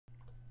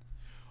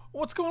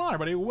What's going on,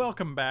 everybody?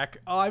 Welcome back.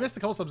 I missed a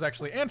couple subs,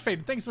 actually. And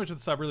Fade, thanks so much for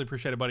the sub. Really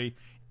appreciate it, buddy.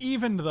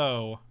 Even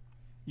though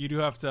you do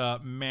have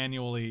to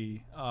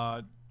manually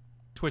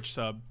Twitch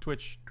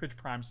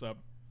Prime sub.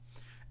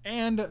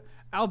 And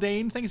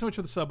Aldane, thank you so much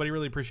for the sub, buddy.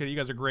 Really appreciate it. You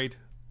guys are great.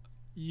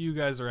 You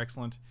guys are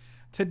excellent.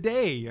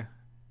 Today,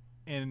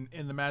 in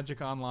the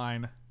Magic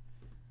Online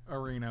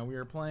arena, we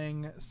are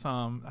playing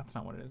some... That's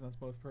not what it is. That's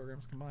both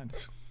programs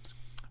combined.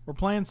 We're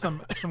playing some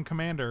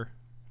Commander.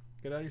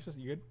 Get out of your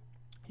system. You good?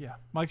 Yeah.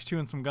 Mike's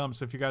chewing some gum,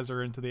 so if you guys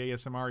are into the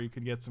ASMR, you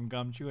could get some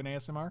gum chewing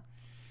ASMR.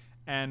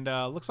 And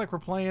looks like we're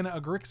playing a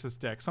Grixis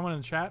deck. Someone in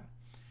the chat,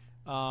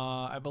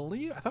 I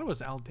thought it was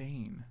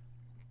Aldane.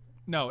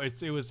 No,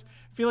 it was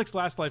Felix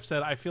Last Life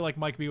said, I feel like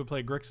Mike B would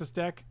play a Grixis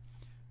deck.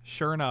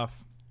 Sure enough,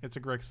 it's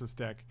a Grixis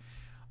deck.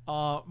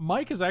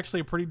 Mike is actually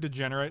a pretty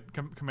degenerate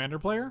Commander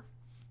player,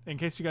 in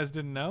case you guys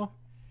didn't know.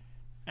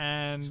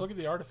 And just look at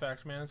the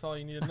artifacts, man. That's all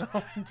you need to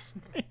know.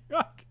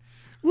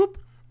 Whoop,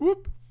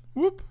 whoop,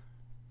 whoop.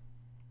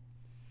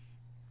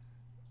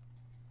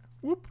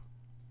 Whoop.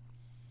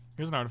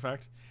 Here's an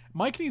artifact.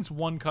 Mike needs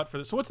one cut for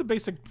this. So what's the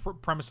basic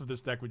premise of this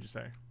deck, would you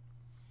say?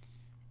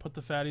 Put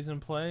the fatties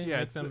in play, yeah,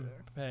 make them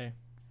pay.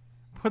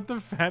 Put the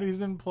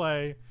fatties in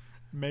play,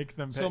 make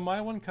them pay. So my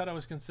one cut I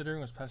was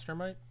considering was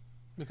Pestermite,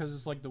 because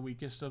it's like the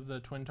weakest of the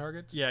twin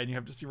targets. Yeah, and you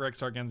have Deceiver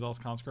Exarch and Zealous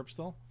Conscripts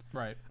still.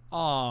 Right.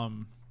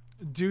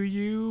 Do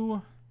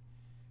you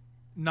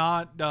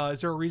not,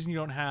 is there a reason you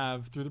don't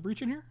have Through the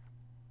Breach in here?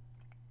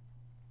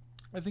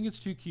 I think it's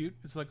too cute.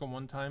 It's like a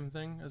one-time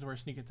thing, as where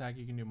sneak attack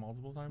you can do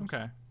multiple times.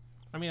 Okay.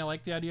 I mean, I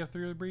like the idea of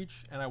Through the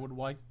Breach, and I would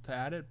like to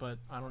add it, but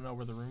I don't know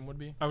where the room would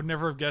be. I would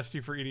never have guessed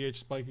you for EDH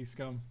Spiky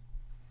Scum.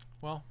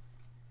 Well,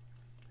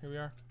 here we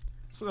are.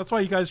 So that's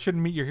why you guys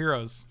shouldn't meet your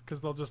heroes, because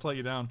they'll just let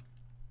you down.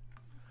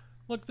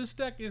 Look, this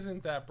deck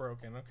isn't that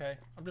broken, okay?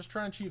 I'm just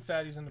trying to cheat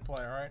fatties into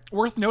play, alright?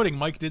 Worth noting,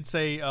 Mike did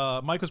say,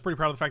 Mike was pretty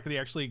proud of the fact that he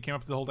actually came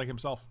up with the whole deck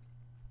himself.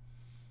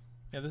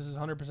 Yeah, this is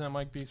 100%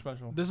 Mike B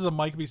special. This is a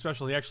Mike B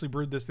special. He actually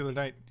brewed this the other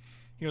night.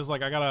 He was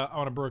like, I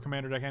want to brew a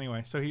Commander deck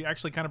anyway. So he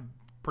actually kind of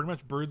pretty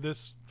much brewed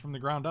this from the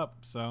ground up.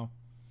 So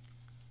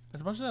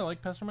as much as I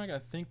like Pestermite, I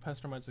think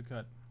Pestermite's a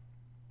cut.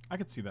 I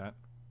could see that.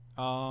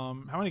 How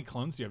many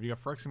clones do you have? You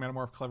got Phyrexian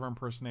Metamorph, Clever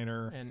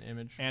Impersonator, and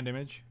Image. And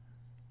Image.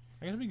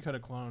 I guess we could cut a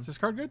clone. Is this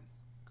card good?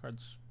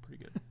 Card's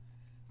pretty good.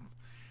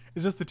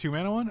 Is this the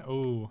 2-mana one?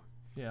 Oh.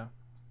 Yeah.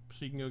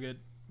 So you can go get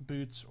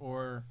Boots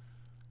or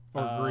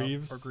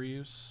Greaves. Or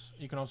Greaves.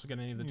 You can also get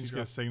any of the you two. Just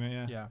get Signet,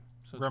 yeah. Yeah.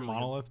 So Grim really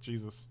Monolith, good.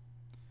 Jesus.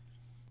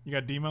 You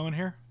got Demo in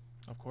here?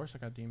 Of course I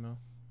got Demo.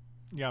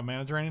 You got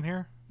Mana Drain in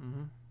here?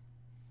 Mm-hmm.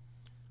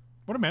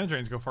 What do Mana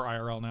Drains go for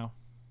IRL now?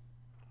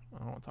 I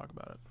don't want to talk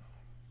about it.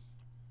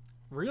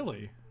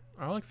 Really?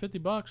 I like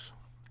 $50.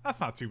 That's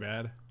not too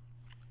bad.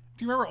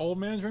 Do you remember old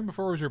Mana Drain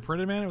before it was your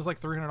printed mana? It was like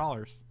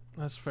 $300.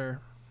 That's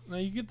fair. Now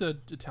you get the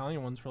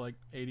Italian ones for like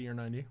 80 or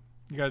 90.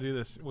 You gotta do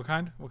this. What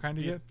kind? What kind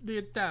do you get? The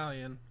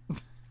Italian.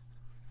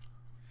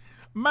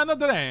 Mana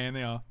Drain,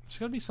 yeah. There's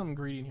gotta be something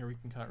greedy in here we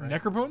can cut, right?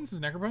 Necropotence? Is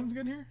Necropotence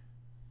good here?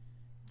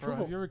 Bro,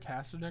 have you ever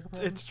casted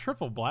Necropotence? It's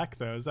triple black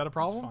though. Is that a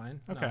problem?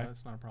 That's fine. Okay. No,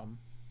 that's not a problem.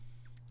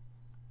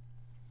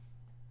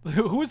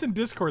 Who was in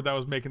Discord that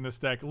was making this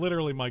deck?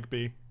 Literally Mike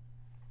B.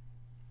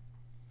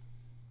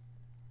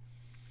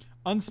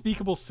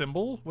 Unspeakable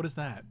Symbol? What is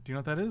that? Do you know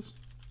what that is?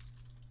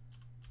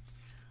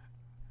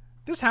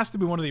 This has to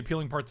be one of the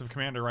appealing parts of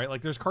Commander, right?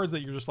 Like, there's cards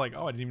that you're just like,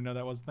 oh, I didn't even know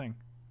that was a thing.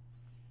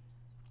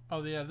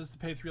 Oh, yeah, this is the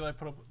pay 3 life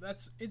put up.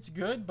 It's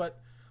good, but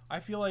I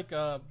feel like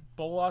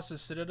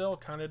Bolas' Citadel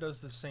kind of does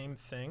the same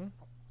thing,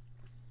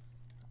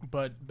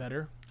 but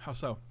better. How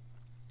so?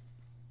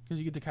 Because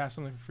you get to cast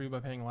something for free by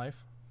paying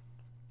life.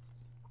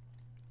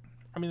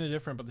 I mean, they're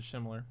different, but they're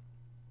similar.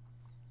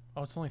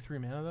 Oh, it's only 3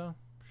 mana, though?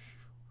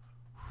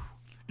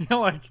 Yeah,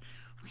 like,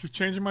 you're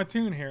changing my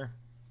tune here.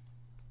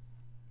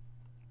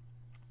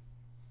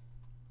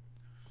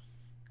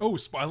 Oh,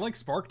 I like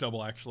Spark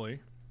Double, actually.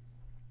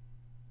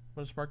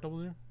 What does Spark Double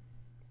do?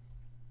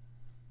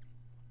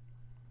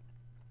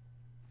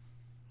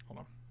 Hold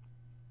on.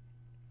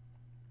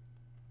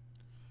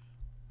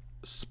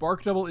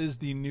 Spark Double is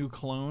the new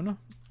clone.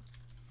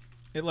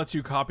 It lets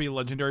you copy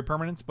legendary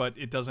permanents, but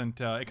it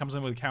doesn't. It comes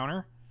in with a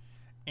counter,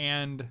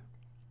 and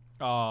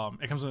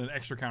it comes with an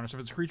extra counter. So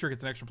if it's a creature, it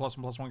gets an extra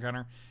 +1/+1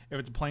 counter. If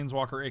it's a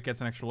planeswalker, it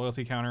gets an extra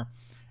loyalty counter.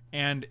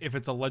 And if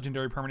it's a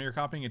legendary permanent you're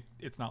copying,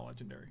 it's not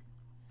legendary.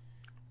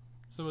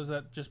 So is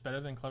that just better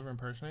than Clever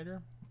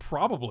Impersonator?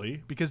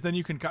 Probably, because then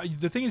you can...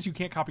 the thing is, you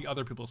can't copy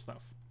other people's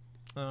stuff.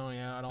 Oh,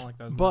 yeah, I don't like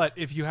that. But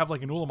if you have,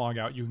 like, an Ulamog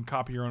out, you can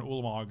copy your own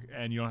Ulamog,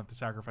 and you don't have to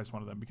sacrifice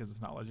one of them because it's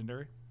not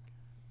legendary.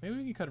 Maybe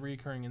we can cut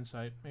Recurring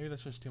Insight. Maybe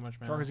that's just too much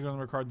mana. Target goes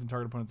number of cards in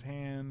target opponent's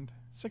hand.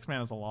 6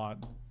 mana is a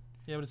lot.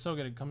 Yeah, but it's so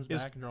good. It comes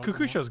back and draws.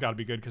 Kokusho's got to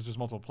be good because there's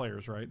multiple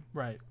players, right?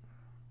 Right.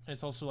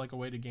 It's also like a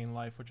way to gain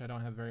life, which I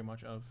don't have very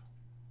much of.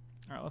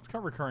 All right, let's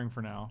cut Recurring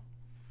for now.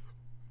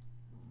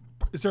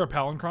 Is there a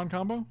Palinchron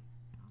combo?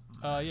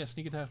 Yeah,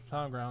 Sneak Attack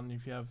Battleground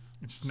if you have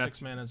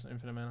 6 mana, it's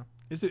infinite mana.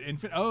 Is it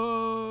infinite?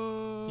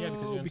 Oh, Yeah,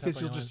 because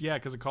because you'll just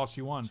because it costs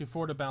you 1. So you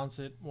 4 to bounce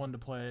it, 1 to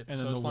play it, and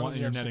so then as the long one as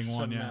you you're have netting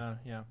 1. mana,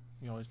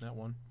 you always net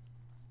 1.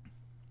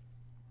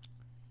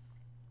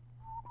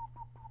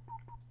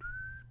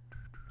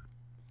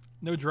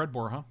 No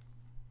Dreadbore,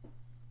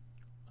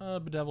 huh?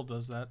 Bedevil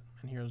does that,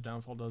 and Hero's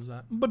Downfall does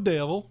that.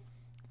 Bedevil.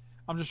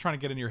 I'm just trying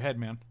to get in your head,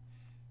 man.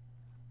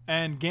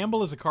 And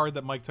Gamble is a card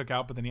that Mike took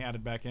out, but then he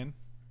added back in.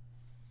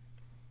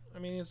 I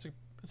mean, it's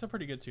a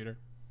pretty good tutor.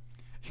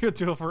 You go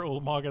do it for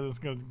Ulamog, and it's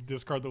going to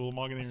discard the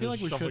Ulamog, and then I feel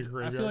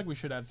like we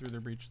should add Through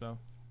the Breach though.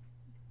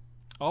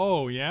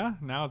 Oh yeah,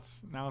 now it's.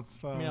 I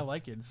mean, I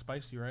like it. It's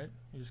spicy, right?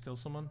 You just kill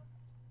someone.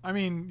 I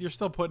mean, you're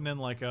still putting in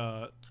like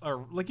a,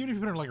 or like even if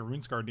you put in like a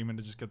Rune-Scarred Demon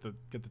to just get the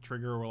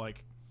trigger, or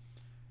like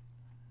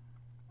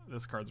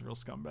this card's a real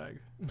scumbag.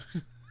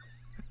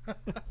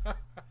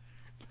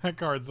 That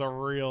card's a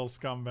real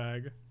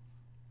scumbag.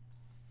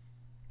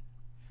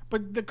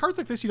 But the cards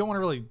like this, you don't want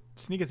to really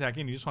sneak attack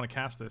in. You just want to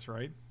cast this,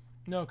 right?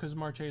 No, because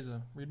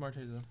Marchesa. Read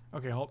Marchesa.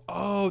 Okay, hold.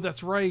 Oh,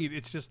 that's right.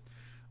 It's just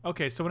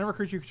okay. So whenever a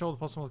creature you control the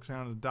plus one looks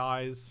down, it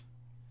dies.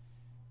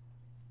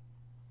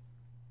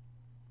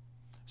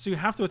 So you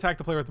have to attack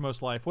the player with the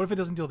most life. What if it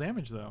doesn't deal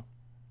damage though?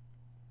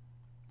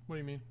 What do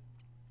you mean?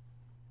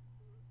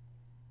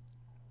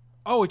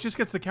 Oh, it just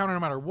gets the counter no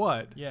matter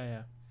what.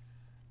 Yeah.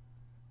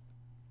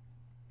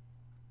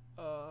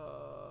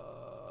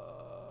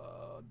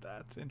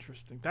 That's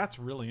interesting. That's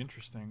really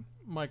interesting.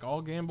 Mike,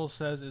 all Gamble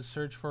says is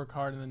search for a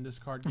card and then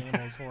discard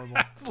Gamble. Is horrible.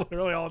 That's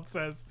literally all it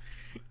says.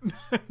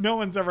 No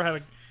one's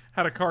ever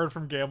had a card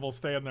from Gamble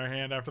stay in their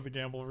hand after the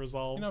Gamble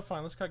resolves. You know,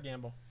 fine. Let's cut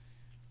Gamble.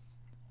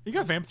 You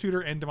got Vamp Tutor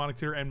and Demonic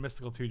Tutor and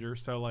Mystical Tutor,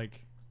 so like.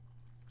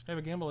 Hey,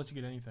 but Gamble lets you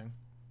get anything.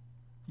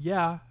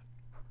 Yeah,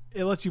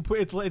 it lets you put.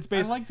 It's basically.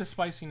 I like the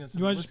spiciness.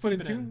 You want to just put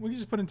Entomb? We can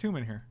just put Entomb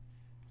in here.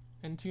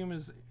 Entomb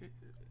is.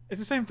 It's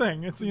the same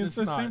thing. It's the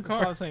same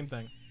card. It's not the same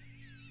thing.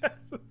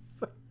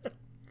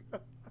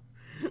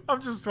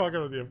 I'm just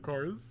talking with you, of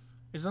course.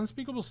 Is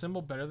Unspeakable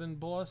Symbol better than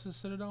Bolas's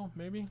Citadel?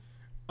 Maybe.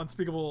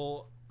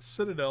 Unspeakable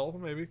Citadel,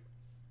 maybe.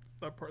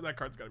 That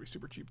card's got to be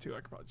super cheap too. I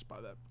could probably just buy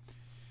that.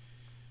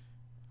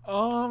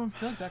 I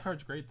feel like that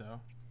card's great though.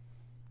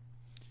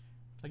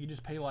 Like you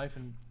just pay life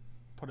and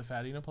put a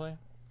fatty into play.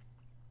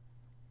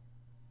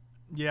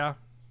 Yeah.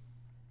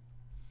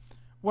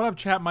 What up,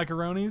 chat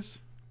macaronis?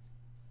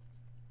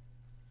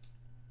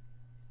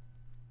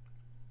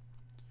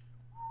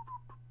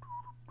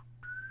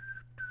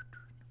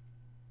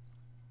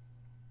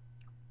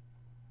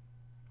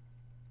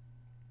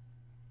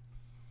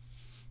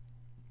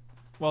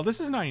 Well,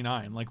 this is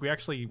 99. Like, we're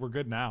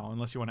good now,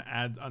 unless you want to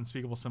add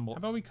Unspeakable Symbol. How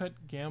about we cut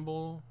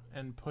Gamble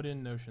and put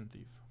in Notion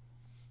Thief?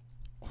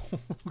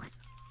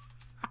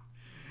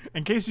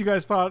 In case you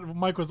guys thought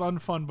Mike was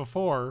unfun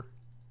before.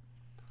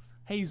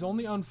 Hey, he's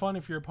only unfun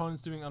if your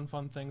opponent's doing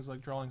unfun things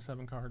like drawing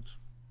 7 cards.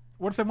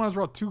 What if they want to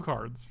draw 2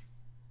 cards?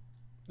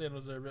 They don't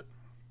deserve it.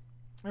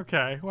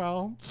 Okay,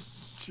 well,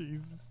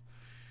 jeez.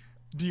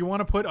 Do you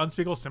want to put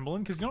Unspeakable Symbol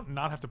in? Because you don't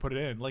not have to put it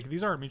in. Like,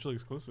 these aren't mutually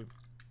exclusive.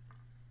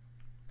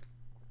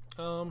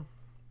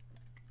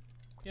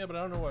 Yeah, but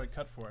I don't know what I'd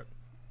cut for it.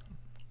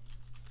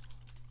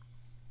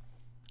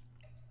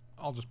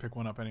 I'll just pick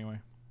one up anyway.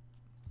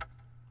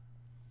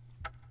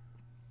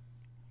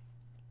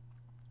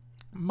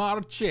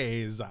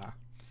 Marchesa.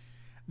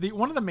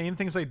 One of the main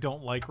things I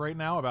don't like right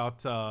now about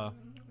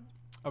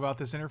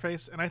this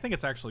interface, and I think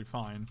it's actually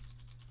fine.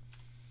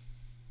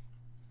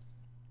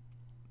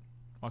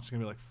 Watch, it's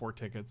gonna be like 4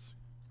 tickets.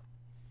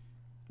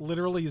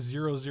 Literally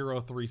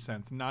 0.003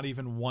 cents. Not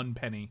even 1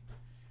 penny.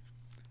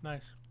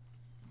 Nice.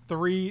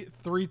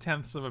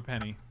 3/10 of a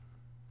penny.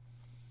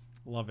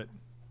 Love it.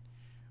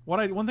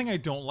 One thing I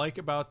don't like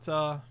about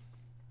the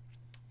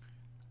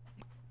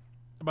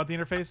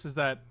interface is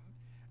that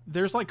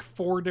there's like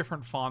 4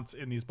 different fonts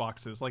in these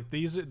boxes. Like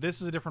this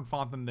is a different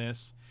font than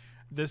this.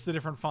 This is a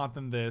different font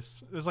than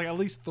this. There's like at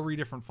least 3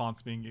 different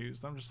fonts being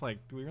used. I'm just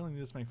like, do we really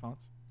need this many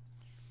fonts?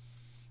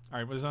 All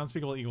right, but there's an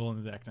Unspeakable Eagle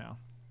in the deck now.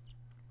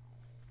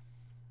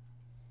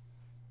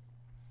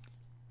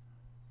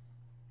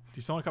 Do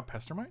you still want to cut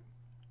Pestermite?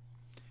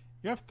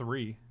 You have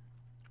 3.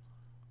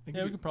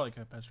 Yeah, we could probably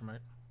cut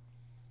Pestermite.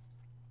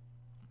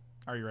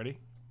 Are you ready?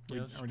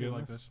 Yeah, are we doing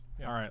like this?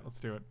 Yeah. All right, let's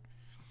do it.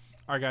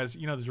 All right, guys,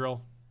 you know the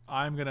drill.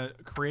 I'm going to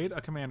create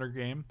a Commander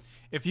game.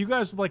 If you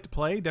guys would like to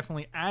play,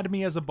 definitely add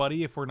me as a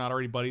buddy if we're not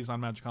already buddies on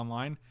Magic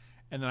Online.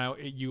 And then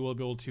you will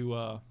be able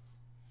to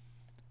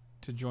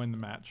join the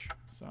match.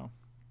 So,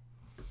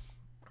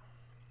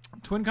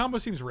 Twin Combo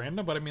seems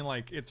random, but I mean,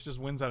 like, it's just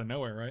wins out of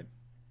nowhere, right?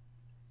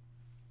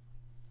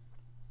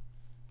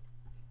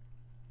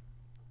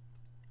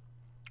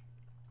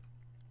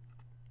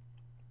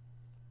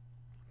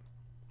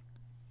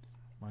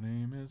 My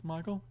name is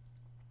Michael.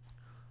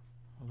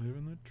 I live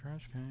in the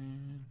trash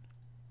can.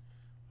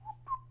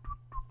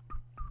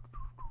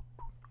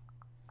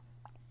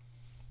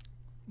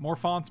 More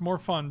fonts, more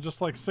fun,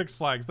 just like Six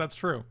Flags. That's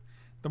true.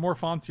 The more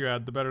fonts you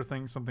add, the better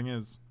something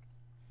is.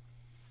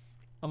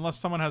 Unless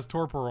someone has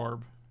Torpor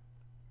Orb.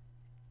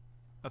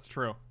 That's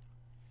true.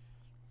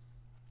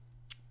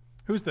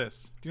 Who's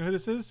this? Do you know who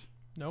this is?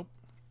 Nope.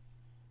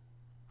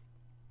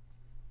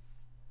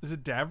 Is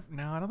it Dav?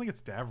 No, I don't think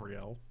it's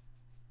Davriel.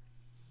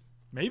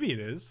 Maybe it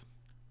is.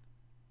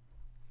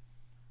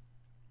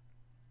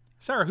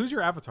 Sarah, who's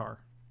your avatar?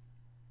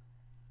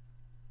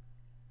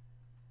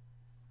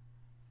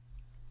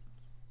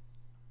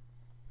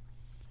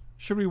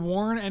 Should we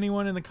warn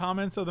anyone in the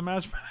comments of the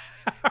match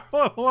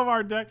of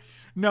our deck?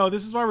 No,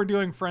 this is why we're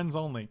doing friends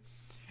only.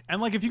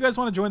 And like, if you guys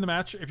want to join the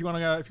match, if you guys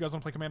want to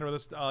play Commander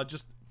with us,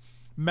 just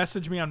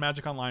message me on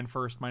Magic Online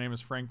first. My name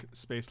is Frank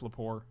Space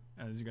Lepore,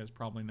 as you guys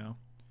probably know.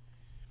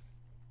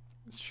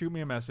 Shoot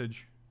me a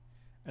message,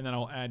 and then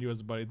I'll add you as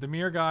a buddy. The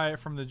Dimir guy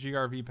from the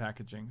GRV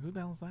packaging. Who the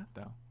hell is that,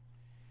 though?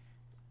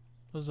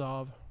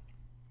 Lazov.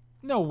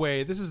 No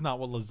way. This is not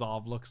what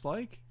Lazov looks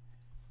like.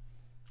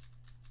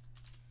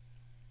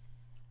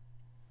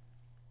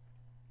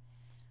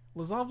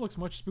 Lazov looks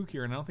much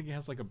spookier, and I don't think he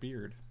has like a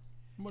beard.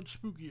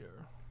 Much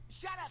spookier.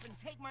 Shut up and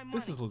take my money.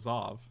 This is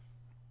Lazov.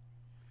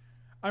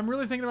 I'm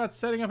really thinking about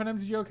setting up an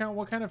MTGO account.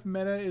 What kind of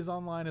meta is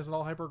online? Is it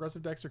all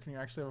hyper-aggressive decks, or can you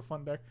actually have a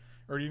fun deck?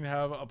 Or do you need to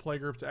have a play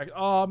group to act?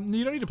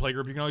 You don't need a play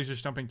group. You can always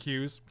just jump in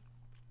queues.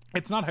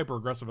 It's not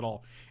hyper-aggressive at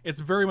all. It's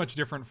very much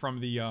different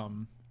from the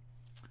arena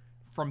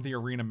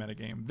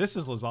metagame. This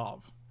is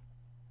Lazov.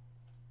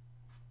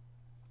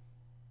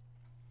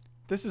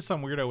 This is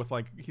some weirdo with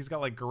like, he's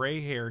got like gray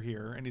hair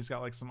here, and he's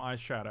got like some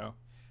eyeshadow.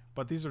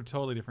 But these are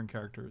totally different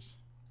characters.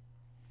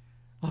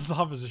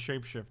 Lazov is a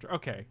shapeshifter.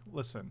 Okay,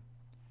 listen.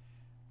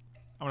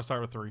 I'm going to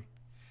start with 3.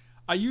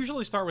 I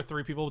usually start with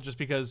 3 people just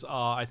because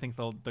I think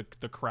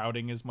the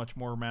crowding is much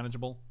more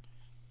manageable.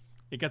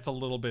 It gets a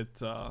little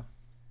bit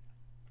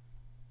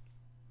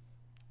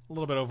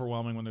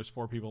overwhelming when there's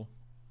 4 people.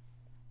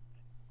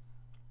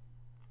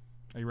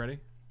 Are you ready?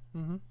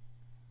 Mm-hmm.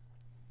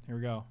 Here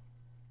we go.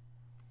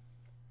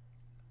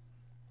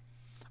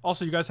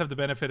 Also, you guys have the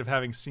benefit of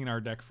having seen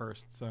our deck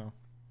first, so.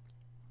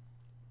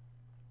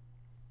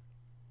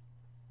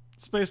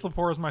 Space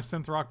Lepore is my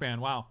synth rock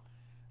band. Wow.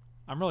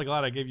 I'm really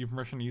glad I gave you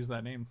permission to use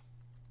that name.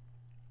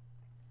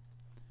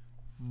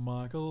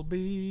 Michael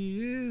B.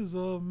 is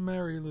a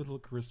merry little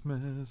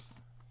Christmas.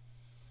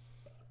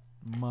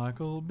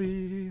 Michael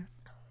B.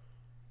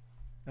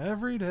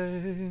 every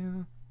day.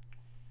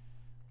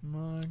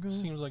 Michael.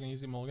 Seems like an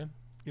easy mulligan.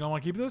 You don't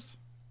want to keep this?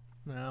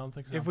 No, I don't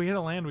think so. If we hit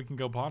a land, we can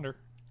go ponder.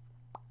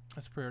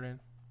 That's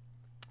preordained.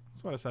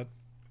 That's what I said.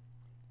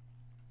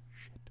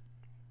 Shit.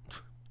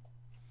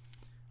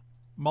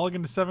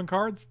 Mulligan to 7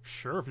 cards?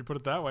 Sure, if you put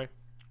it that way.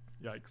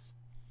 Yikes.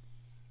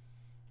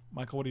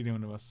 Michael, what are you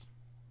doing to us?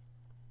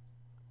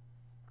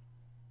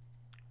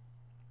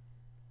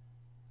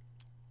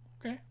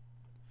 Okay.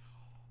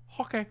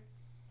 Okay.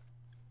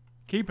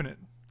 Keeping it.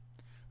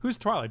 Who's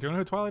Twilight? Do you know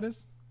who Twilight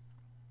is?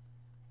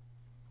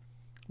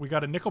 We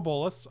got a Nicol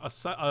Bolas,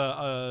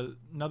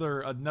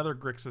 another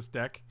Grixis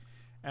deck,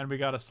 and we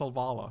got a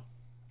Selvala.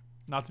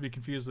 Not to be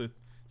confused with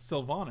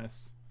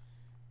Sylvanas,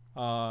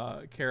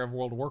 care of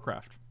World of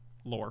Warcraft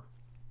lore.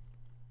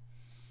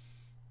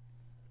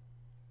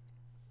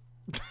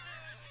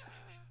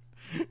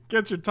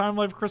 Get your Time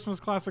Life Christmas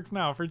classics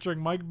now, featuring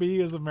Mike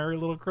B as a Merry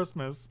Little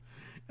Christmas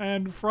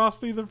and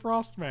Frosty the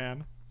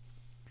Frostman.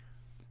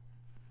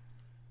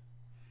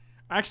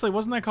 Actually,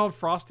 wasn't that called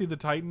Frosty the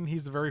Titan?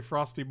 He's a very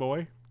frosty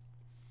boy.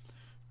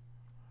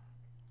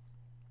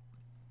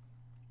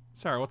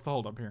 Sarah, what's the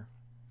holdup here?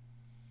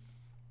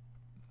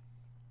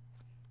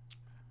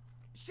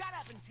 Shut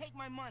up and take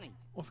my money.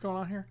 What's going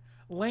on here?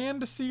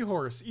 Land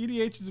Seahorse.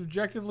 EDH is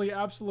objectively,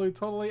 absolutely,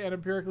 totally, and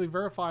empirically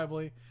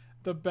verifiably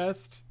the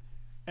best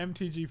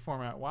MTG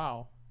format.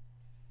 Wow.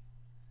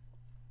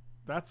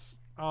 That's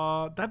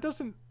that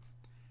doesn't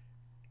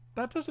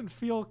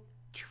feel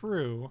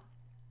true.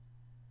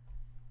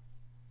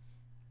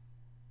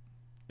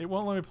 It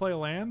won't let me play a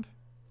land?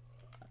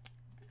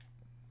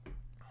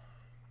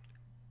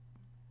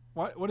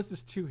 What is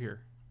this 2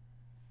 here?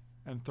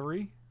 And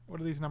 3? What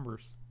are these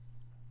numbers?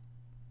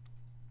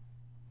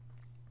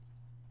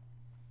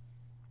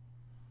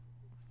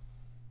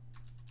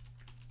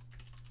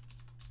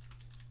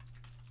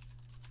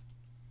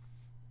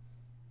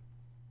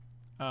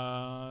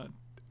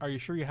 Are you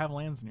sure you have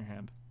lands in your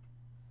hand?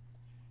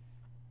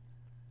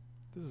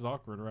 This is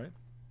awkward, right?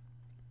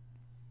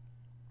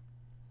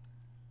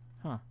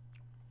 Huh.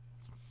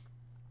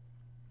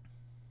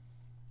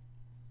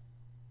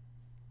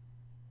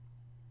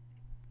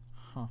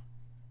 Huh.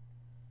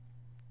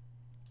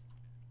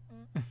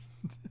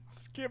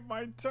 Skip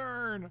my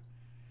turn.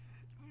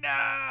 No!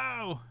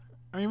 I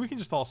mean, we can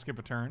just all skip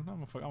a turn.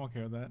 I'm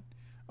okay with that.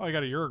 Oh, I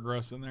got a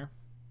Eurogross in there.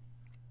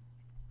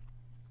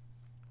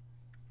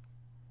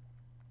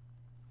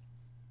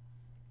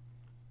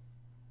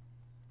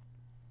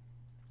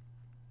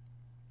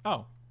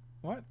 Oh,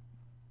 what?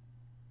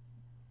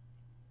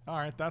 All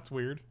right, that's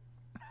weird.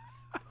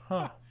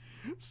 Huh.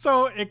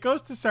 So it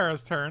goes to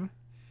Sarah's turn.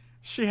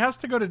 She has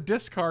to go to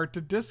discard,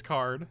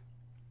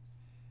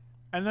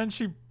 and then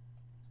she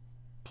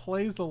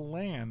plays a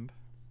land.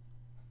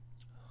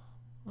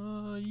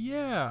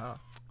 Yeah.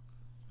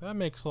 That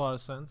makes a lot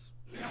of sense.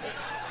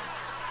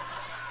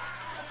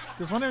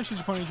 Does one damage each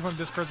opponent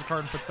discards a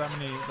card and puts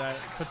that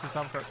puts the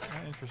top card.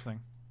 Interesting.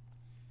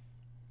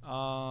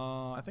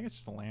 I think it's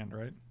just a land,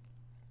 right?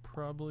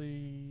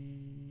 Probably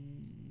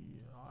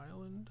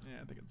island.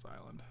 Yeah, I think it's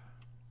island.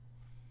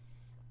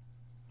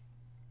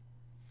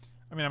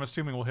 I mean, I'm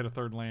assuming we'll hit a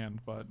third land,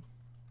 but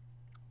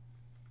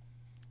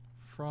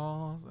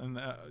Frost and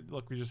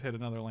look, we just hit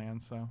another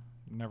land, so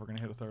I'm never gonna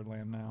hit a third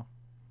land now.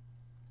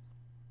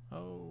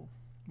 Oh,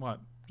 what?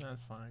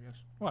 That's fine, I guess.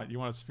 What you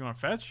want to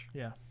fetch?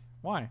 Yeah.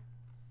 Why?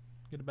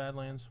 Get a bad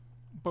lands.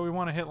 But we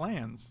want to hit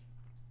lands.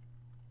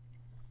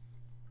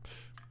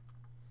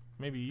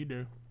 Maybe you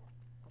do.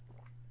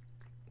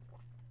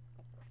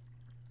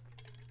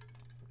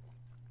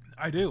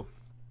 I do.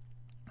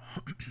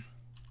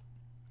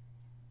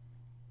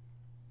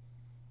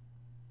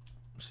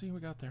 See what we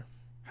got there.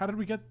 How did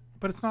we get?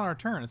 But it's not our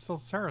turn. It's still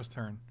Sarah's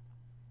turn.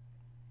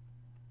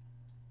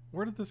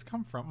 Where did this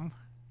come from?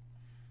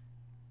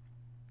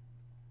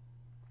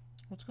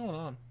 What's going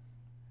on?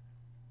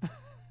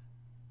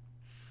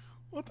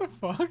 What the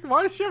fuck?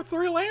 Why does she have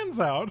 3 lands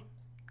out?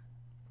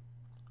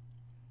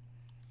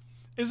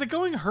 Is it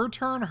going her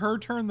turn,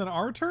 then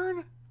our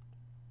turn?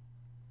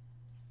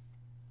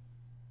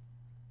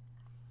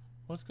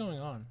 What's going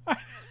on?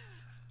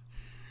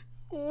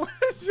 What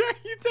is, are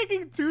you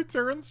taking 2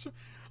 turns?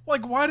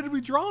 Like, why did we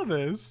draw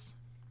this?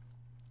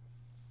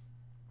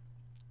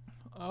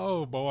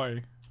 Oh,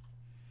 boy.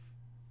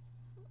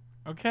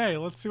 Okay,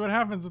 let's see what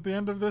happens at the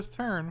end of this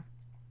turn.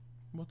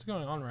 What's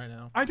going on right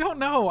now? I don't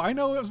know. I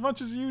know as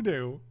much as you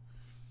do.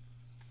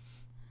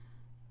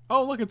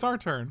 Oh, look, it's our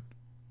turn.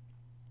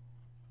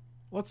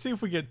 Let's see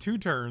if we get 2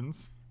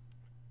 turns.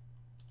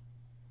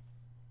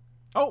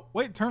 Oh,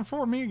 wait, turn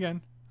 4, me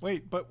again.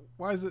 Wait, but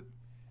why is it...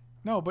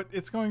 No, but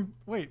it's going...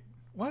 Wait,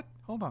 what?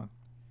 Hold on.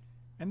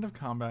 End of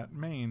combat,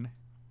 main.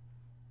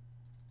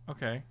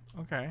 Okay,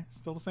 okay.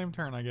 Still the same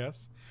turn, I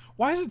guess.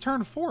 Why is it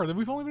turn 4? Then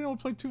we've only been able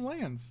to play 2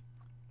 lands.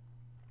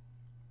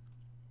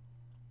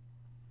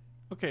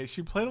 Okay,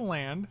 she played a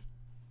land.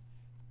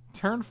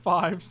 Turn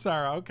 5,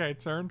 Sarah. Okay,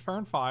 turn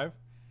 5.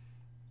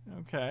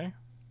 Okay.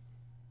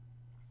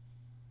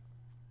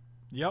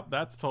 Yep,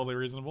 that's totally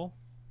reasonable.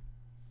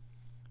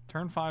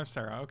 Turn 5,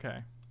 Sarah.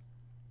 Okay.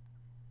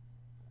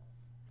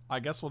 I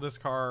guess we'll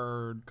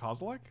discard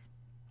Kozilek?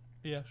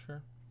 Yeah,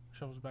 sure.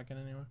 Shovels back in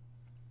anyway.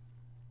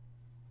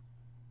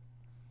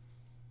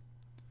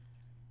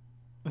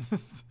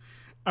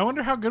 I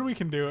wonder how good we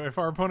can do if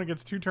our opponent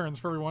gets 2 turns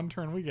for every 1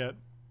 turn we get.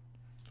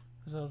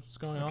 Is that what's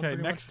going on? Okay,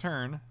 next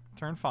turn.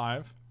 Turn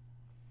 5.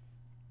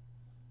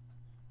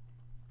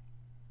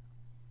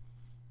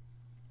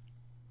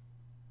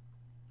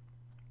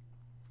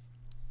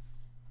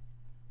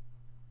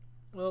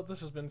 Well, this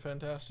has been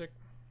fantastic.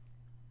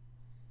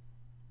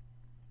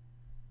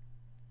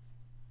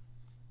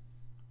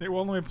 It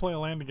won't let me play a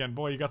land again.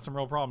 Boy, you got some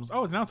real problems.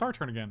 Oh, now it's our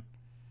turn again.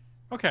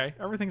 Okay,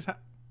 everything's...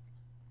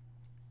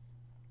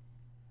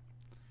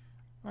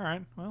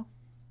 Alright, well...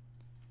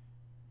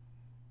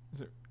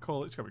 Is it...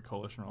 It's gotta be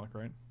Coalition Relic,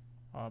 right?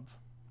 Ob.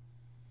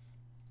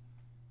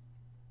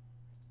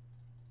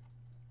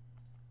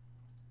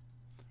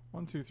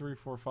 One, two, three,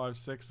 four, five,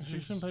 six. Is she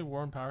just gonna play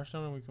War and Power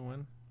Stone and we can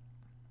win?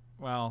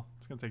 Well,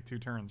 it's gonna take 2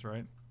 turns,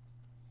 right?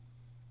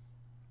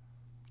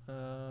 5,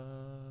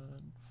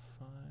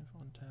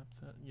 untap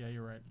that. Yeah,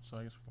 you're right. So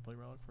I guess we can play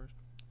Relic first.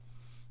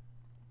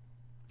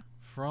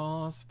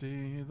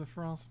 Frosty the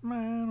Frost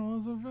Man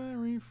was a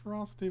very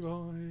frosty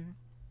boy,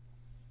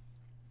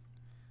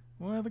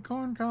 with a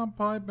corncob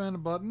pipe and a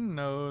button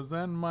nose,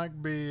 and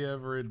Mike B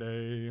every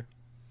day.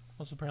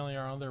 Well, so apparently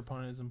our other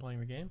opponent isn't playing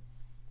the game.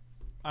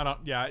 I don't...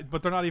 Yeah,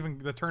 but they're not even...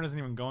 The turn isn't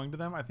even going to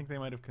them. I think they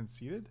might have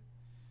conceded.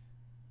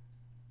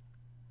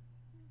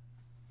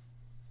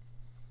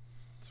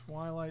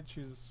 Twilight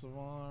chooses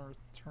Savannah,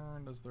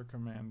 returned as their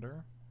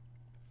commander.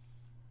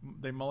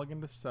 They mulligan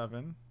to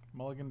 7.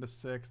 Mulligan to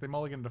 6. They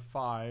mulligan to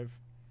 5.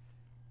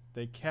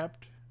 They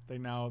kept... They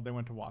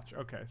went to watch.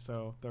 Okay,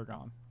 so they're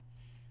gone.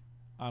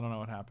 I don't know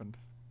what happened.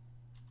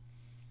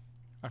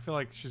 I feel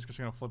like she's just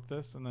gonna flip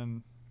this and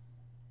then...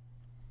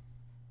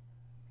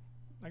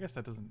 I guess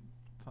that doesn't...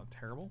 It's not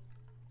terrible.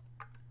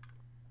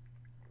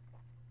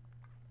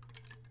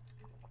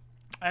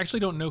 I actually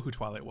don't know who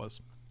Twilight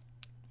was.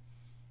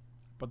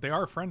 But they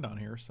are a friend on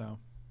here, so...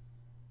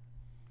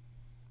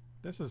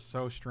 This is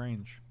so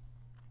strange.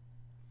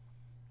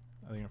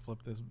 Are they gonna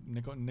flip this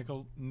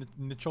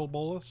Nichol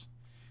Bolus?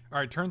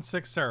 Alright, turn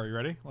 6, Sarah. You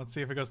ready? Let's see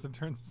if it goes to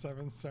turn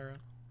 7, Sarah.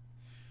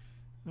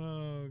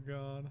 Oh,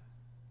 God.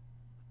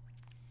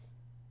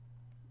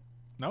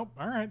 Nope.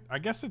 Alright. I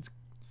guess it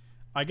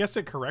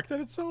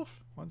corrected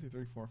itself? 1, 2,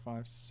 3, 4,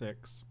 5,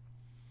 6.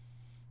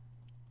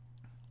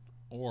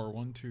 Or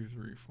 1, 2,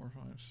 3, 4,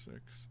 5,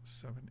 6,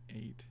 7,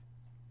 8.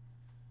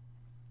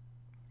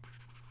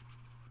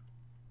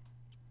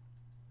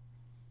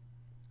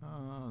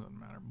 Doesn't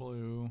matter.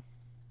 Blue.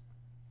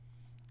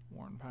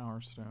 Worn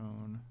Power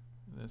Stone.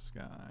 This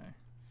guy.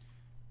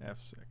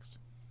 F6.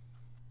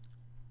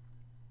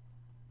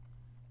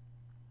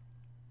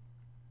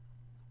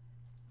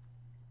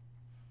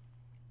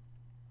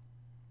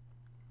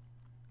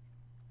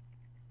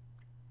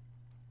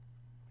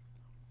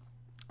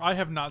 I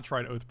have not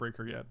tried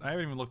Oathbreaker yet. I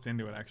haven't even looked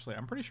into it, actually.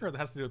 I'm pretty sure it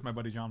has to do with my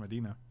buddy John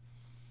Medina.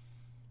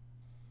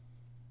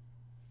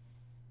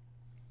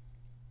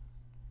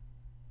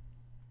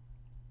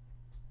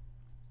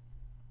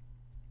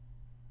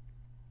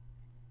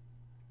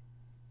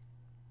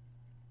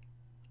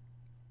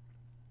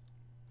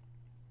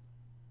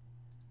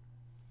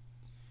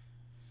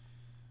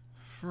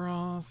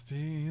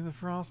 Frosty the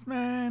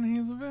Frostman,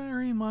 he's a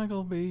very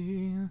Michael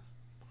B.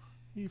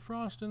 He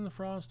frost in the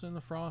frost and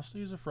the frost.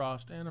 He's a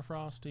frost and a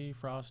frosty,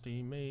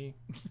 frosty me.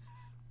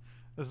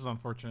 This is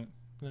unfortunate.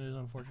 That is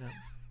unfortunate.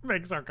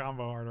 Makes our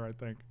combo harder, I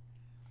think.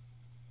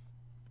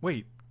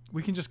 Wait,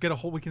 we can just get a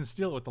whole. We can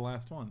steal it with the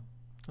last one.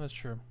 That's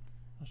true.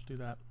 Let's do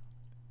that.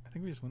 I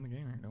think we just win the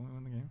game here. Don't we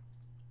win the game?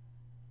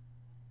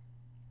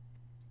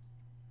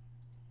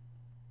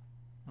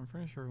 I'm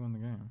pretty sure we win the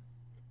game.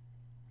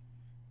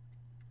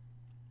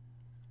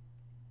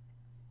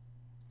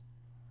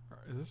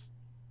 Is this?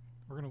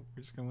 We're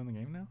just gonna win the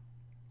game now?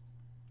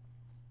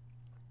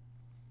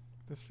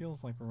 This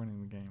feels like we're winning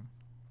the game.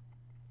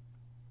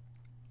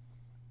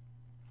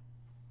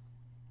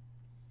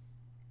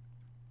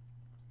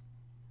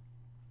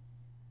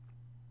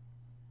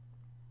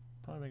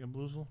 Probably make a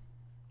bluesel.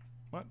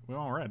 What? We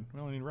want red. We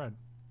only need red.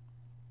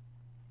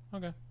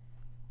 Okay.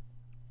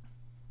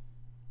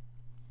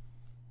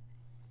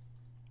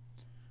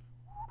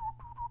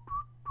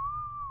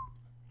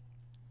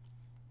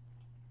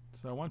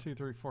 So 1, 2,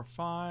 3, 4,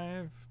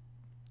 5.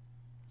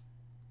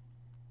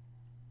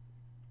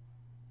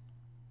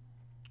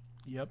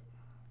 Yep.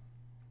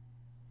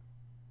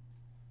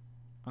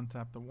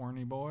 Untap the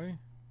Warny boy.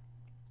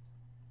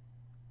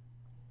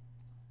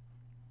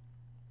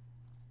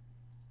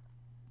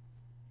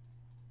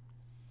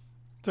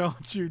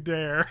 Don't you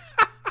dare.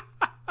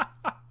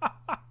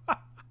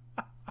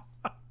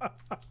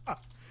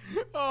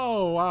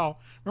 Oh, wow.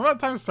 Remember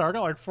that time Star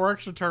got like 4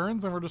 extra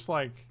turns and we're just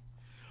like,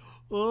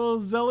 oh,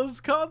 Zealous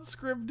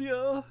Conscript,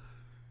 yeah.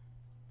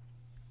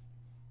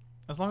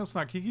 As long as it's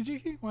not Kiki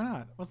Jiki? Why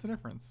not? What's the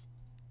difference?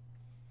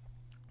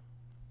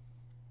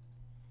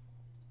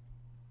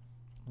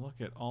 Look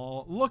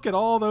at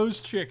all those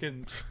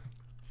chickens.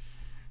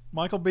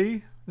 Michael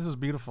B, this is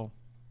beautiful.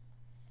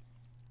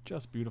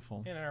 Just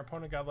beautiful. And our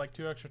opponent got like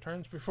 2 extra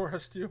turns before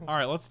us too. All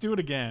right, let's do it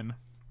again.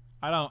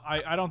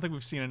 I don't think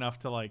we've seen enough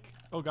to like.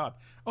 Oh god,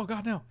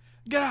 no!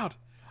 Get out!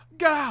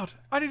 Get out!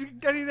 I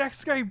need to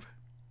escape.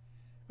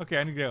 Okay,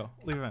 I need to go.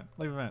 Leave event.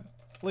 Leave event.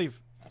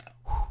 Leave.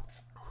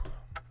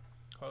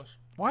 Close.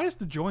 Why is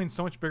the join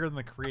so much bigger than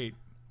the create?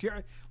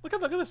 Look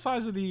at the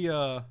size of the.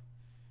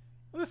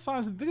 Look at the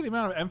size. Look at the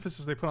amount of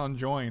emphasis they put on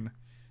join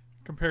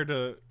compared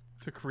to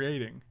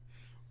creating.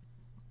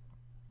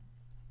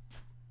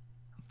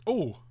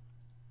 Oh,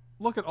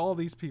 look at all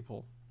these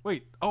people.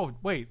 Wait. Oh,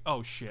 wait.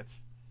 Oh shit.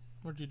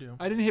 What'd you do?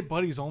 I didn't hit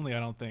buddies only. I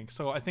don't think.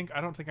 So I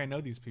don't think I know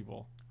these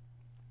people.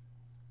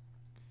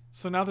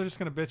 So now they're just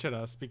gonna bitch at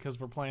us because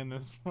we're playing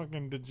this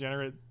fucking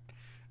degenerate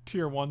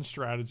tier 1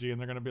 strategy, and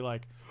they're gonna be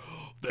like,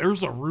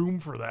 "There's a room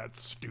for that,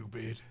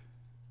 stupid."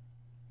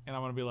 And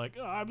I'm gonna be like,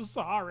 oh, "I'm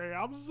sorry,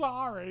 I'm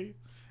sorry,"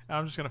 and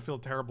I'm just gonna feel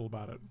terrible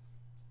about it.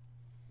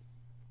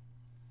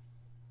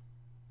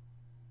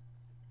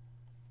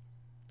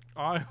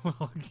 I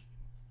will.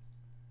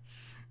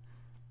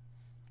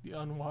 The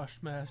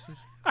unwashed masters.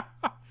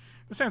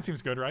 The sound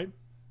seems good, right?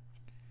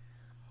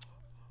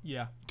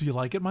 Yeah, Do you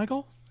like it,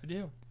 Michael? I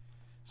do.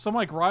 So I'm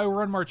like, why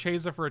run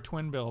Marchesa for a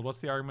twin build? What's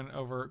the argument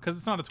over? Because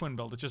it's not a twin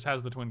build. It just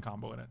has the twin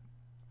combo in it.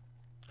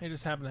 It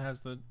just happens to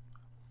has the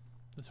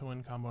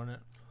twin combo in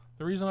it.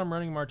 The reason I'm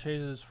running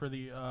Marchesa is for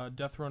the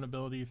Death Throne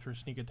ability through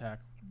sneak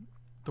attack.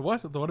 The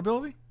what? The what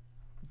ability?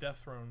 Death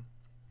Throne.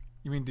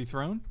 You mean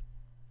dethrone?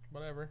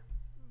 Whatever.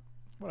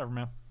 Whatever,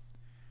 man.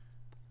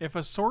 If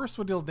a source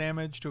would deal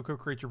damage to a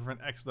creature,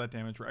 prevent X of that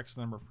damage for X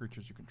the number of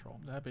creatures you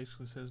control. That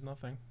basically says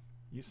nothing.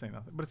 You say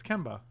nothing. But it's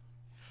Kemba.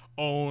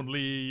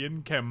 Only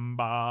in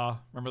Kemba.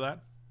 Remember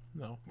that?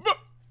 No.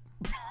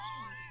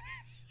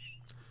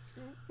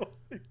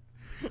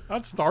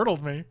 That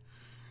startled me.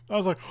 I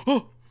was like,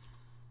 oh,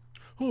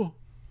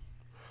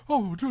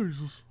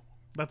 Jesus.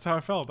 That's how I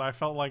felt. I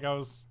felt like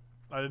I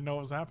didn't know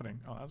what was happening.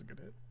 Oh, that was a good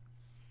hit.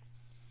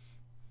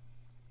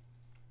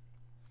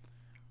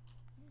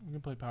 You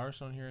can play Power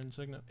Stone here in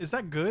Signet. Is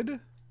that good?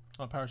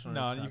 Oh, Power Stone.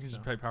 No, you can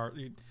just play Power.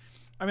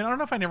 I mean, I don't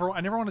know if I never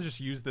want to just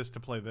use this to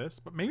play this,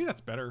 but maybe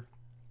that's better.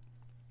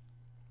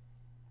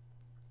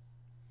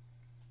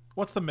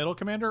 What's the middle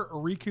commander?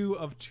 Riku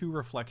of 2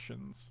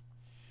 Reflections.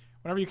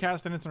 Whenever you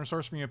cast an instant or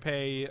sorcery, you may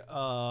pay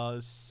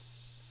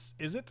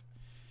Izzet.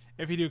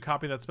 If you do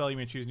copy that spell, you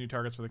may choose new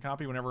targets for the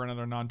copy. Whenever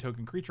another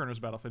non-token creature enters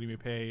the battlefield, you may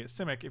pay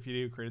Simic. If you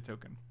do, create a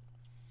token.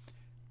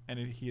 And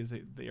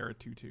they are a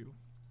 2/2.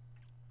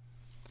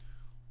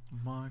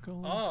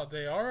 Michael. Oh,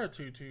 they are a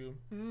 2/2.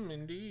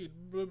 Indeed.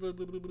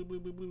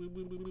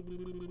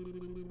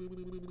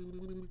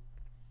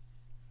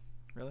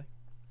 Really?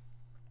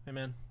 Hey,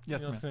 man. Yes, you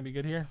know man. what's going to be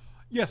good here?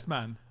 Yes,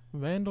 man.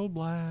 Vandal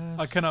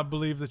Blast. I cannot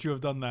believe that you have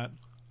done that.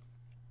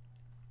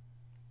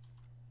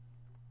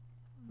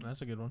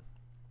 That's a good one.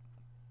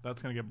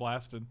 That's going to get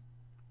blasted.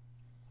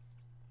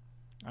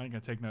 I ain't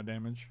gonna take no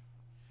damage.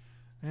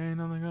 Ain't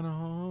nothing gonna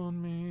hold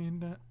me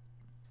down.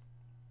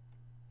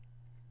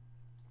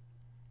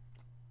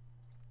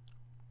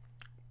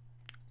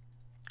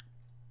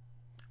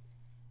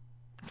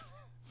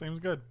 Seems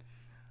good.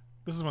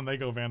 This is when they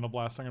go Vandal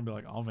Blast. I'm gonna be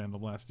like, I'll Vandal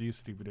Blast you,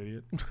 stupid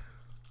idiot.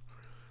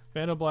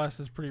 Vandal Blast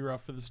is pretty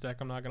rough for this deck,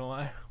 I'm not gonna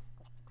lie.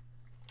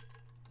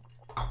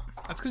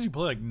 That's because you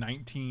play like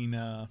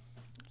 19.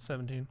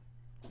 17.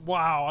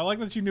 Wow, I like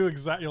that you knew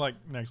exactly. Like,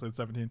 actually, it's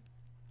 17.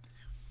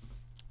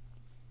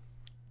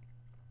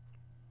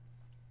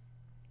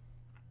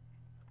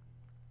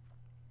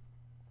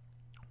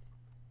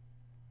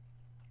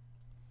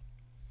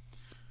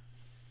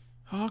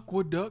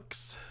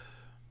 Aqueducts.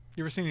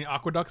 You ever seen any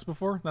aqueducts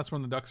before? That's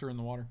when the ducks are in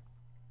the water.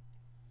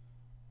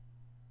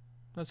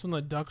 That's when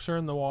the ducks are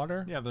in the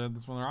water? Yeah,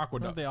 that's when they're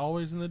aqueducts. Aren't they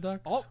always in the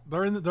ducks? Oh,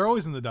 they're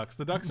always in the ducks.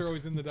 The ducks are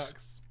always in the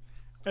ducks.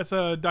 It's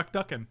a duck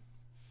ducking.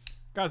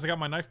 Guys, I got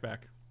my knife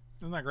back.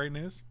 Isn't that great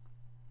news?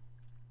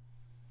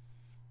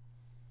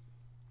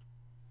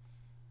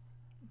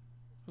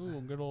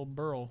 Ooh, good old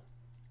Burl.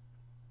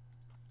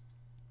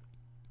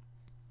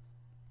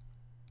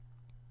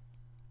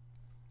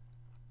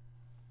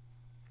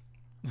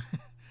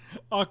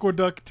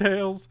 Aqueduct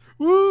tails.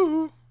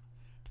 Woo!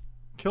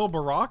 Kill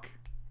Barak?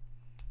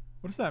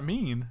 What does that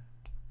mean?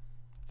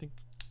 I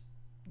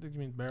think you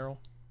mean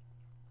barrel.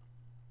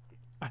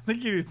 I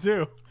think you do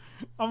too.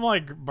 I'm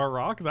like,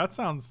 Barak? That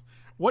sounds...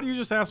 What you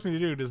just asked me to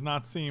do does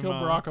not seem... Kill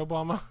Barack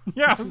Obama.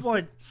 Yeah, I was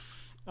like,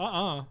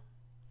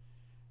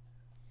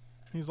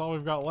 He's all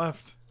we've got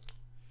left.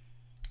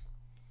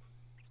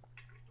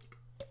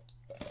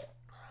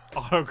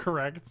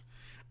 Autocorrect.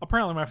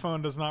 Apparently my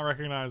phone does not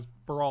recognize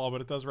Baral,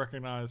 but it does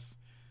recognize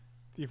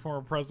the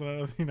former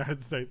president of the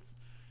United States.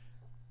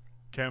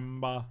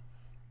 Kemba.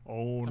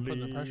 I'm putting the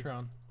Only pressure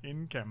on.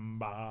 in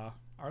Kemba.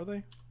 Are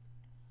they?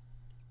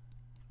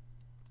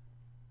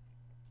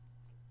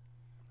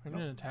 Are you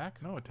gonna attack?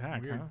 No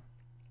attack, Weird. huh?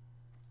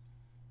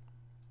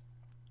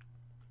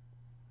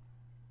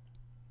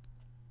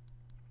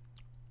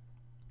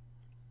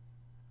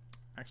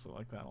 Actually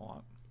like that a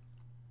lot.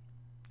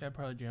 Yeah, I'd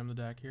probably jam the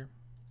deck here.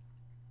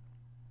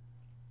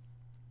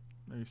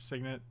 Maybe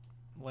Signet,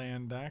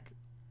 land, deck,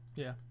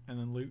 Yeah. and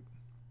then loot.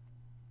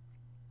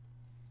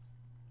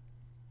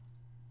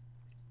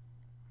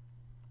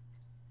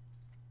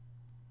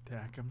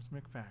 Dackums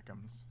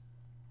McFackums.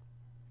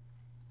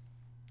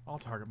 I'll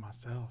target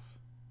myself.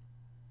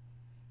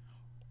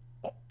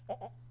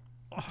 Oh.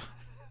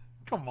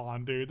 Come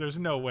on, dude. There's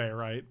no way,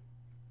 right?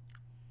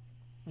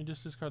 You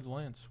just discard the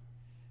lands.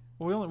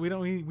 Well, we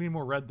need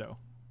more red though.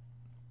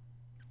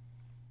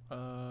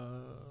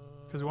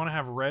 Because we want to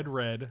have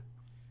red.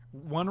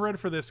 One red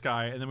for this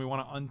guy, and then we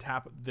want to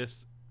untap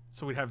this.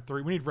 So we'd have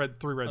three. We need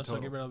three red So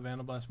total. get rid of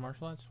Vandal Blast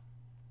Martial Arts?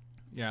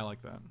 Yeah, I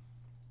like that.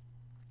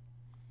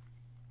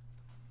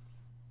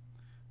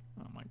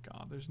 Oh my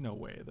god, there's no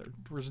way.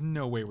 There's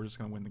no way we're just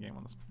gonna win the game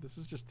on this. This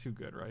is just too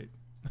good, right?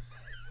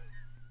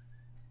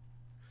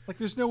 Like,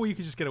 there's no way you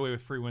could just get away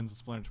with free wins of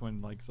Splinter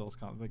Twin like Zealous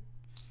Conscripts. Like,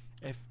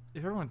 if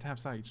everyone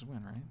taps out, you just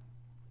win, right?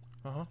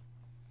 Uh-huh.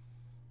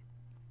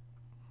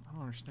 I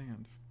don't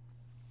understand.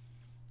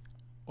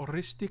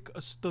 Heuristic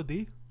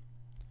study.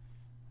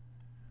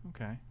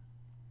 Okay.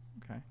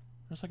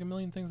 There's like a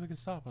million things that could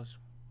stop us.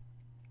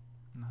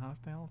 And how does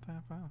they all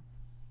tap out?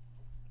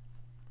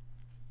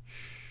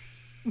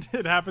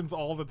 It happens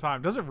all the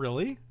time. Does it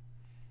really?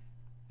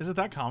 Is it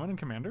that common in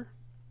Commander?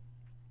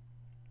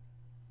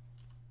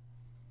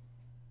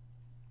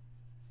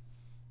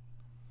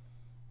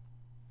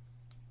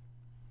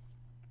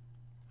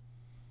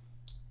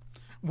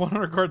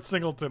 $100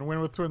 Singleton, win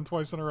with Twin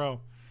twice in a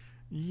row.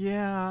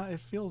 Yeah, it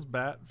feels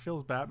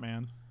feels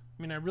Batman.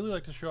 I mean, I really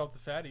like to show off the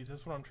fatties.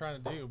 That's what I'm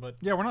trying to do, but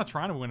Yeah, we're not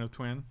trying to win with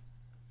Twin.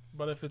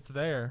 if it's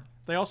there,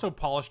 They also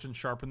polished and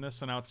sharpened this,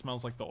 so now it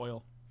smells like the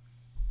oil.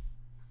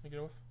 make it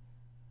a whiff.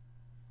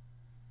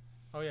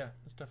 Oh yeah,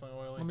 it's definitely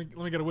oily.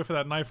 Let me get a whiff of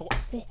that knife.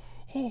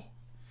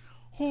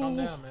 Calm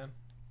down, man.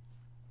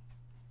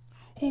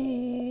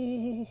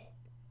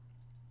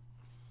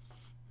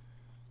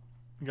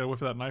 You got a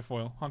whiff of that knife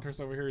oil. Hunter's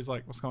over here. He's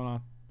like, what's going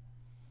on?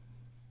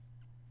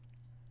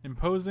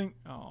 Imposing.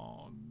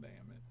 Oh, damn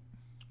it.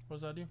 What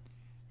does that do?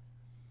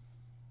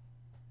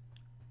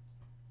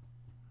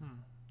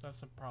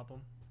 That's a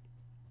problem.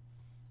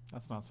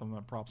 That's not something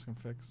that props can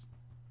fix.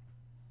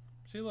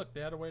 See, look,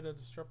 they had a way to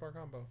disrupt our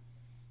combo.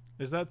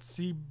 Is that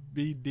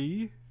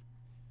CBD?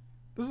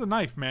 This is a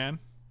knife, man.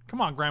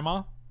 Come on,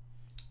 Grandma.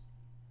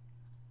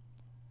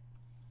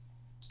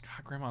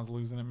 God, Grandma's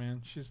losing it,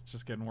 man. She's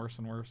just getting worse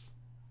and worse.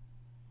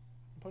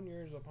 I'm putting your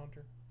ears up,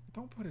 Hunter.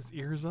 Don't put his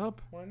ears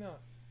up. Why not?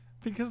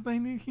 Because he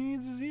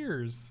needs his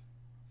ears.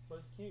 But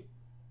it's cute.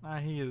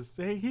 He is.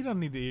 Hey, he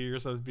doesn't need the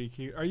ears to be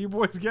cute. Are you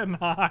boys getting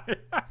high?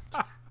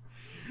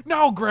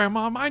 No,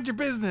 Grandma, mind your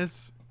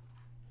business.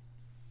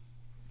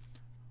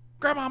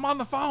 Grandma, I'm on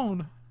the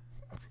phone.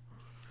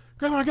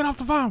 Grandma, get off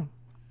the phone.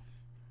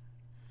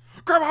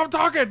 Grandma, I'm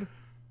talking.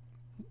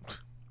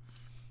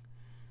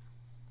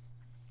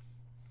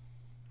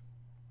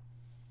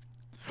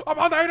 I'm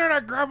on the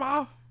internet,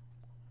 Grandma.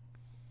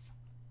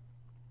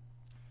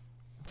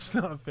 It's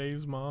not a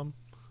phase, Mom.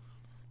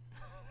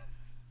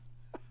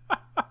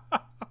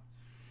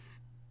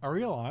 Are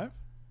we alive?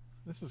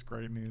 This is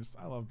great news.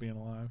 I love being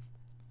alive.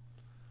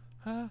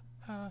 Ha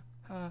ha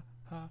ha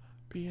ha.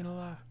 Being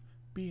alive.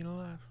 Being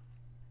alive.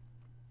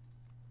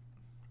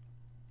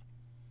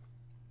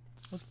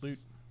 Let's loot.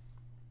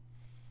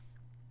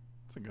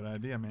 That's a good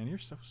idea, man. You're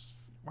so...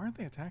 Why aren't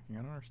they attacking?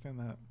 I don't understand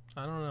that.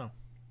 I don't know.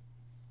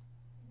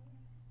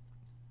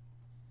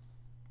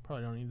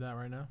 Probably don't need that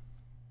right now.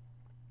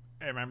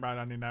 Hey, man, bro, I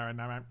don't need that right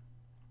now, man.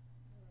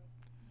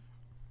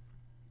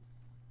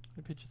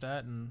 I pitch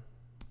that and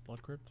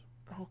Blood Crypt.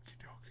 Okie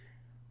dokie.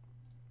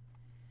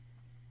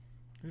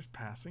 You're just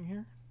passing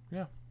here?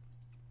 Yeah.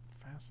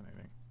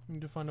 Fascinating. We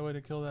need to find a way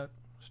to kill that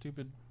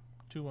stupid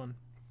 2-1.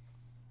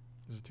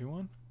 Is it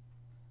 2-1?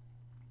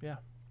 Yeah.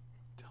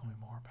 Tell me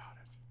more about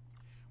it.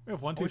 We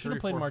have 1, 2, we should 3,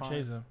 have played 4,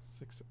 Marchesa. 5,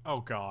 6.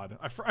 Oh, God.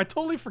 I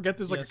totally forget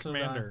there's like Yeah, a so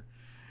did I. commander.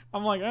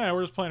 I'm like,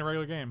 we're just playing a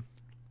regular game.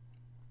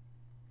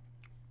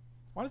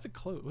 Why does it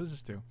close? What does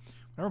this do?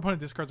 Whenever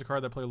opponent discards a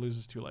card, that player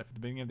loses 2 life. At the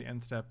beginning of the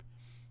end step,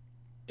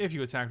 if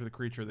you attack with a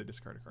creature, they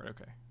discard a card.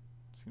 Okay.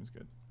 Seems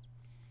good.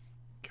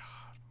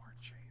 God,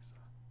 Marchesa.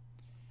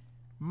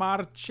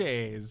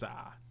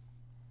 Marchesa.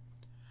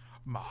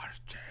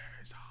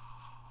 Marchesa.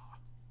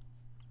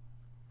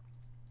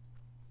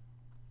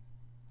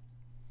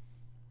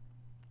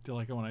 Do you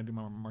like it when I do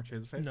my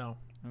Marchesa face? No.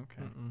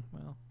 Okay.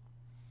 Well,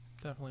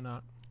 Definitely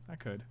not. I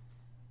could.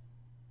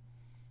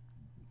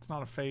 It's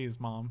not a phase,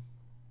 Mom.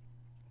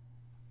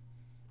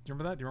 Do you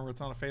remember that? Do you remember it's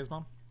not a phase,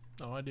 Mom?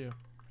 Oh, I do.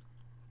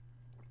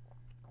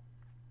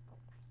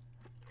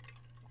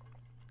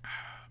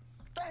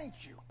 Thank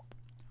you.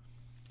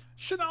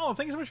 Chanel,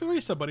 thank you so much for the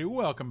resub, buddy.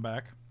 Welcome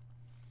back.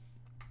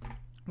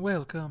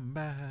 Welcome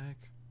back.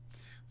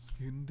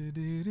 I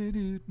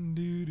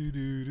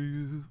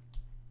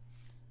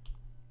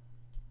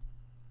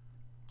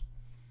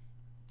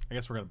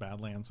guess we're gonna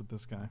Badlands with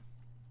this guy.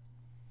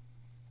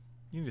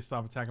 You need to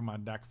stop attacking my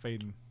Dak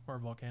Faden. Or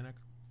Volcanic.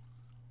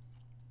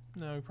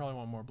 No, we probably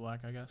want more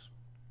black, I guess.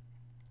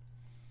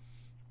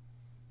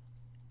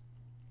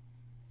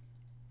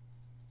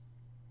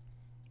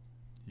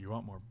 You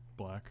want more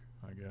black,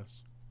 I guess.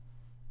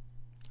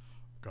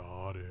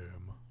 Got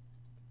him.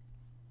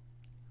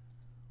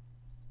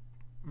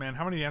 Man,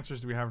 how many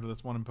answers do we have to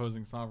this one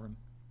imposing sovereign?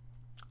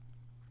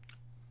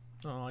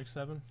 Oh, like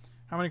 7?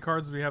 How many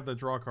cards do we have that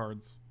draw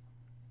cards?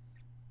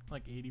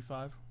 Like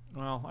 85?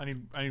 Well, I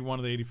need one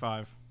of the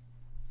 85.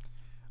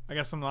 I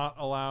guess I'm not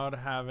allowed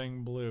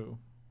having blue.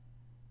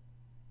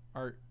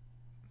 Or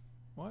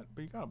what?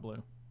 But you got a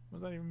blue. What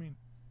does that even mean?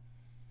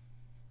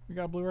 You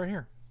got a blue right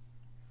here.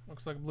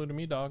 Looks like blue to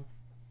me, dog.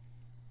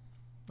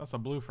 That's a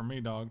blue for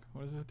me, dog.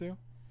 What does this do?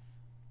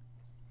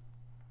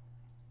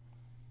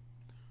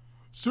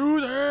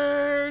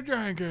 Susie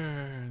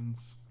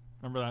Jenkins.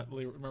 Remember that?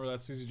 Remember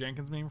that Susie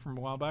Jenkins meme from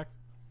a while back?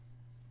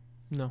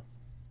 No.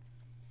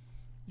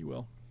 You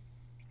will.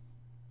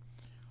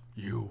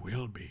 You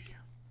will be.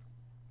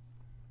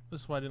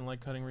 This is why I didn't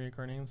like cutting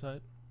Reincarnating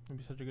Sight. It'd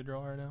be such a good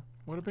draw right now.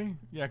 Would it be?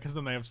 Yeah, because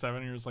then they have 7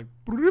 and you're just like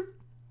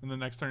broop, and the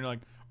next turn you're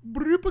like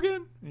broop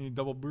again, and you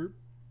double broop.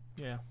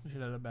 Yeah, we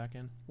should add it back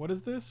in. What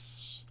is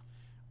this?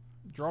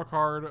 Draw a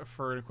card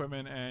for an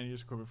equipment and you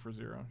just equip it for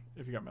 0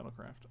 if you got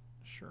Metalcraft.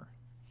 Sure.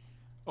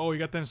 Oh, you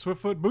got them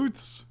Swiftfoot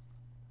boots.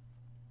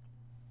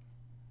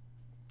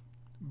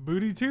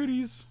 Booty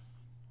tooties.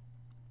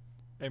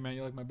 Hey man,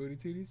 you like my booty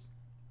tooties?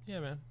 Yeah,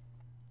 man.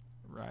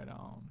 Right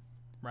on.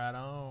 Right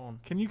on.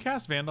 Can you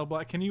cast Vandal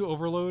Blast? Can you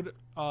overload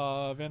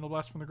Vandal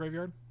Blast from the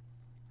graveyard?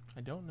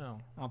 I don't know.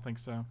 I don't think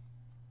so.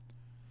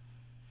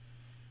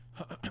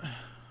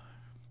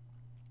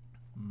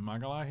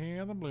 Michael, I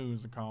hear the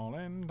blues are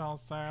calling.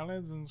 Toss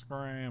salads and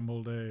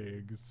scrambled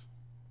eggs.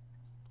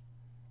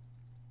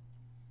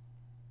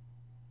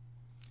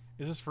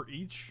 Is this for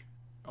each?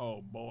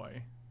 Oh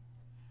boy.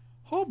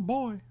 Oh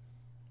boy.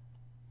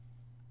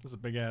 That's a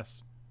big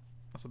ass.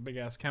 That's a big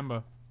ass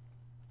Kemba.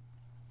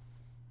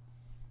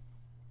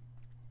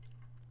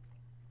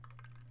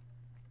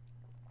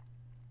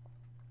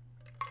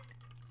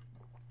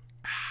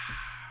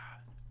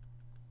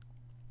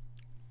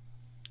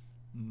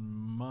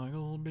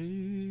 Michael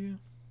B.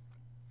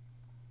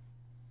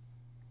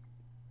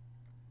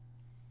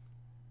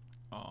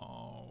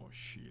 Oh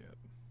shit.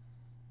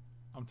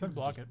 I'm tempted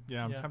block to it.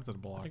 Yeah, I'm Yeah, tempted to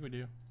I block. think we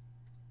do.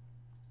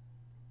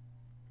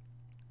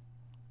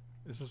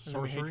 Is this And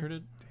then we sorcery? hatred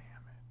it.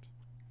 Damn it.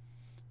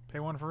 Pay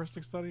 1 for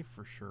Heuristic Study?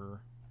 For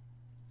sure.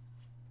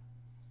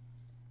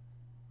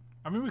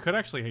 I mean, we could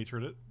actually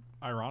hatred it,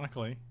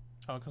 ironically.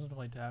 Oh, it comes into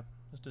play tap.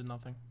 This did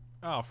nothing.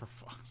 Oh, for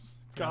fuck's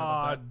Forgot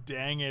about God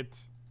dang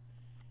it.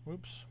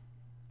 Whoops.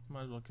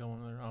 Might as well kill one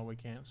of their... Oh, we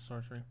can't. It's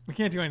sorcery. We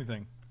can't do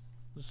anything.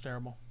 This is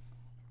terrible.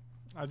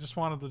 I just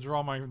wanted to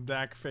draw my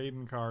Dak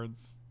Faden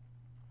cards.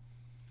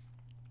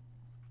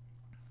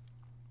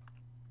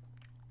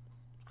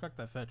 Crack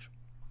that fetch.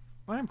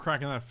 I am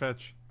cracking that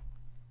fetch.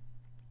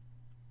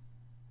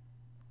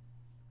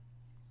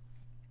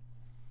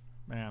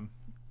 Man.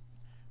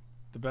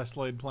 The best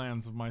laid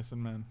plans of mice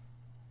and men.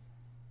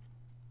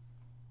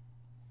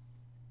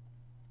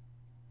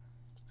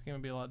 This game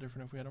would be a lot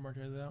different if we had a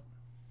Marchesa out.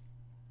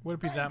 Would it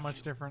be that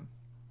much different?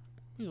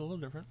 Be a little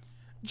different.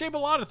 Jay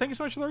Bellata, thank you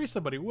so much for the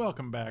reset, buddy.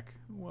 Welcome back.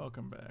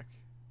 Welcome back.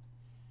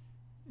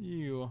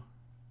 You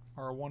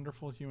are a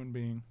wonderful human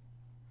being.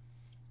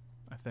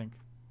 I think.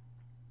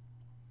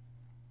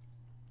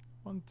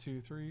 1, 2,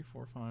 3,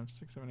 4, 5,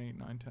 6, 7, 8,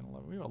 9, 10,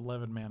 11. We have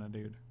 11 mana,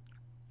 dude.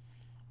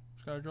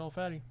 Just gotta draw a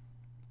fatty.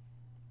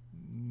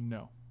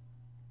 No.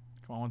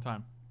 Come on, one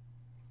time.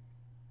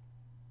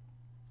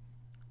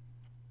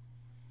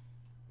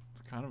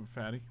 It's kind of a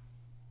fatty.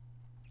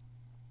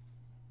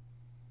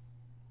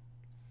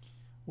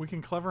 We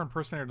can Clever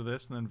Impersonator to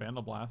this and then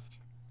Vandal Blast.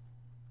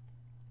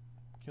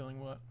 Killing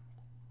what?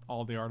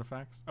 All the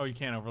artifacts. Oh, you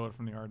can't overload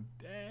from the yard.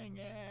 Dang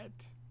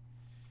it.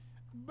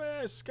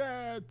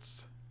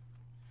 Biscuits.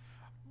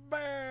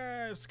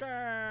 Biscuits.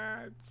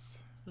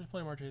 Just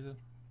play Marchesa.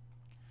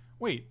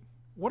 Wait.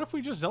 What if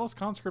we just Zealous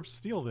Conscripts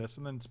steal this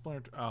and then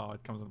Splinter... Oh,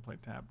 it comes into play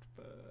tapped.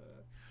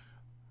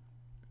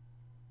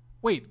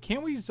 Wait,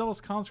 can't we Zealous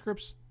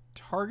Conscripts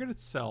target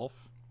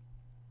itself?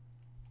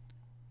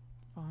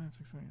 5,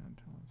 6, 7, 8, 9,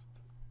 10,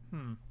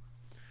 11.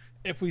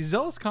 If we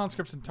Zealous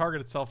Conscripts and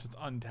target itself, it's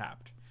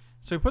untapped.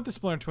 So we put the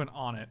Splinter Twin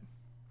on it.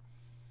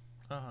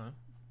 Uh-huh.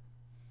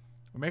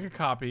 We make a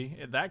copy.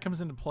 That comes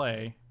into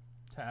play.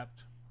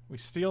 Tapped. We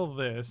steal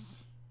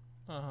this.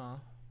 Uh-huh.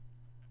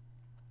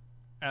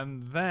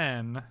 And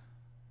then...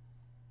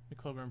 The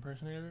Clever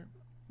Impersonator?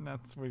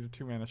 That's we're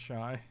 2 mana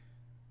shy.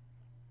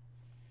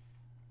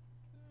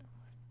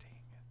 Dang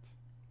it.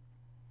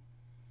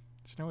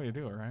 There's no way to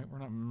do it, right? We're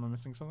not am I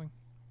missing something?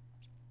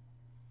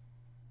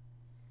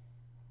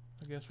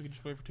 I guess we could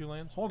just wait for 2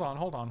 lands. Hold on.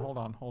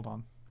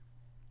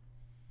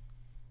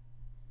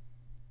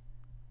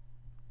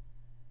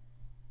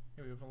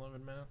 Yeah, we have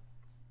 11 mana.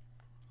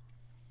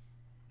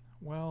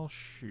 Well,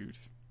 shoot.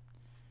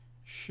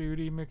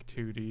 Shooty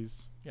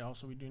McTooties. Yeah,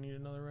 also we do need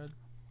another red.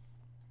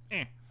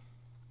 Eh.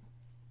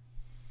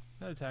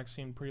 That attack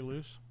seemed pretty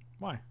loose.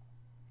 Why?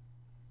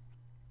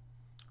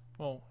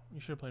 Well, you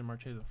should have played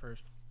Marchesa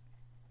first.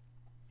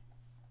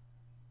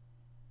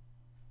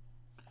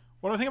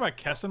 What do I think about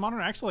Kessin Modern?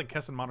 I actually like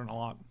Kessin Modern a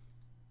lot.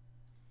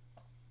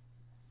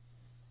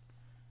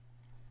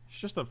 It's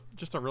just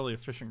a really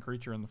efficient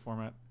creature in the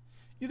format.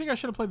 You think I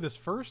should have played this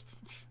first?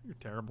 You're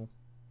terrible.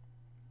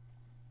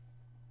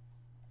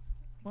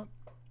 What?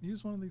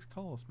 Use one of these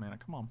colorless mana.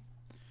 Come on.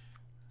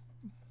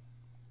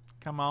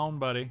 Come on,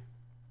 buddy.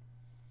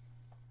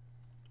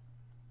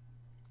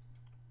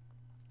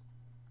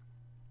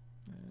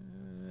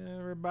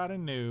 Everybody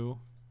knew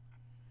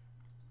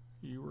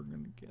you were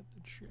going to get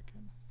the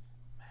chicken.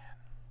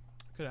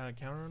 Could have had a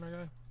counter on our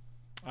guy.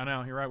 I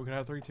know, you're right. We could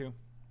have 3-2.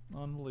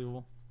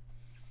 Unbelievable.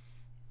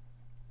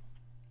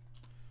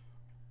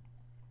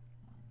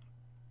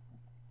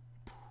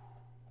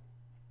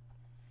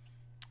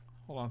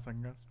 Hold on a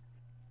second, guys.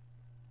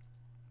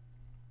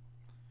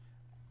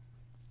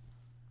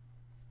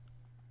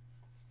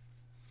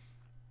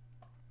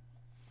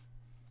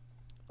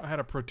 I had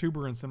a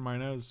protuberance in my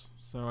nose,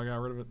 so I got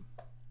rid of it.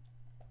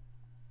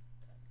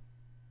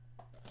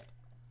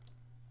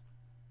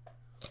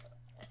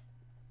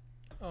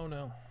 Oh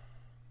no.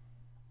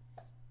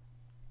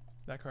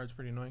 That card's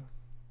pretty annoying.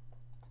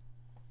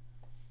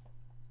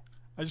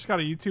 I just got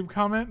a YouTube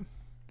comment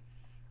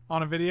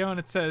on a video and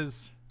it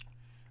says,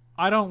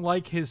 I don't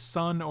like his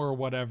son or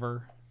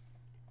whatever.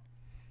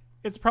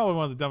 It's probably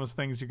one of the dumbest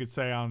things you could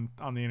say on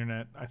the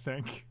internet, I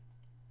think.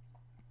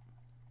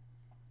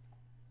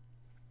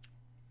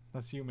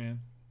 That's you, man.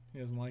 He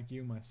doesn't like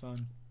you, my son.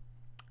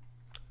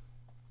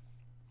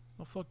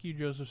 Well, fuck you,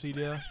 Joseph C.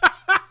 How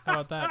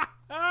about that?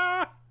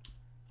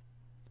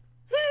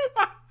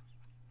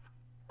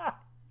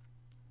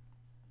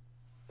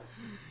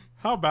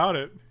 How about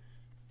it?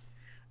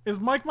 Is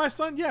Mike my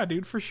son? Yeah,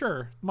 dude, for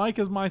sure. Mike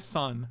is my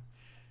son.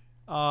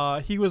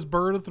 He was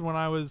birthed when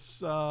I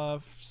was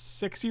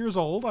 6 years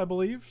old, I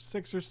believe.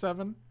 6 or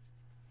 7.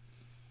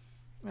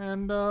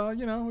 And,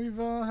 you know, we've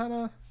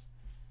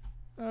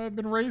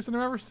been raising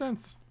him ever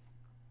since.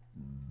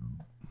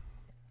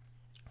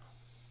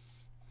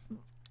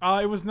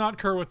 It was not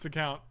Kerwit's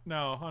account.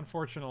 No,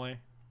 unfortunately.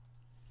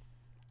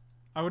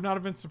 I would not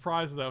have been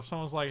surprised, though, if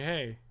someone was like,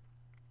 hey...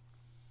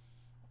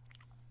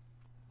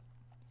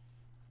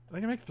 They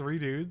can make 3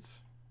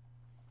 dudes?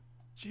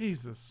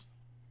 Jesus.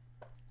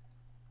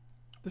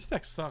 This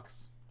deck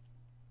sucks.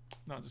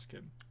 No, just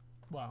kidding.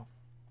 Wow.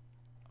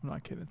 I'm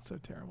not kidding. It's so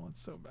terrible.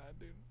 It's so bad,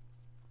 dude.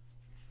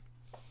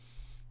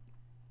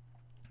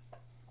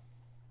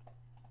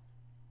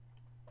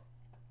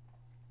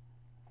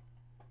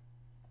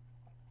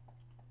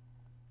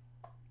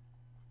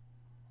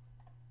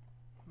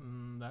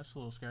 That's a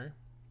little scary.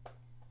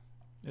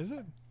 Is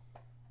it?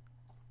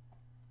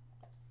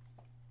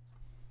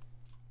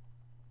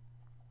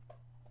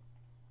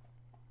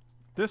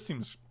 This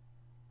seems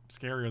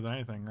scarier than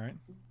anything, right?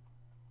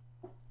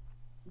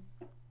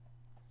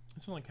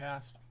 It's only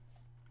cast.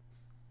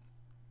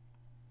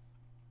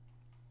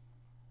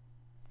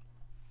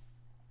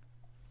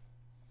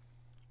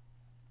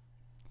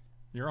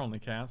 Your only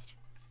cast.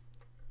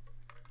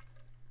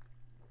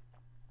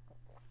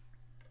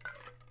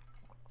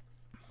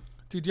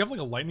 Dude, do you have like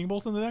a lightning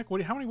bolt in the deck?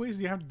 How many ways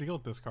do you have to deal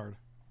with this card?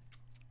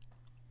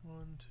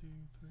 1, 2,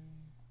 3,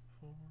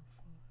 4,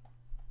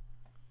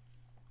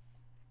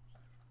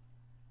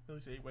 5. At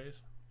least 8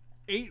 ways.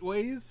 8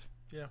 ways?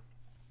 Yeah.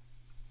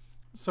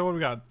 So what do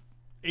we got?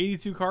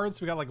 82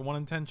 cards? We got like a 1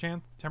 in 10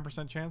 chance,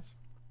 10% chance.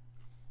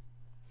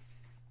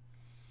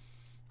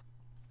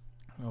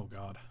 Oh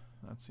god,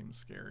 that seems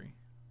scary.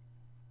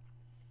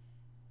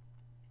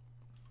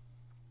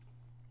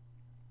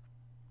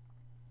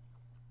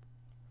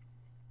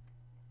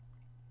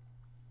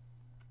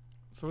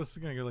 So this is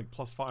gonna go like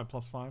 +5,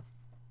 +5.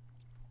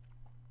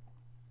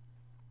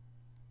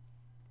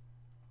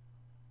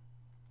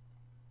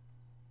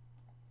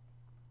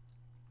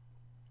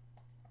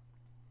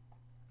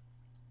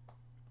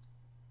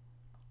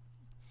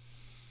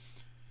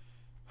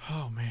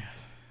 Oh man.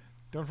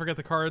 Don't forget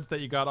the cards that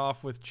you got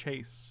off with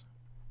Chase.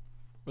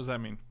 What does that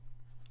mean?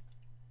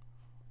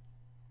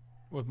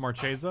 With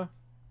Marchesa?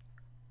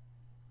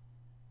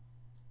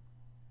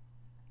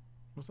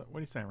 What's that? What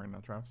are you saying right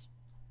now, Travis?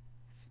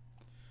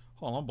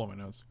 Hold on, I'll blow my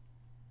nose.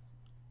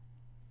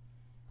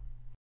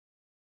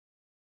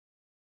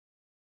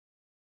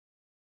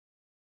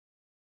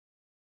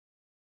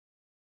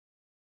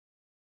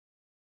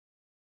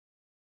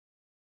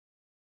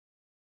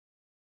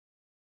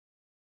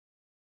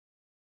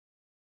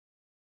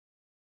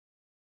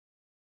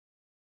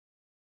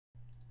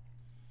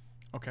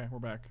 Okay, we're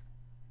back.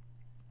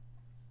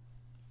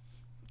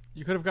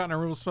 You could have gotten a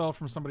removal spell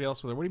from somebody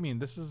else with it. What do you mean?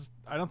 This is...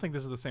 I don't think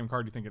this is the same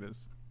card you think it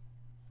is.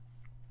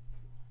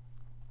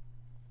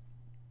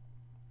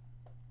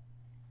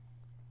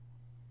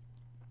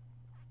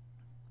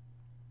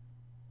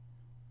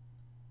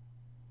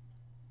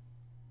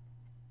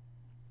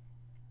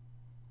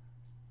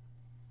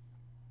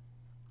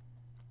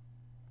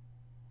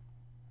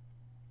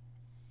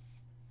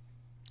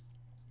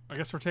 I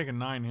guess we're taking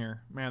 9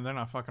 here. Man, they're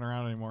not fucking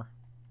around anymore.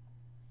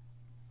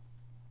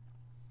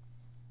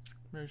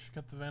 Maybe we should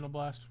cut the Vandal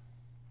Blast.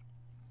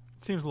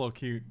 Seems a little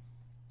cute.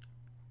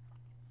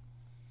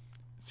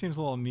 Seems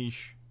a little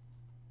niche.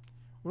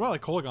 What about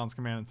like Kolagon's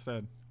command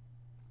instead?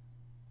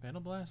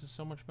 Vandal Blast is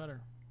so much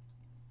better.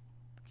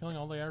 Killing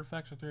all the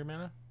artifacts with 3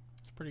 mana,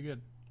 it's pretty good.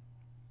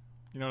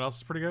 You know what else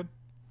is pretty good?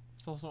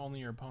 It's also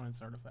only your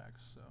opponent's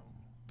artifacts, so...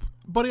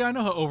 Buddy, I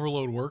know how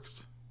Overload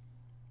works.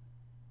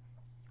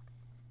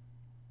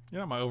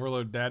 You're not my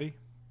Overload daddy.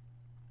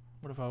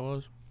 What if I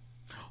was?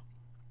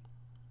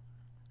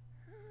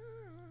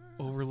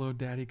 Overload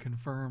daddy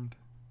confirmed.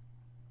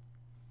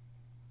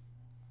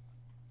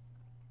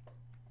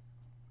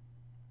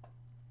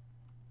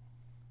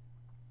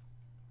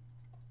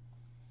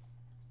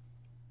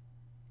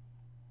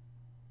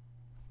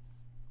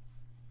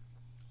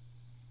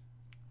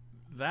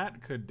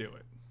 That could do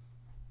it.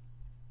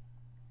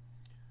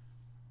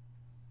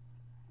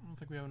 I don't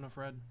think we have enough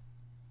red.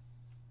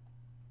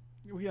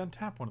 We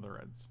untap one of the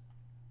reds.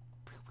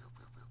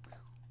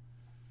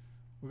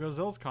 We go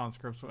Zealous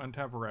Conscripts, we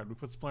untap a red. We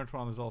put Splinter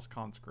on the Zealous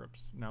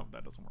Conscripts. No,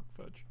 that doesn't work.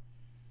 Fudge.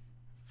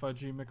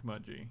 Fudgy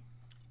McMudgy.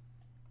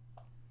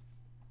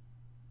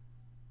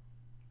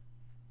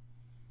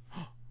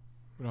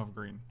 We don't have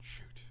green.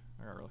 Shoot.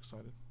 I got real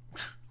excited.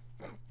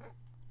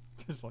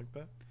 Just like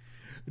that.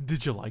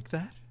 Did you like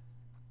that?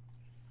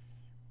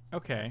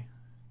 Okay.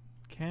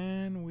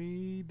 Can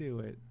we do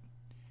it?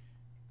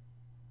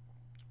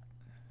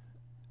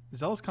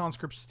 Zealous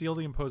Conscripts steal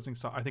the imposing...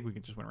 I think we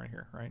can just win right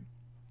here, right?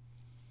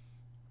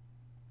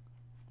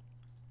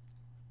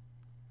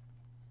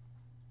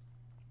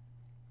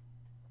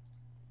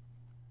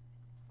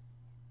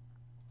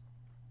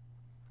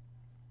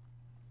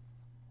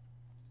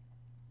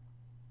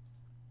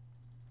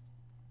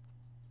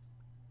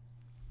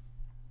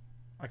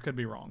 I could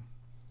be wrong.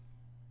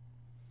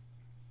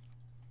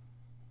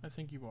 I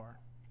think you are.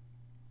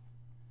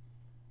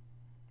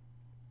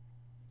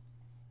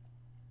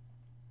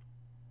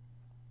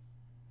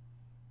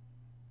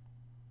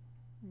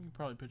 You could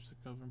probably pitch the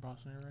Clever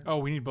Impersonator, right? Oh,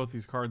 we need both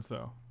these cards,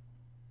 though.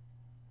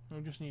 No,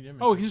 we just need images.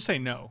 Oh, we can just say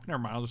no. Never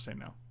mind, I'll just say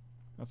no.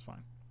 That's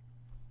fine.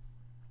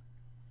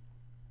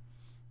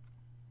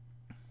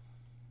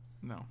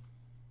 No.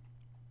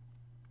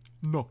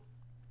 No.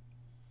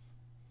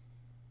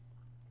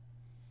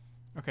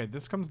 Okay,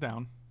 this comes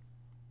down.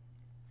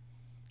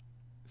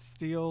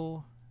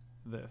 Steal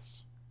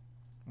this.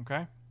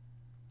 Okay?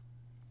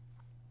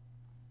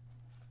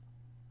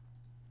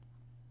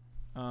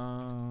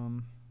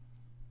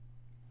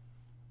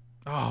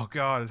 Oh,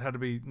 God, it had to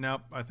be...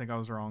 Nope, I think I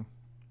was wrong.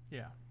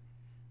 Yeah.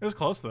 It was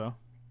close, though.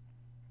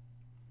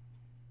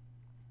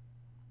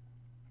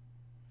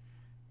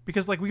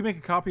 Because, like, we can make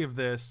a copy of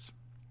this.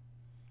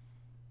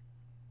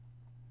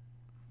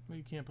 Well,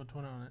 you can't put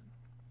twin on it.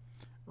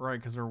 Right,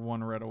 because they're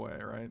 1 red away,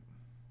 right?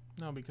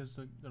 No, because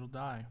it'll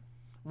die.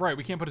 Right,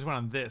 we can't put a twin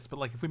on this, but,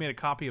 like, if we made a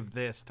copy of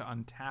this to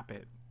untap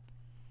it,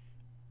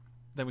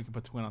 then we can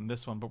put twin on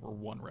this one, but we're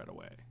 1 red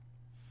away.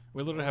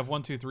 We literally have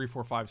 1, 2, 3,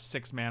 4, 5,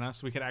 6 mana,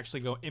 so we could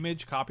actually go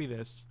image, copy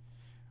this,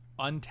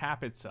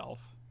 untap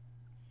itself,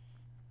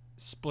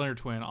 Splinter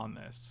Twin on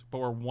this, but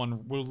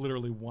we're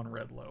literally one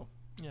red low.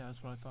 Yeah,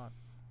 that's what I thought.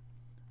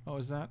 Oh,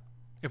 is that?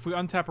 If we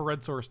untap a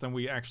red source, then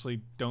we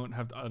actually don't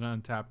have an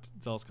untapped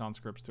Zealous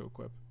Conscripts to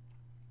equip.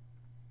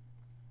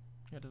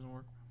 Yeah, it doesn't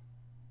work.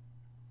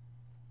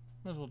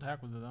 Might as well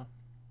attack with it though.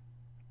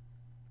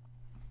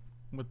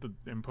 With the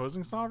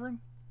Imposing Sovereign?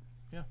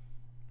 Yeah.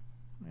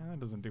 Man, that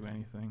doesn't do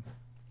anything.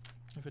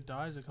 If it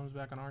dies, it comes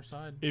back on our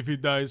side. If he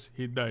dies,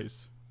 he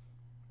dies.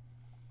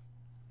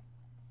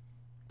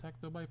 Attack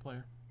the white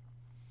player.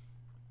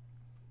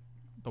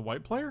 The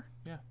white player?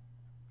 Yeah.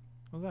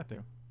 What does that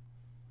do?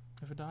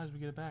 If it dies, we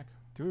get it back.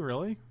 Do we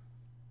really?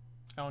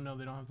 Oh no,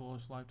 they don't have the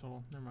lowest life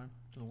total. Never mind.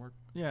 Doesn't work.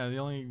 Yeah, the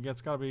only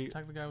it's gotta be.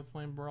 Attack the guy with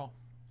Flame Brawl.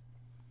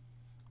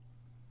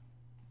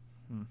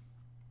 Hmm.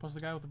 Plus the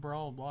guy with the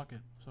Brawl will block it,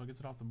 so it gets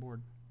it off the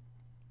board.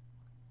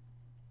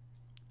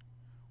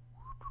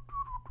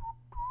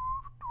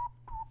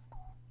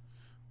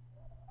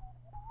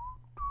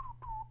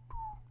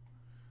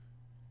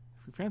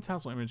 If we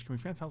Phantasmal Image, can we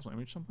Phantasmal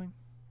Image something?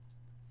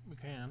 We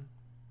can.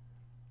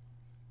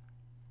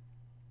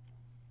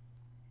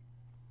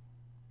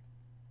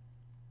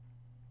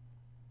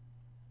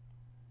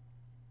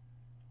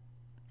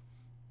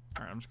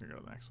 Alright, I'm just gonna go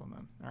to the next one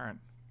then. Alright.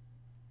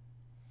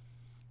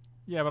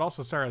 Yeah, but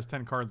also Sarah has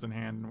 10 cards in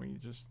hand, and we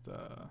just,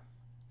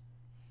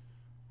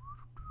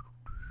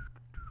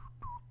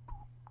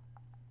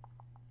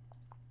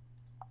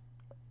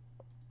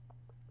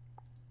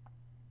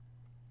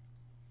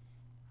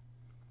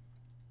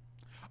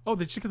 Oh,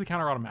 they just get the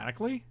counter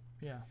automatically?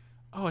 Yeah.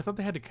 Oh, I thought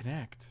they had to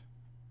connect.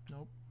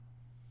 Nope.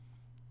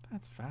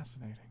 That's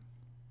fascinating.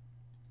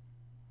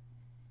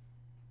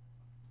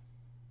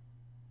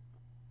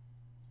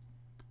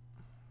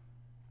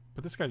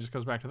 But this guy just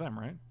goes back to them,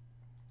 right?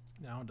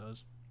 Now it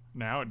does.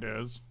 Now it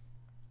does.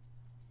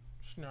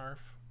 Snarf.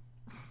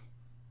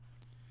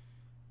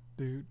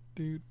 Do,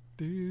 do,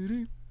 do,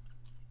 do.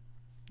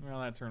 Well,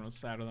 that turn was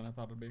sadder than I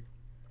thought it'd be.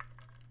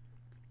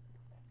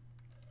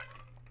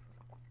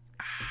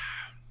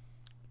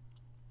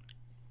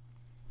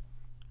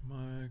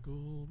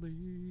 Michael B.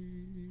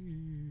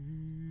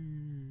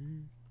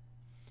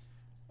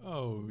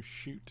 Oh,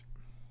 shoot.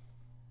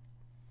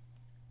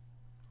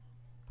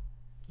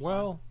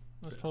 Well,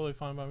 That's totally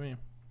fine by me.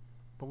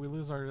 but we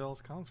lose our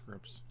Zealous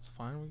Conscripts. It's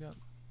fine. We got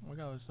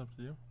other stuff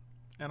to do.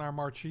 And our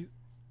Marchesa.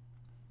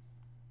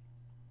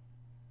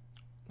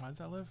 Why did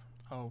that live?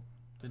 Oh,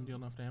 didn't deal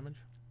enough damage.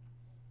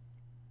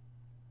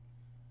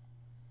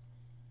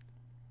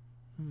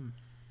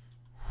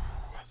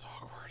 That's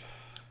awkward.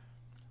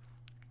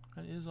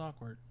 That is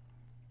awkward.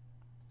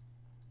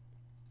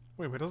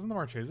 Wait, but doesn't the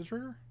Marchesa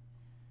trigger?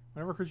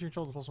 Whenever creature you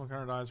control the +1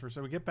 counter dies,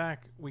 so we get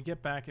back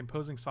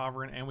Imposing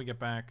Sovereign, and we get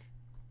back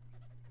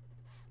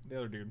the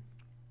other dude.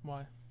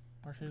 Why?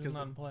 Marchesa's Because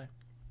not in play.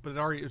 But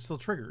it still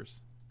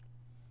triggers.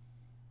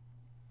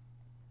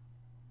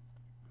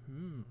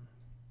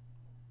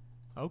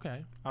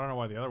 Okay. I don't know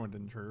why the other one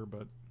didn't trigger,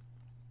 but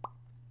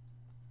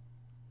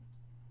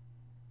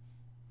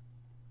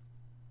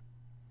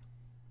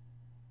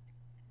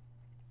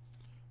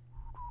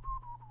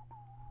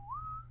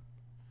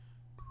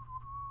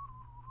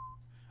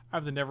I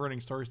have the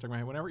never-ending story stuck in my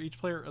head. Whenever each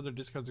player other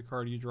discards a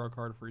card, you draw a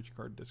card for each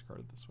card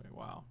discarded this way.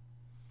 Wow.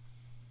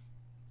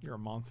 You're a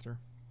monster.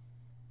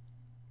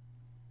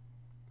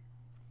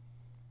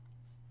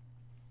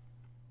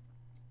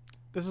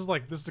 This is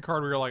a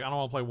card where you're like, I don't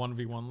want to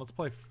play 1v1. Let's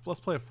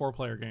play a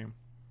 4-player game.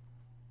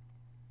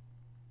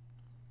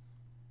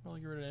 Well,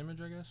 get rid of Image,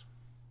 I guess.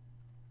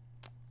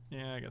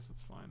 Yeah, I guess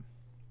it's fine.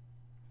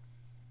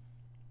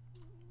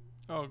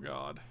 Oh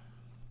god.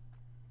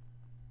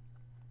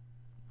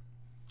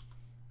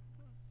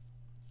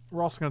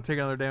 We're also going to take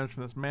another damage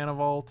from this Mana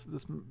Vault.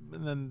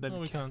 And then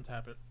We can't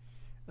tap it.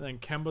 And then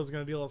Kemba's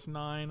going to deal us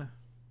 9.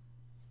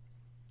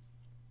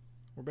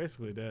 We're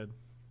basically dead.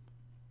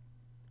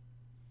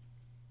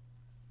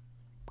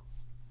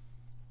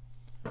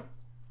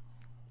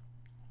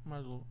 Might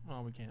as well.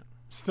 Oh, we can't.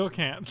 Still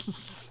can't.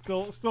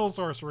 still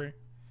sorcery.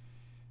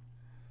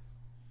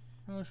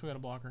 I wish we had a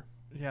blocker.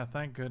 Yeah,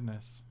 thank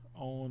goodness.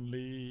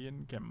 Only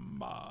in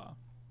Kemba.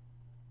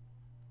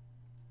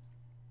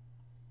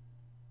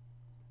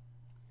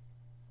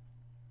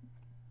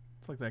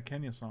 It's like that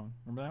Kenya song.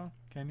 Remember that one?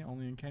 Kenya,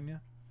 only in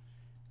Kenya?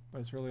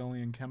 But it's really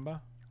only in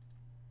Kemba.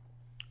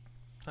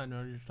 I know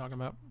what you're talking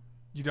about.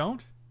 You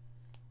don't?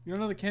 You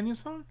don't know the Kenya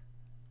song?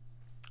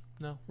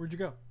 No. Where'd you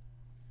go?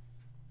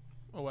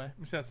 Away.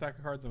 You see that stack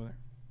of cards over there?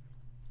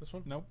 This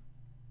one? Nope.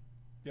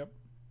 Yep.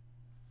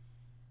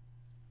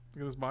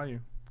 Look at this bayou.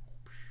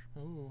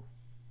 Ooh.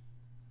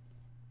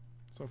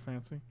 So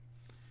fancy.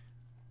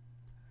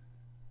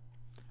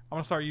 I'm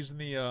gonna start using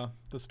the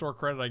store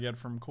credit I get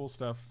from cool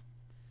stuff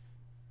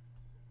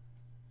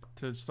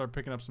to start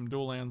picking up some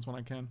dual lands when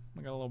I can.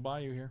 I got a little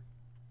bayou here.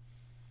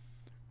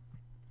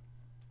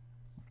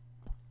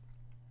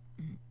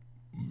 I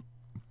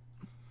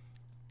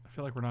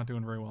feel like we're not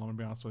doing very well, I'm gonna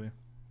be honest with you.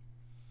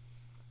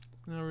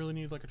 No, I really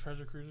need like a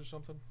treasure cruise or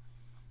something.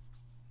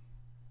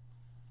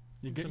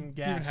 Do you Some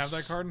even have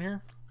that gas. card in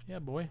here? Yeah,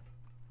 boy.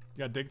 You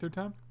got dig through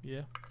time?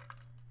 Yeah.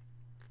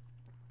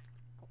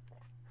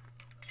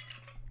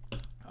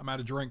 I'm out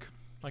of drink.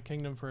 My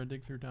kingdom for a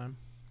dig through time.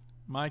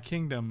 My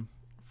kingdom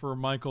for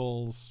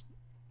Michael's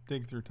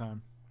dig through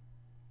time.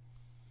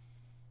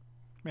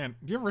 Man,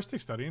 do you have Ristic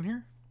Study in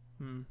here?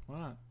 Why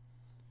not?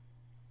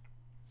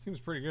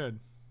 Seems pretty good.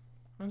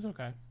 That's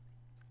okay.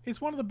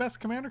 It's one of the best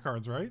commander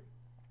cards, right?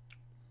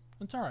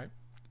 It's alright.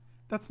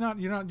 That's not,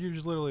 you're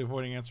just literally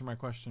avoiding answering my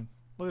question.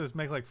 Look at this,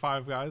 make like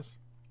 5 guys.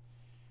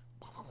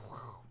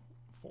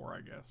 4,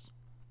 I guess.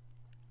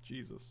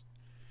 Jesus.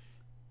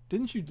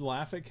 Didn't you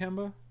laugh at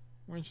Kemba?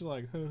 Weren't you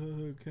like,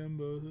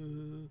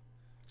 Kemba?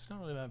 It's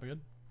not really that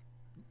good.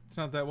 It's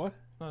not that what?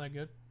 Not that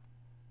good.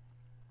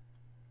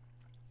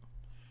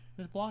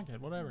 Just block it,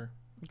 whatever.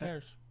 Who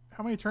cares?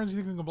 How many turns do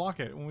you think we can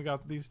block it when we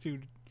got these 2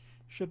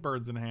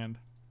 shitbirds in hand?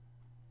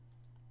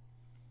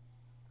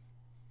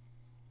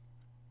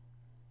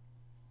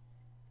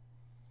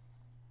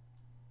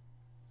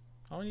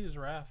 All I need is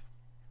Wrath.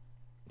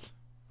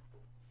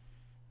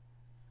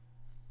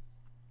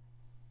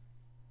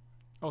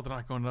 Oh, they're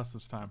not going to us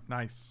this time.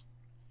 Nice.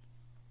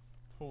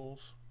 Fools.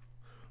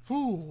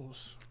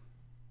 Fools!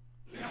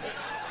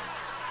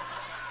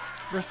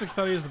 Ristic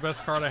Study is the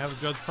best card. I have the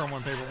Judge Promo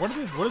on paper. What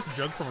does the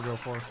Judge Promo go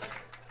for?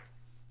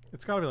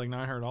 It's got to be like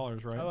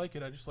 $900, right? I like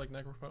it. I just like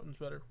Necropotence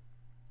better.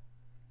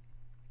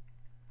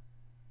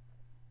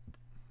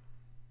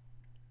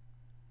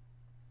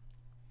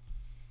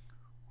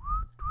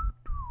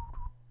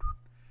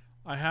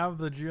 I have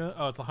the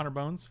oh, it's 100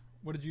 bones.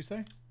 What did you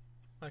say?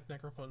 I like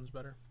Necropotence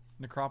better.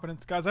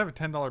 Necropotence? Guys, I have a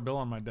 $10 bill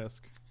on my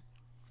desk.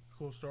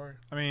 Cool story.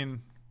 I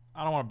mean,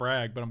 I don't want to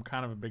brag, but I'm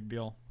kind of a big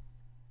deal.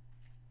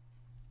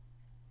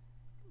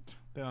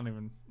 They don't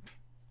even...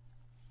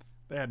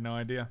 They had no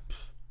idea.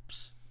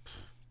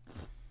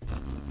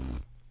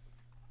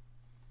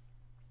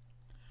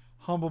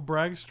 Humble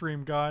brag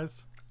stream,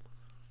 guys.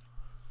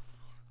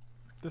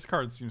 This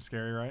card seems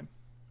scary, right?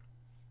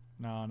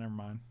 No, never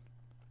mind.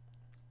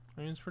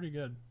 I mean, it's pretty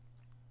good.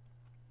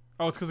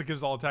 Oh, it's because it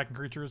gives all attacking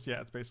creatures? Yeah,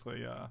 it's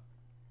basically...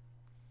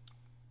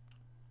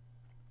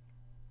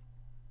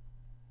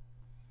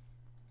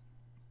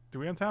 Do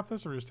we untap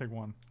this or just take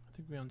one? I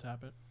think we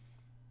untap it.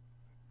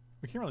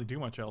 We can't really do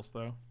much else,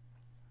 though.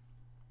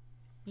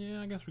 Yeah,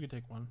 I guess we could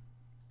take one.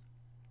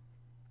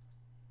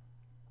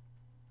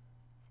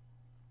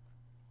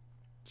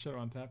 Should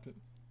have untapped it.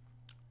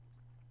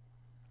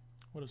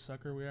 What a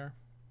sucker we are.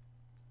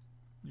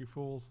 You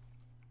fools.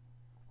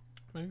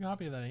 Make a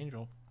copy of that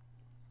angel.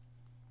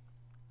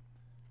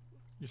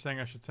 You're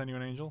saying I should send you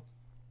an angel?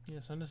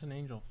 Yeah, send us an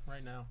angel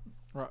right now.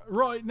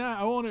 Right now.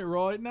 I want it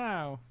right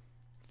now.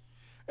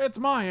 It's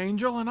my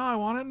angel and I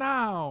want it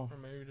now. Or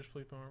maybe just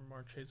play for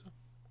Marchesa.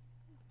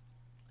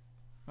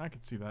 I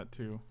could see that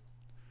too.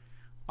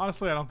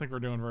 Honestly, I don't think we're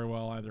doing very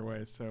well either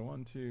way. So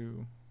 1,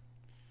 2,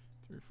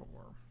 3, 4.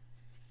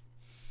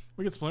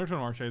 We could Splinter Twin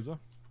Marchesa.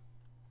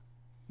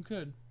 We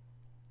could.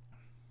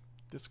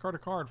 Discard a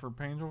card for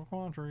Painful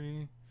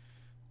Quandary.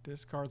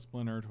 Discard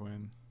Splinter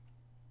Twin.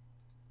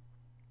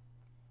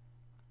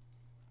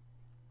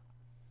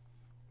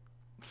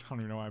 I don't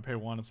even know why I pay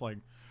 1. It's like,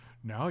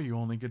 now you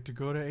only get to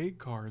go to 8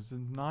 cards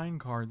and 9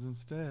 cards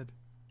instead.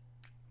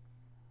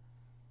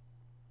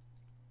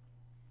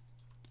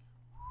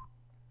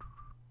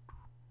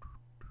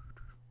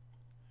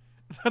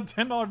 A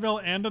 $10 bill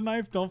and a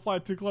knife? Don't fly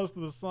too close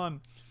to the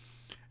sun.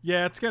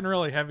 Yeah, it's getting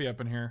really heavy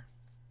up in here.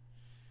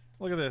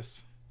 Look at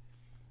this.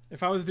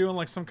 If I was doing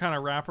like some kind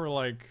of rapper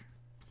like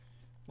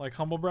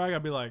humble brag,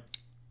 I'd be like,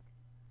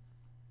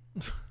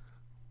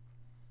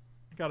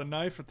 got a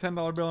knife, a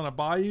 $10 bill, and a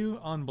bayou.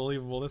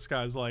 Unbelievable. This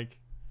guy's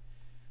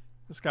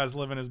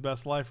living his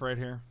best life right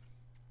here.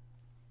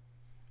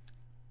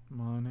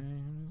 My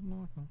name is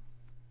Malcolm.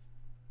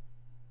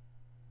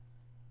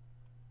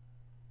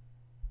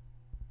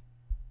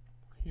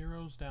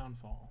 Hero's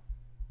Downfall.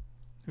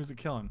 Who's it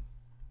killing?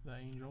 The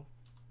angel.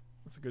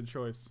 That's a good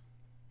choice.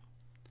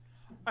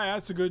 Hey,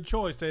 that's a good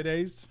choice, 8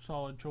 days.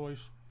 Solid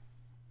choice.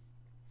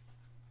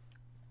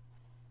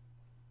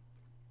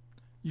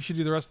 You should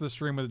do the rest of the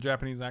stream with a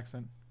Japanese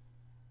accent.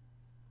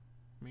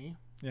 Me?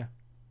 Yeah.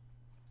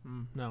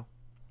 No.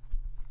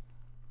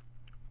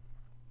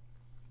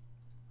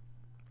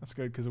 That's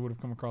good because it would have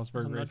come across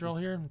very Isn't that draw racist.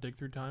 here? Dig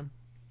through time.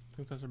 I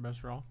think that's our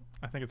best draw.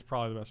 I think it's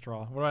probably the best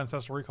draw. What about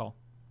Ancestral Recall?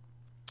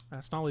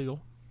 That's not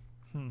legal.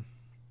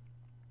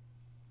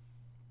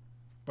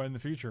 But in the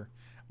future,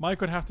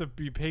 Mike would have to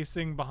be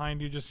pacing behind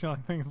you, just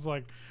yelling things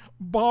like,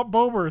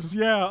 Bobers,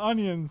 yeah,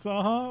 onions,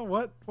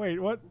 what? Wait,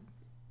 what?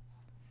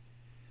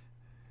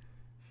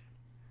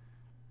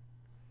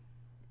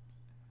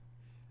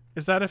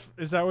 Is that if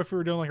we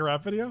were doing like a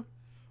rap video?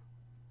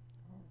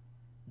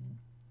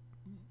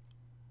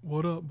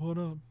 What up, what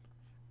up?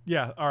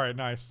 Yeah, alright,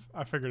 nice.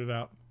 I figured it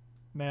out.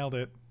 Nailed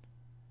it.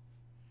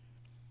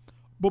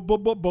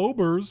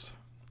 Bobers.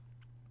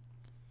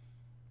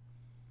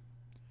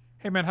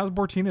 Hey man, how's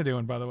Bortina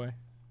doing, by the way?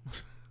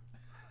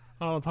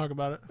 I don't want to talk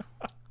about it.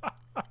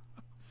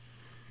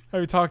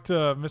 Have you talked to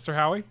Mr.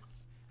 Howie?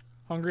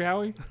 Hungry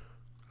Howie?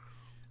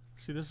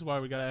 See, this is why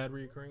we gotta add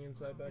reoccurring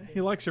inside back.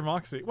 He likes your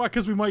Moxie. Why?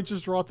 Because we might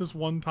just draw it this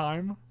one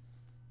time.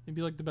 It'd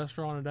be like the best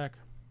draw on a deck.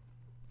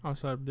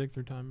 Outside of dig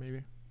through time,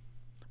 maybe.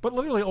 But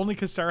literally only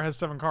because Sarah has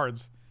 7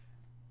 cards.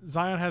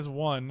 Zion has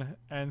 1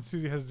 and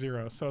Susie has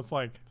 0. So it's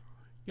like,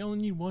 You only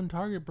need one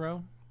target,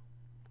 bro.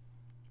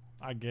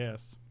 I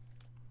guess.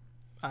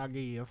 I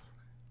guess.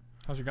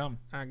 How's your gum?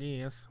 I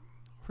guess.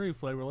 Pretty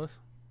flavorless.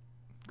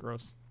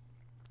 Gross.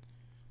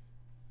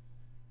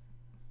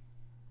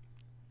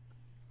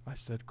 I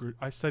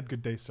said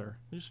good day, sir.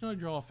 You just know to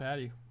draw a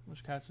fatty.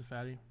 Which catch a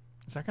fatty?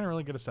 Is that gonna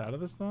really get us out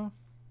of this though?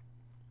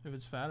 If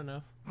it's fat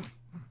enough,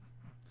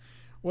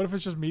 What if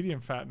it's just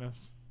medium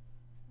fatness?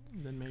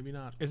 then maybe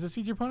not. Is this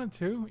each opponent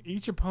too?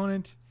 Each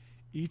opponent.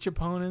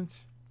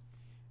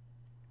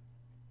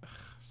 Ugh,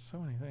 so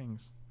many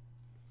things.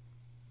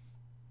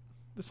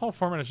 This whole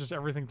format is just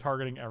everything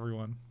targeting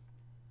everyone.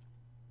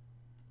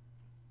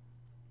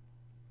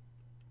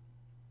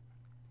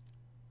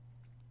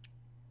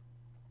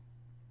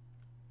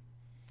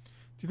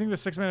 Do you think the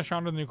 6-mana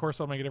Chandra in the new course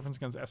will make a difference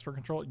against Esper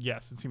control?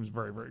 Yes, it seems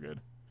very, very good.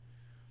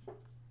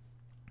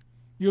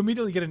 You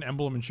immediately get an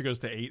emblem and she goes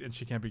to 8 and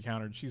she can't be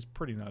countered. She's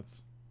pretty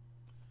nuts.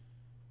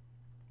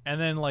 And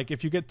then, like,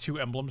 if you get 2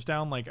 emblems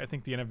down, like, I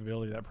think the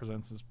inevitability that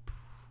presents is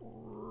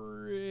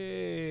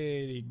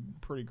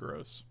pretty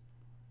gross.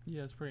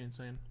 Yeah, it's pretty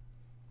insane.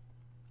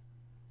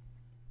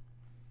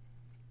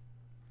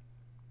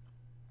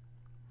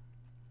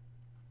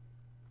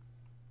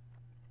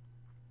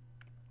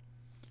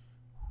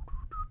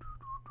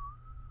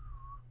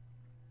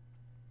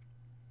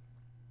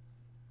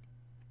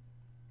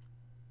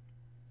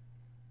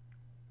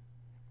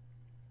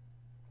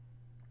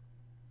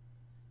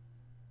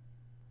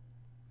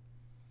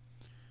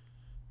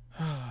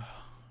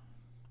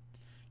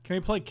 Can we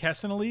play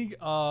Kess in a league?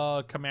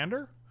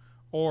 Commander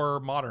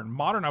or Modern?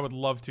 Modern, I would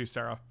love to,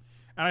 Sarah.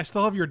 And I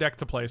still have your deck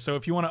to play, so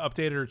if you want to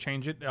update it or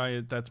change it,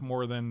 that's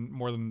more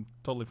than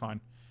totally fine.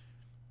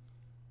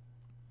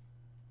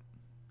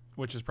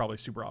 Which is probably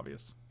super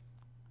obvious.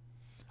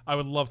 I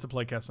would love to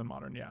play Kess in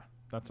Modern. Yeah,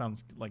 that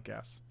sounds like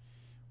gas.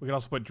 We could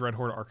also put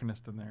Dreadhorde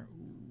Arcanist in there.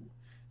 Ooh.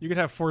 You could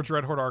have 4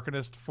 Dreadhorde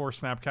Arcanist, 4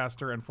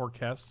 Snapcaster, and 4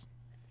 Kess.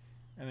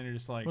 And then you're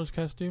just like... What does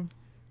Kess do?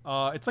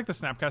 It's like the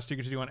Snapcaster you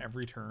get to do on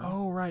every turn.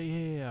 Oh, right.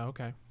 Yeah,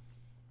 okay.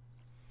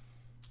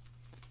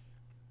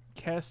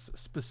 Kess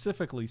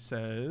specifically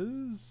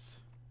says...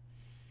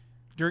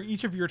 During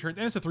each of your turns...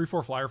 And it's a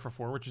 3/4 flyer for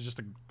 4, which is just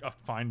a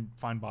fine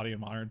body in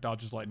Modern.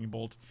 Dodges Lightning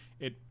Bolt.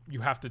 You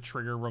have to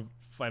trigger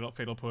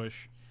Fatal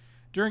Push.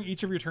 During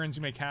each of your turns,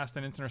 you may cast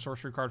an instant or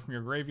sorcery card from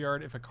your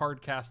graveyard. If a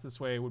card cast this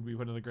way would be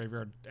put in the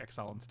graveyard,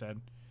 exile instead.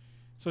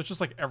 So it's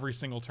just like every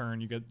single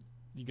turn you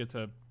get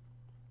to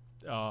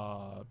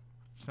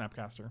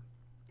Snapcaster.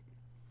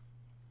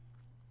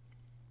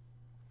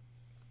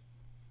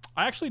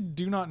 I actually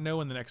do not know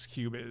when the next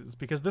cube is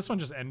because this one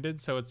just ended,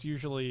 so it's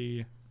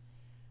usually...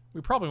 We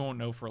probably won't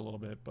know for a little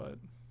bit, but...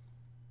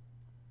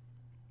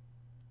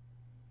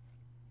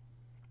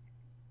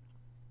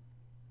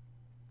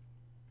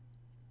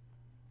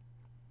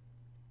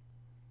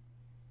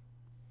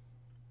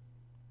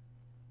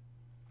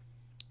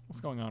 What's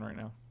going on right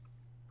now?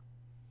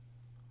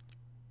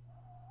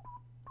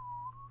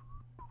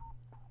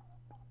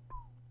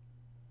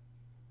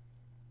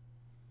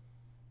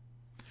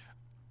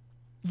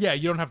 Yeah,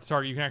 you don't have to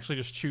target. You can actually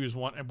just choose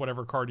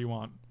whatever card you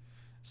want.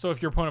 So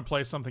if your opponent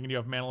plays something and you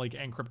have Mana Leak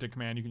and Cryptic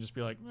Command, you can just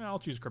be like, I'll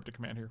choose Cryptic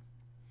Command here.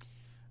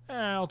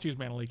 I'll choose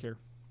Mana Leak here.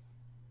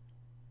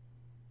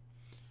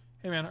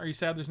 Hey man, are you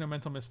sad there's no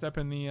Mental Misstep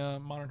in the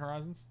Modern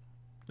Horizons?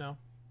 No.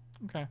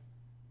 Okay.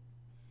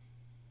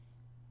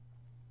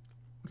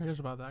 Who cares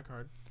about that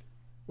card?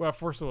 Well,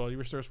 Forcible. You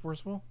wish there was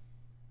Forcible?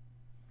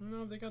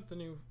 No, they got the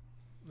new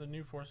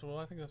Forcible.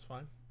 I think that's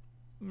fine.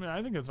 Yeah,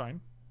 I think that's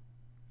fine.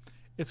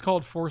 It's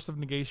called Force of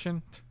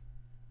Negation.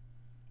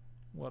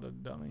 What a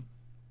dummy.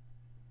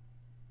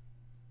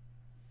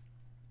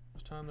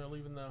 This time they're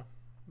leaving the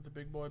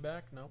big boy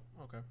back? Nope.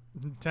 Okay.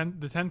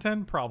 The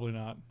 10-10? Probably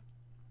not.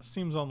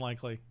 Seems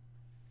unlikely.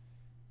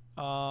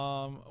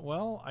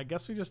 Well, I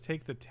guess we just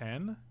take the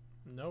 10.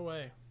 No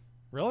way.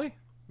 Really?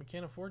 We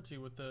can't afford to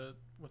with the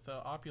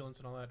opulence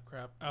and all that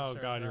crap. Oh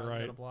god, you're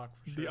right. Block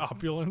for sure. The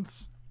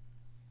opulence.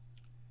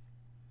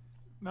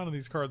 None of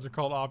these cards are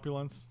called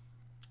opulence.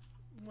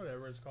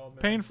 Whatever it's called.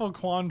 Man. Painful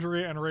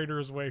Quandary and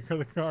Raider's Wake are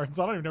the cards.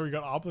 I don't even know where you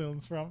got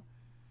opulence from.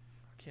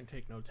 I can't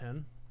take no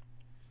 10.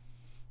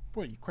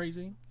 Boy, you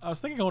crazy? I was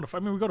thinking going to... I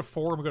mean, we go to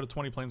 4 and we go to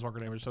 20 Planeswalker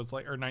damage, so it's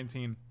like... Or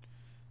 19.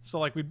 So,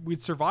 like,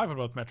 we'd survive on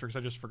both metrics.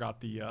 I just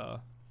forgot the...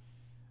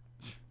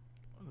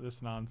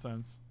 this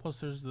nonsense. Plus,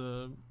 there's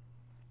the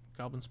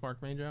Goblin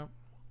Spark Mage out.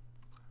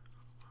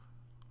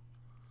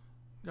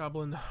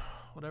 Goblin...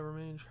 whatever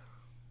mage.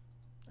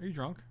 Are you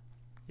drunk?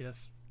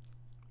 Yes.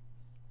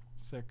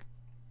 Sick.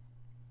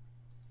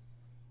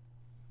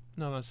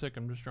 No, not sick.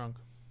 I'm just drunk.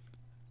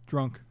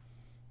 Drunk.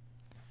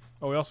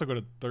 Oh, we also go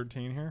to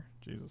 13 here?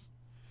 Jesus.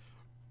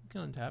 You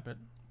can untap it.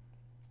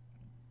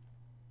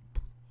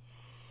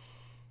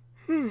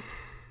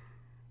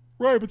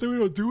 Right, but then we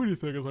don't do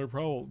anything is my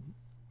problem.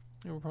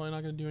 Yeah, we're probably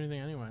not going to do anything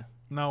anyway.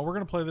 No, we're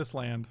going to play this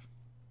land.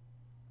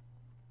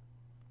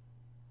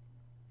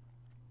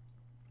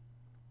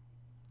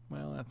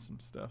 Well, that's some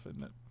stuff,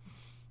 isn't it?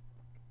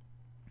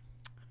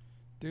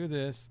 Do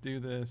this, do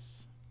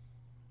this.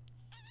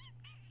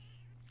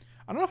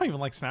 I don't know if I even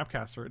like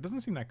Snapcaster. It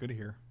doesn't seem that good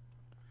here.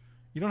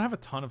 You don't have a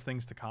ton of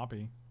things to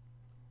copy.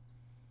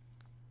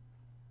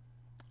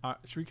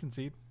 Should we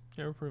concede?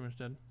 Yeah, we're pretty much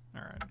dead.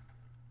 All right.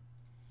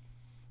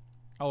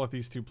 I'll let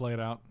these two play it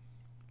out.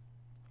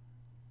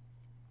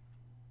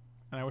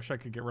 And I wish I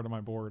could get rid of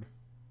my board.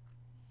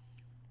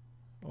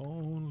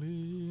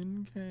 Only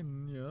in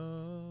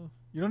Kenya.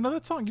 You don't know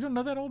that song? You don't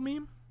know that old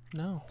meme?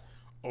 No.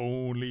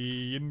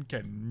 Only in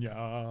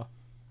Kenya.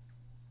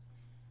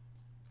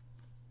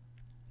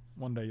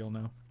 One day you'll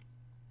know.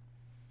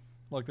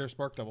 Look, there's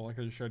Spark Double. I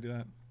could have showed you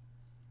that.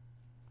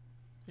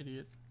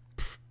 Idiot.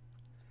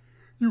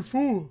 You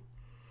fool.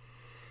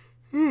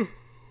 We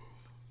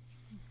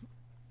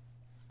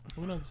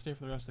don't have to stay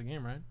for the rest of the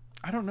game, right?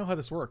 I don't know how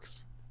this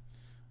works.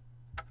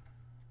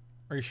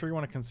 Are you sure you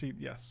want to concede?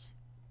 Yes.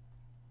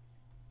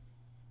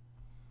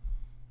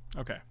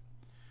 Okay.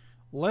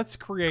 Let's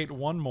create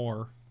one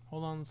more.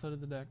 Hold on the side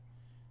of the deck.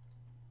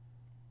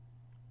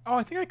 Oh,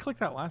 I think I clicked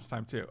that last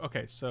time too.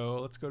 Okay, so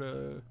let's go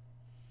to...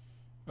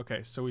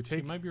 Okay, so we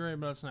take... You might be right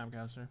about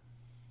Snapcaster.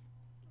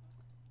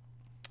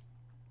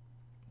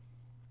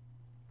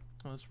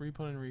 Oh, let's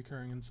re-put in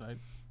Recurring Insight.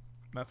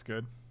 That's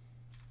good.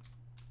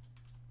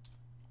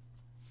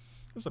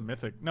 This is a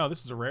mythic. No,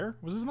 this is a rare?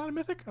 Was this not a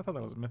mythic? I thought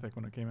that was a mythic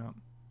when it came out.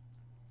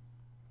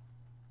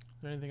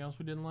 Is there anything else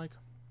we didn't like?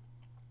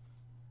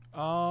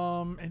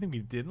 Anything we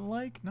didn't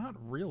like? Not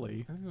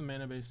really. I think the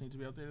mana base needs to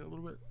be updated a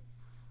little bit.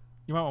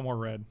 You might want more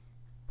red.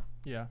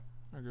 Yeah,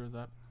 I agree with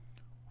that.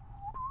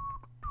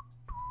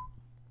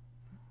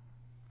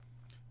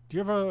 Do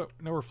you have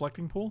no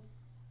reflecting pool?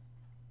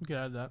 We could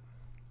add that.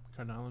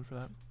 Card an island for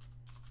that.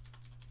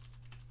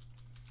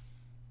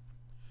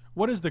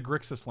 What is the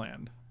Grixis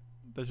land?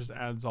 That just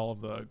adds all of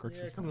the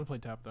Grixis. Yeah, come to play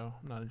tap though.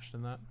 I'm not interested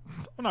in that.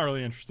 I'm not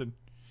really interested.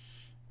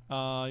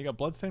 You got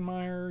Bloodstained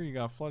Mire. You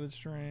got Flooded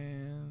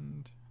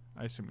Strand.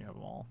 I assume you have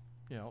them all.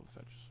 Yeah, all the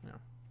fetches. Yeah.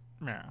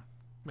 Meh.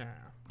 Yeah.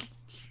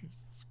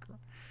 Jesus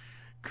Christ.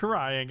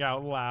 Crying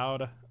out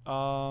loud.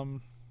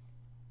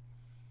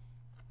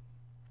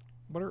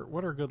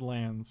 What are good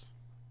lands?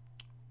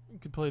 You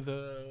could play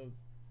the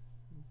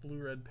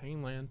blue-red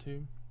Pain land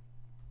too.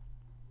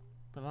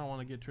 But I don't want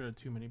to get rid of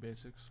too many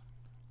basics.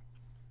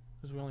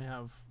 Because we only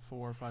have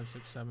 4, 5,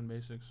 6, 7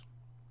 basics.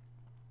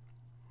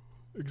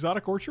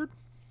 Exotic Orchard?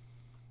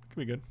 Could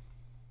be good.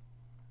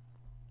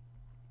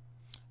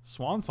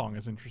 Swan Song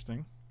is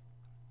interesting.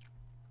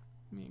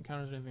 I mean, it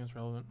counters anything that's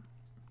relevant.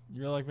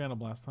 You really like Vandal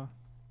Blast, huh?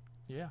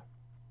 Yeah.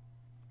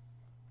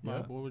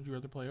 Yeah. What would you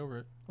rather play over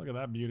it? Look at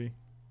that beauty.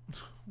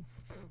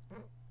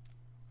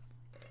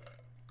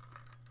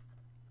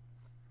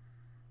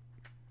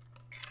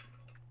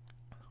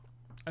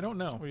 I don't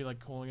know. What do you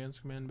like, Kolaghan's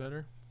Command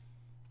better?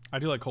 I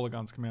do like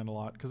Kolaghan's Command a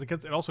lot because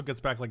it also gets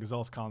back like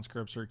Zealous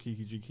Conscripts or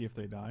Kiki Jiki if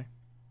they die.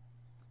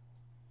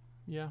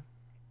 Yeah.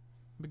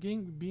 But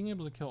being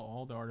able to kill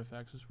all the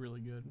artifacts is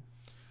really good.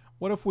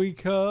 What if we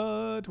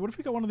got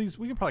one of these?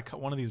 We can probably cut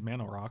one of these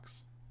Mana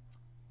Rocks.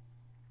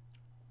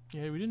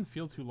 Yeah, we didn't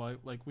feel too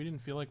we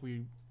didn't feel like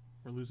we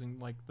were losing,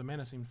 like the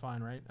mana seemed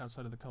fine, right?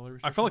 Outside of the color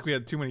I felt like we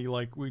had too many,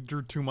 like we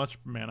drew too much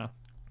mana.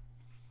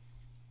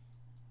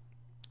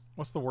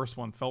 What's the worst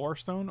one? Felwar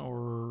Stone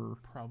or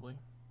probably.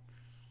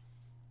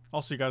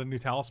 Also, you got a new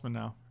talisman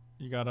now.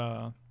 You got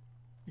the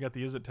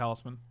Izzet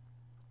talisman.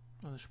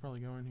 Oh, this should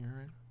probably go in here,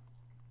 right?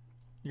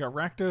 You got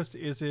Rakdos,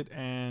 Izzet,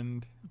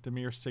 and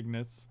Dimir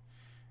Signets,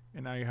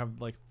 and now you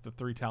have like the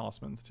 3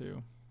 talismans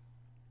too.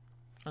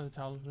 Are the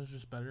talismans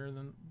just better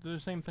than... They're the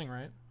same thing,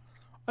 right?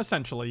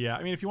 Essentially, yeah.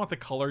 I mean, if you want the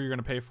color, you're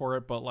gonna pay for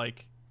it, but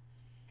like...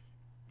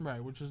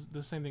 Right, which is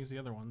the same thing as the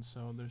other ones,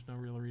 so there's no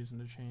real reason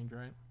to change,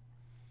 right?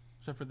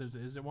 Except for there's the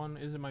Izzet one.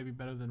 Izzet might be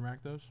better than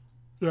Rakdos.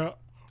 Yeah.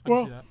 I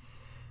can see that.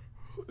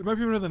 It might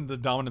be better than the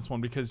Dominance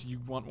one because you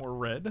want more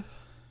red,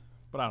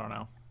 but I don't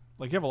know.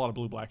 Like, you have a lot of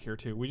blue-black here,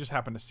 too. We just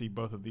happen to see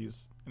both of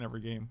these in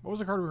every game. What was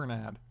the card we were going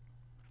to add?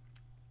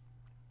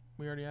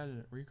 We already added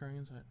it. Recurring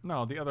Insight.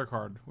 No, the other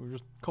card. We were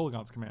just...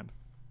 Kolaghan's Command.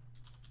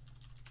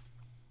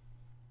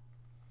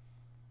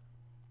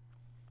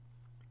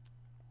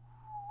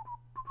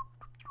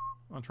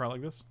 Want to try it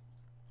like this?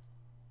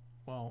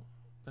 Well,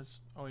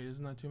 that's... Oh, wait,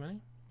 isn't that too many?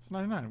 It's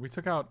 99. We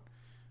took out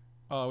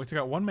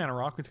 1 Mana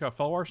Rock, we took out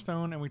Felwar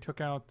Stone, and we took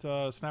out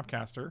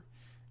Snapcaster,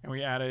 and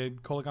we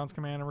added Kolaghan's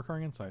Command and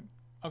Recurring Insight.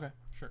 Okay,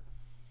 sure.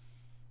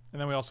 And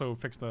then we also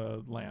fixed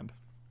the land.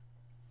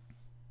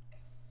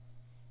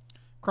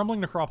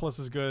 Crumbling Necropolis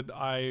is good.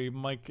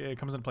 It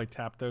comes into play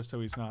tap though, so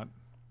he's not.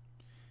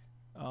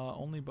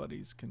 Only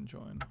buddies can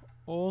join.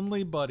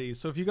 Only buddies.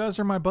 So if you guys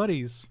are my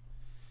buddies,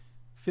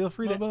 feel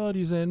free to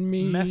buddies and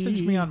me.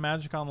 message me on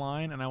Magic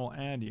Online, and I will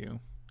add you.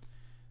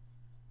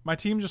 My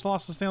team just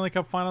lost the Stanley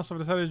Cup final, so I've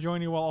decided to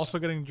join you while also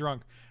getting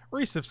drunk.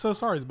 Reese, if so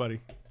sorry,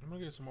 buddy. I'm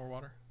gonna get some more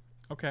water.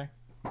 Okay.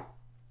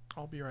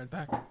 I'll be right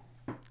back.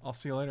 I'll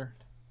see you later.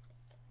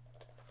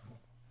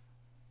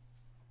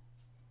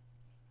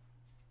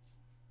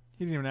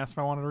 He didn't even ask if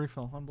I wanted a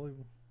refill.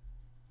 Unbelievable.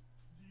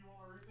 Do you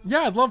want a refill?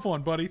 Yeah, I'd love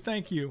one, buddy.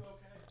 Thank you.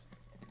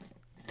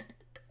 Okay.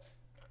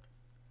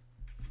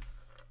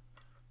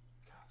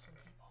 God, some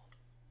people.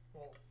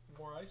 Well,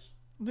 more ice?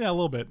 Yeah, a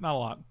little bit. Not a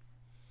lot.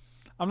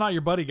 I'm not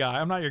your buddy guy.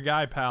 I'm not your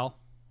guy, pal.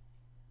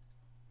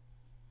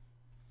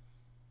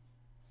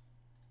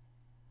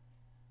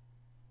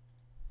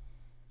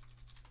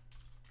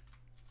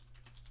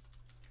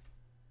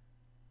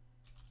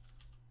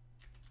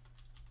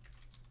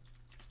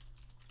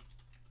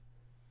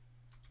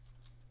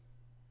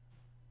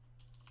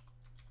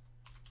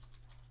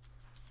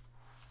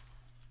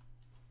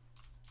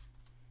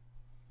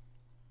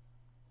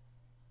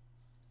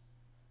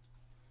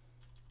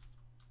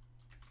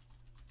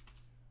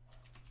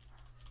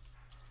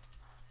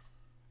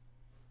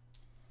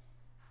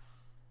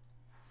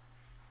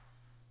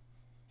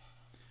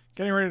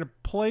 Getting ready to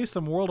play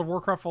some World of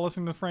Warcraft while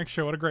listening to the Frank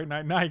Show. What a great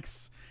night.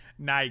 Nice.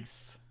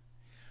 Nice.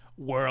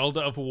 World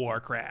of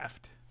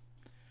Warcraft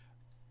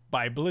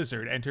by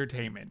Blizzard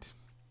Entertainment.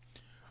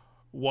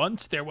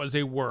 Once there was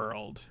a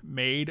world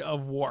made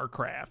of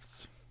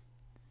Warcrafts.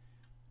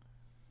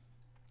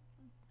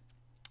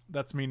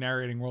 That's me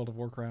narrating World of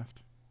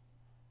Warcraft.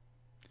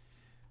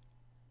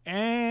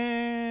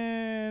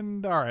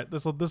 And all right,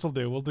 this'll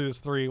do. We'll do this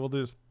 3. We'll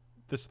do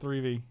this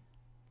 3v.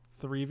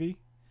 3v?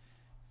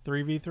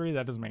 3v3?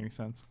 That doesn't make any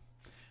sense.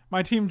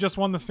 My team just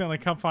won the Stanley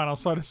Cup final,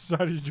 so I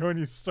decided to join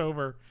you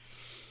sober.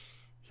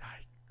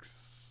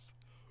 Yikes.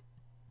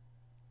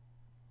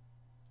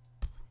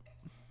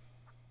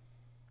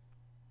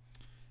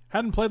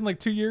 Hadn't played in like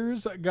 2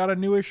 years. Got a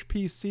newish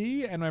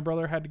PC, and my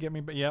brother had to get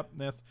me. But yep,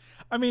 this.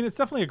 I mean, it's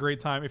definitely a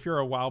great time. If you're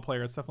a WoW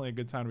player, it's definitely a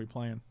good time to be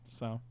playing.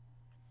 So.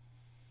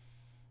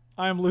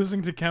 I am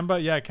losing to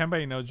Kemba. Yeah,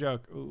 Kemba ain't no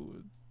joke.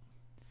 Ooh.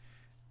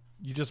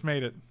 You just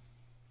made it.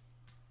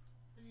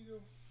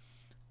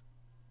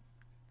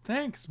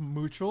 Thanks,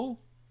 Moochel.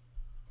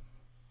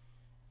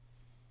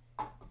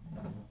 You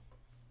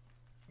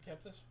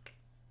kept this?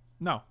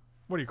 No.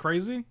 What are you,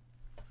 crazy?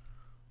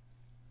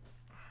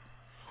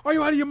 Are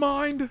you out of your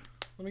mind?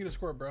 Let me get a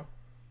squirt, bro.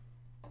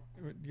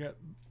 You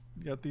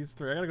got these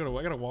 3. I gotta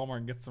Walmart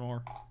and get some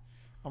more.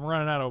 I'm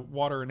running out of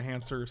water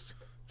enhancers.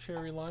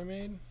 Cherry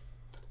limeade.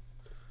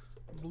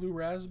 Blue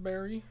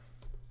raspberry.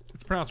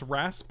 It's pronounced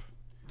rasp.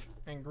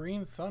 And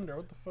green thunder.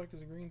 What the fuck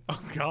is a green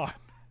thunder? Oh god.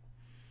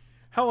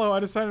 Hello, I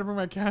decided to bring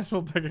my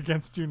casual deck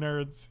against you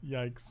nerds.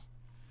 Yikes.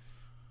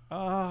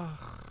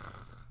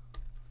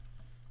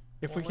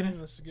 If we can,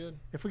 this is good.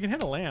 If we can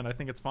hit a land, I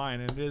think it's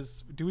fine. And it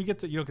is. Do we get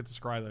to? You don't get to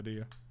scry though, do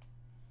you?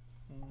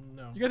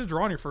 No. You get to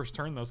draw on your first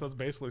turn though, so that's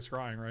basically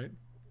scrying, right?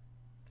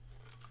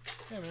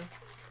 Yeah, man.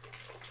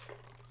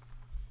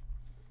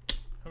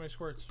 How many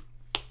squirts?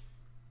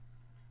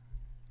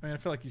 I mean, I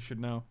feel like you should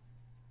know.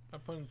 I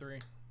put in 3.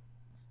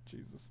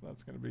 Jesus,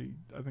 that's gonna be.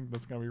 I think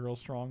that's gonna be real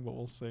strong, but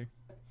we'll see.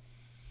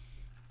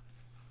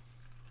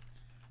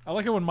 I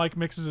like it when Mike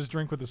mixes his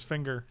drink with his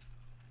finger.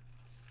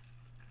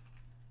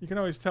 You can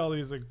always tell that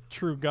he's a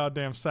true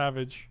goddamn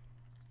savage.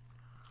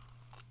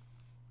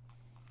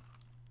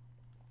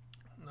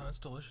 No, it's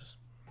delicious.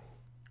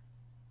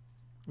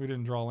 We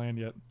didn't draw land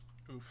yet.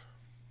 Oof.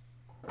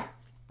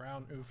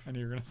 Brown oof. And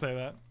you were gonna say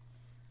that?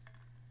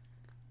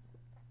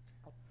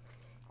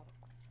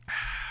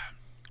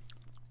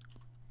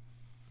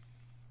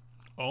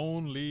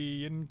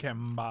 Only in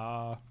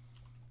Kemba.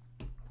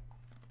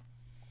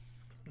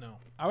 No.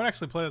 I would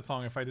actually play that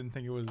song if I didn't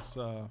think it was,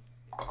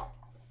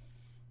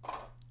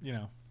 you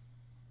know.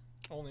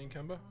 Only in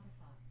Kemba?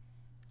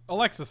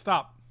 Alexa,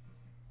 stop.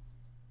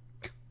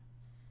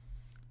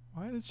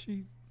 Why did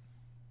she...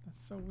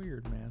 That's so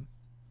weird, man.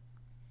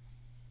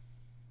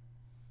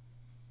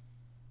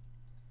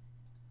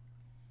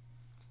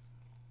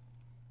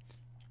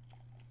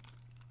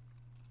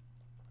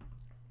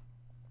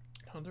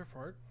 Hunter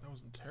fart? That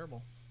wasn't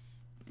terrible.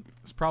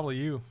 It's probably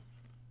you.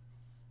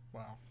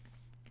 Wow.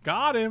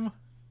 Got him!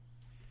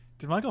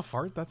 Did Michael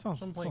fart? That sounds...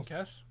 Someone playing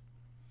Kess?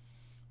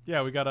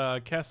 Yeah, we got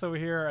a Kess over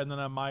here and then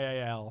a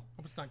Mayael.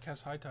 Hope it's not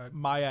Kess High Tide.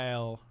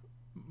 Mayael.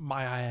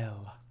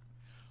 Mayael.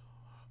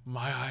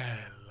 Mayael.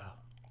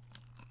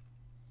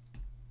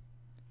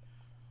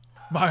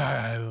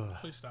 Mayael.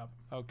 Please stop.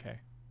 Okay.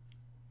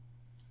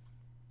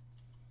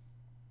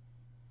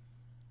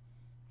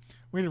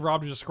 We needed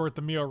Rob to just squirt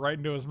the Mio right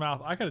into his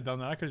mouth. I could have done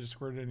that. I could have just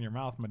squirted it in your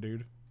mouth, my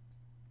dude.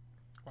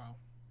 Wow.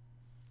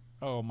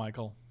 Oh,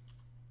 Michael.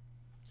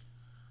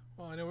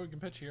 Well, I know we can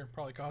pitch here.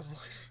 Probably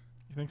Cosmos.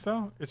 You think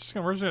so? It's just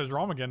gonna, we're just gonna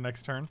draw him again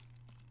next turn.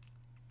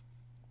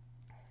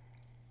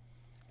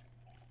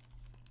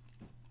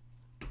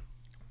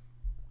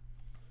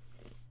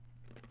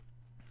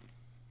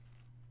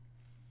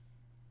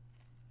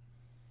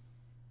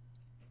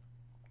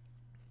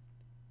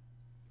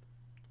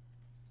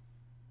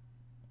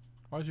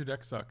 Why does your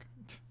deck suck?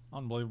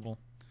 Unbelievable.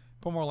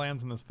 Put more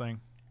lands in this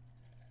thing.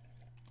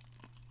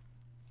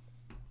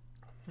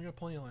 We got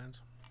plenty of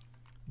lands.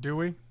 Do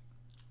we?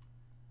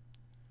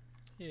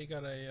 Yeah, you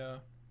got a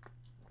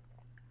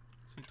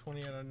see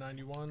 20 out of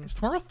 91. Is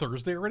tomorrow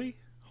Thursday already?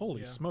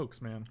 Holy Yeah.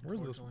 smokes, man.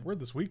 Where'd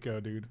this week go,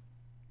 dude?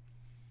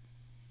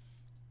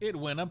 It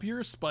went up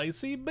your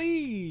spicy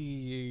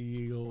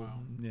bee. Wow.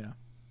 Yeah.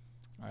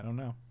 I don't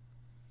know.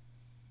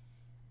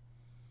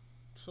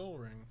 Soul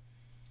Ring.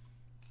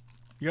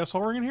 You got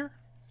Soul Ring in here?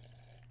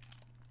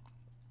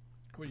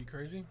 What, you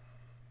crazy?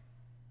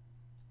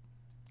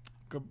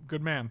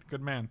 Good man.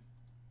 Good man.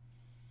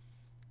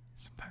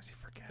 Sometimes he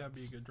forgets. That'd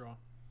be a good draw.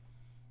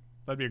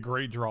 That'd be a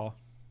great draw.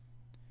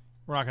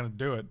 We're not going to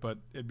do it, but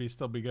it'd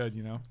still be good,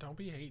 you know? Don't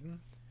be hating.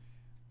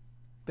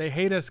 They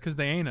hate us because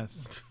they ain't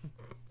us.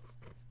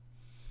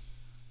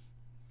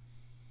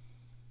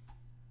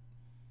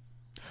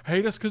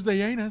 Hate us because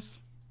they ain't us.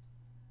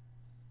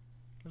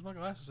 Where's my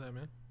glasses at,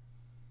 man?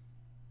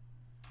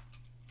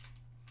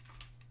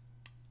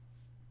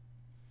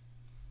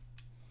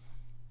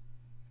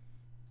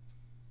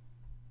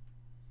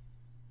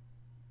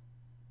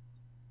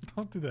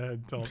 Don't do the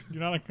head tilt.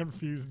 You're not a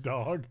confused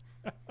dog.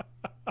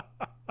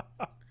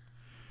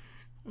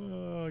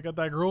 Got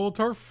that gruel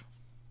turf?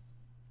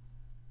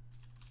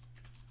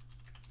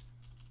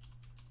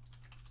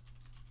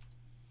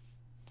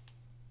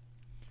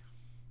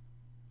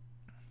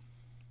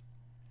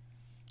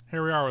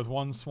 Here we are with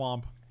one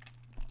swamp.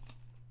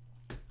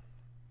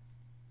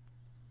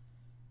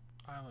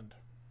 Island.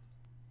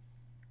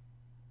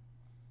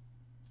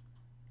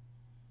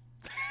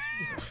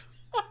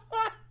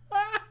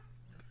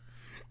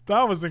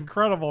 That was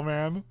incredible,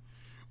 man.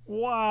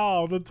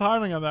 Wow, the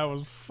timing on that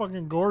was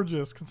fucking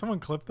gorgeous. Can someone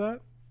clip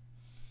that?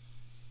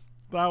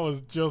 That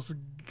was just,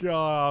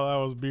 God,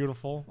 that was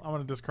beautiful. I'm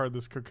going to discard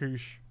this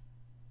Kokusho.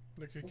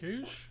 The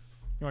Kokusho?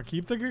 You want to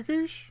keep the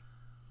Kokusho?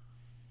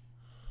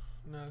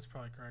 No, that's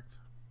probably correct.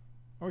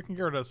 Or we can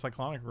get rid of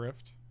Cyclonic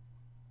Rift.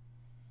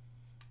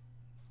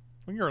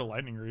 We can get rid of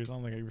Lightning Greaves. I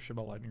don't think I give a shit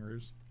about Lightning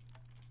Greaves.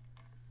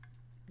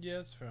 Yeah,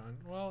 it's fine.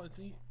 Well, it's...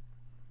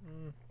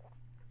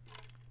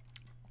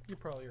 You're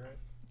probably right.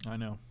 I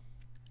know.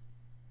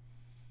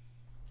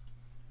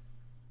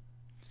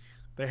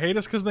 They hate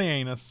us because they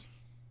ain't us.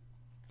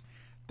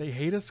 They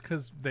hate us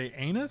because they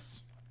ain't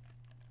us?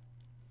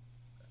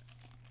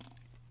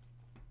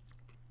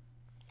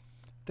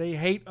 They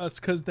hate us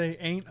because they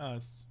ain't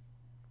us.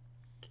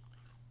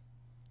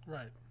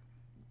 Right.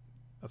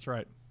 That's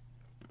right.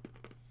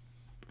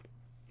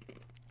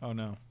 Oh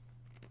no.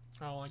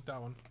 I don't like that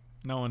one.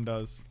 No one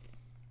does.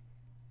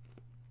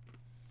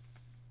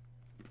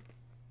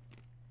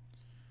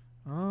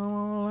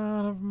 All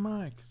out of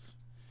mics.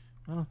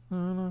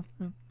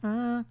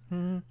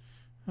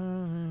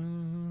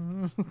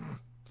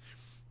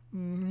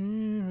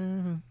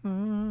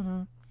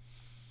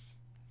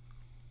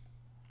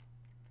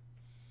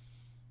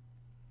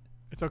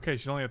 It's okay.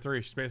 She's only at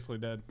 3. She's basically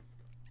dead.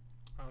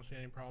 I don't see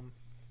any problem.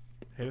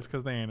 Hate us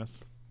because they ain't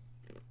us.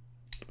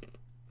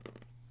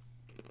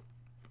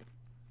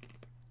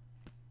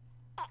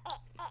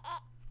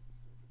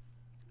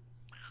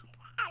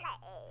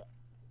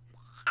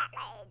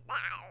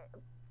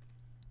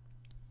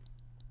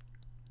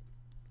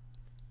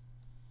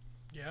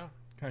 Yeah.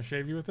 Can I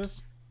shave you with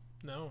this?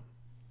 No.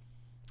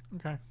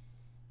 Okay.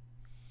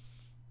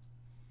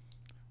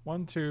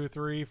 1, 2,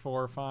 3,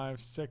 4, 5,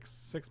 6.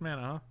 6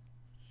 mana, huh?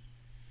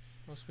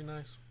 Must be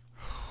nice.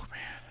 Oh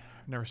man,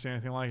 I've never seen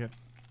anything like it.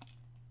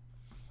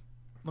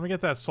 Let me get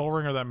that Soul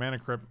Ring or that Mana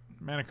Crypt.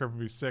 Mana Crypt would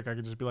be sick. I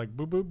could just be like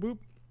boop boop boop.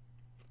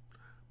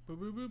 Boop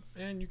boop boop.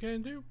 And you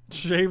can do.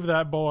 Shave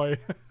that boy.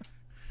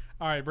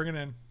 All right, bring it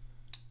in.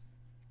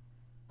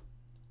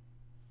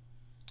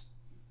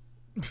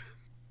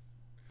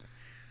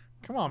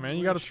 Come on, man.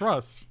 You got to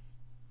trust.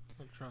 I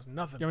don't trust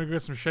nothing. You want me to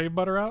get some shave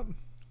butter out?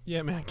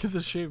 Yeah, man. Get the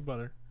shave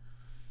butter.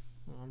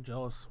 Oh, I'm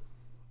jealous.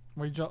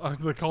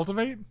 The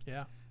cultivate?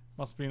 Yeah.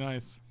 Must be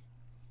nice.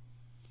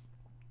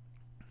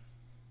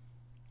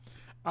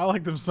 I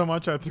like them so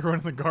much I threw it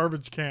in the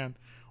garbage can.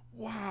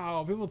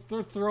 Wow, people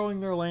they're throwing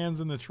their lands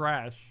in the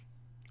trash.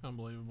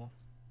 Unbelievable.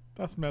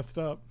 That's messed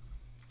up.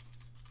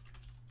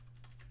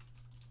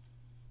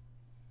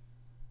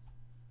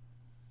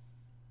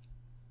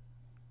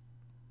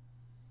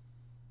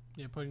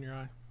 Yeah, put it in your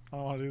eye. I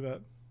don't want to do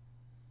that.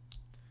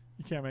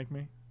 You can't make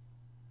me.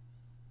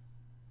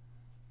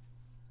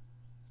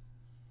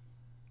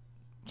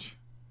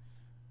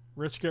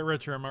 Rich get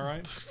richer, am I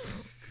right?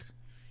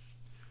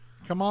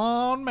 Come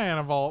on,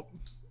 Mana Vault.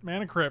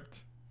 Mana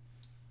Crypt.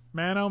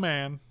 Man, oh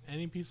man.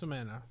 Any piece of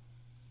mana.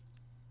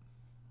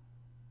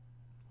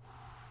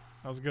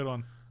 That was a good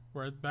one.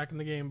 We're back in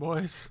the game,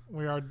 boys.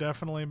 We are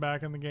definitely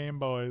back in the game,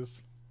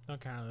 boys.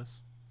 Don't counter this.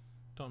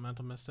 Don't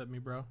mental misstep me,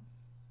 bro.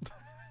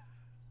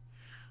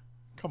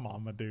 Come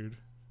on, my dude.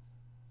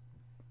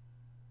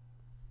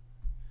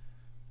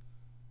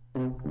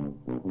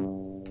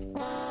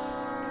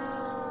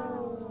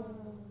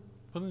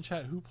 Put in the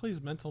chat, who plays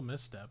mental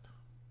misstep?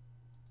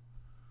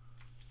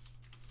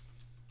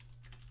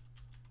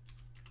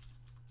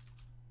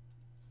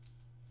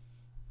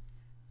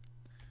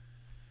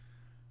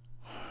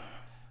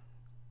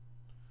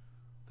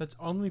 That's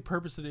only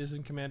purpose it is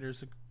in Commander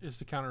is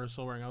to counter a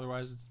Soul Ring.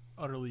 Otherwise, it's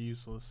utterly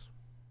useless.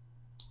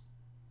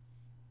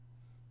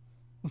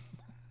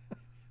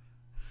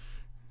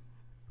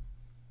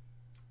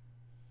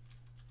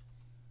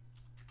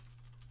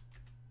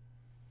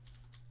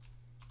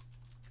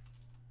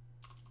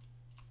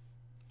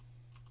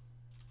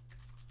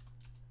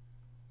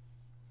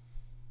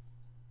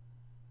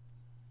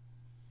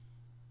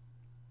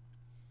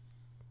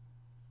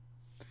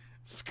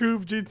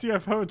 Scoop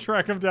GTFO,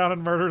 track them down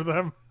and murder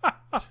them.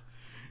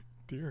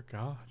 Dear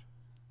God.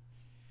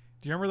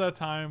 Do you remember that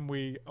time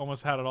we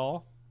almost had it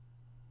all?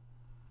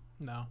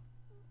 No.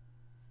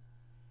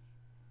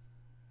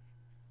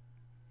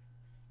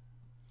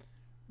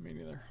 Me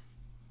neither.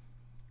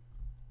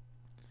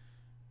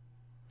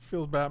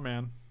 Feels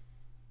Batman.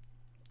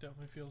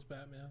 Definitely feels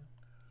Batman.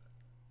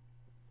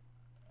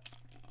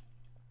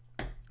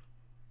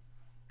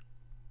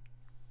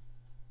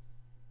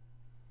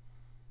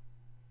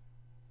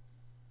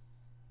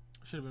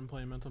 Should have been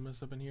playing Mental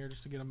Mist up in here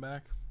just to get him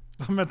back.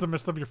 I meant to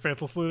mess up your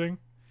Faithless Looting.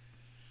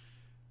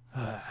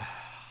 I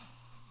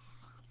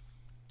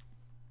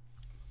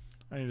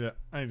need to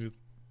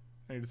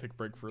take a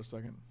break for a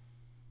second.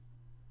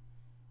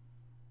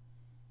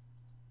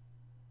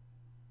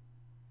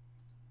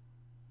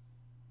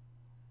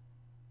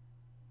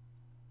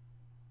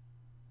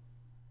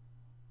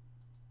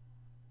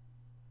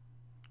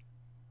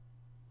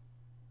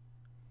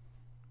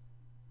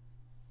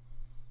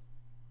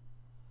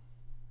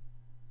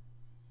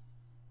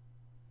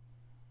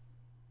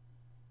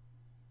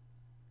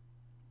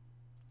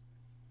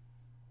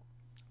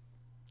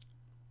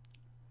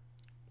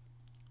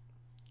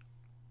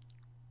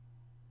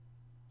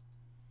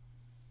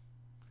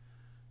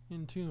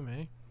 Entomb,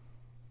 eh?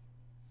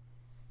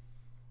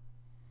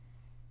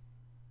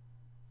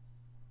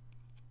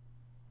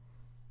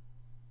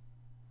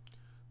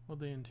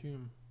 What'd they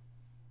entomb?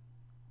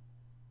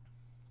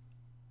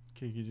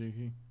 Kiki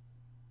Jiki.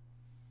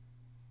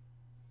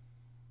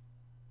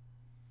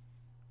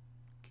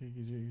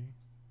 Kiki Jiki.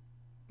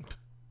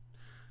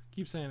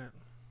 Keep saying it.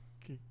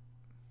 Ki-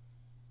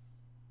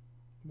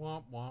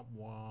 Womp womp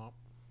womp.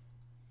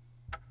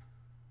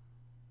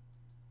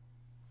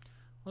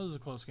 Well, this is a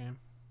close game.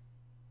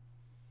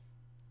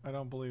 I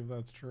don't believe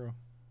that's true.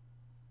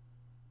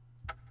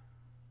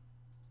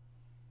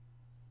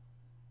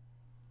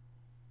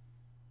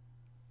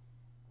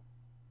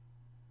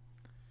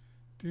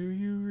 Do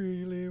you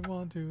really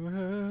want to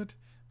hurt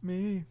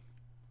me?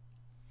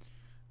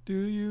 Do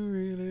you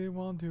really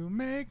want to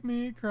make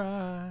me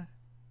cry?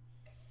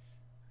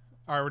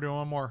 Alright, we're doing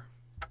one more.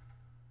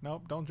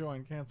 Nope, don't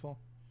join. Cancel.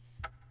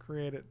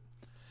 Create it.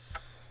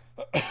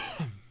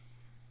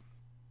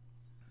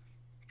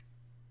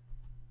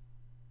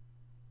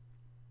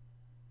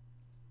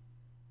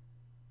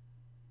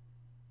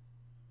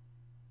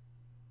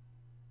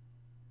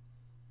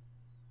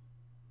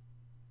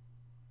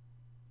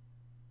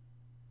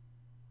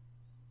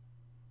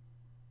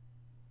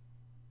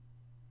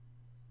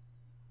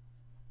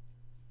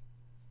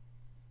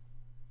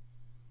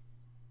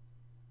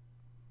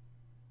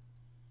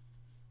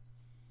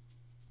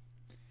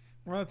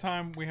 Remember the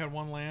time we had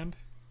one land,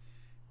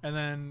 and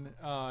then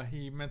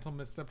he mental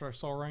misstepped our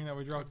soul ring that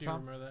we drew I at the do top?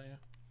 remember that, yeah.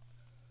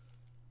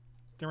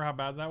 Do you remember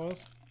how bad that was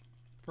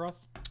for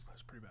us?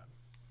 That's pretty bad.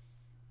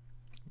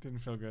 It didn't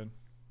feel good.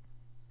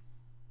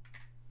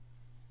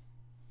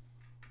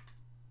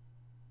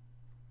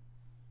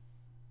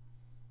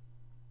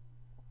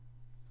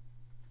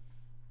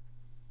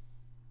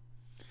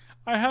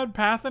 I had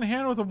Path in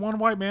hand with a 1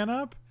 white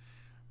mana up,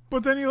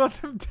 but then you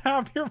let them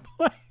tap your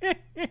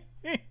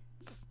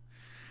planes.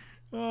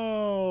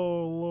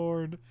 Oh,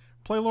 Lord.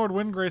 Play Lord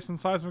Windgrace and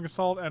Seismic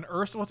Assault and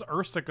What's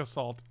Urstic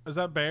Assault? Is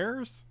that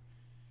bears?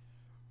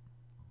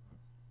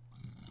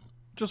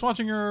 Just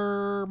watching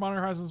your Modern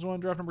Horizons 1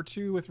 draft number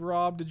 2 with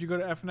Rob. Did you go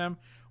to F&M?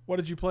 What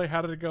did you play?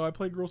 How did it go? I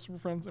played Girls Super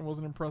Friends and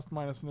wasn't impressed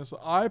minus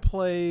initial. I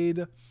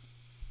played...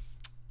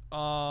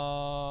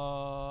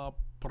 I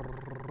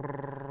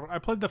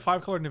played the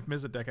 5-color Nymph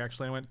Mizzet deck,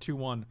 actually. I went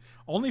 2-1.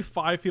 Only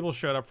 5 people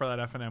showed up for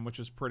that F&M, which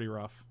is pretty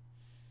rough.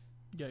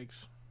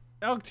 Yikes.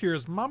 Elk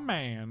Tears, my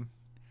man.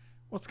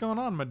 What's going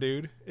on, my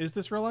dude? Is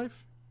this real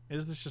life?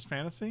 Is this just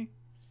fantasy?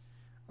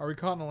 Are we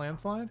caught in a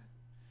landslide?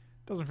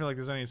 Doesn't feel like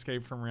there's any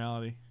escape from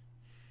reality.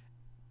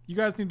 You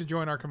guys need to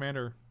join our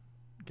Commander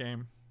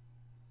game.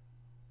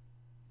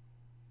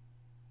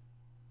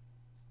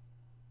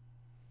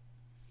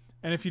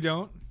 And if you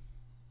don't,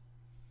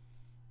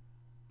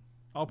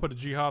 I'll put a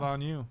jihad on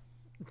you.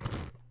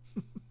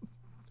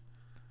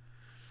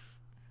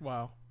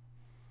 Wow.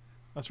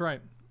 That's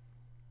right.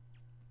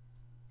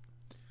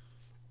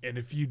 And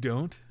if you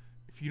don't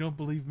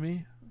believe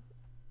me,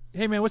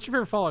 hey man, what's your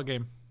favorite Fallout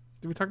game?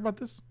 Did we talk about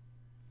this?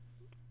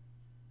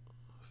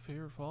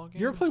 Favorite Fallout game?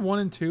 You ever play 1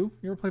 and 2?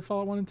 You ever play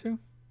Fallout 1 and 2?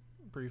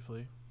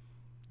 Briefly.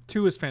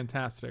 2 is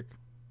fantastic.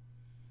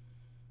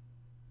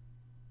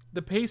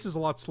 The pace is a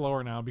lot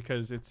slower now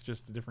because it's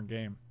just a different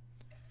game.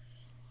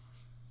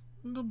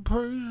 The pace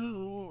is a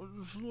lot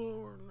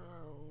slower now.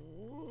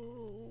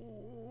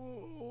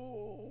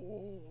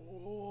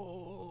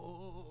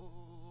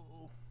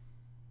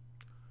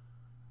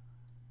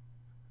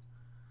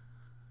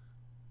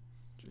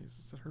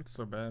 Jesus, it hurts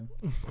so bad.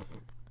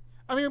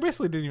 I mean, we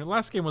basically didn't even...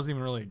 Last game wasn't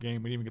even really a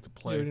game. We didn't even get to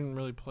play. Yeah, we didn't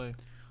really play.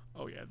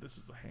 Oh, yeah, this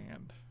is a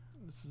hand.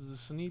 This is a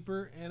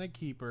sneeper and a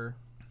keeper.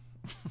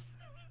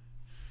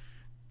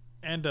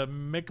 And a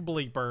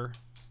McBleeper.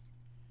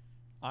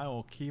 I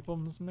will keep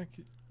 'ems,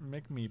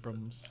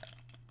 McMeep'ems.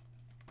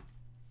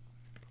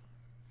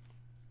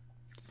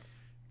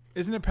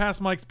 Isn't it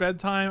past Mike's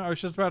bedtime? I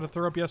was just about to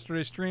throw up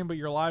yesterday's stream, but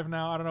you're live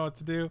now. I don't know what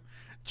to do.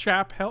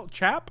 Chap, help.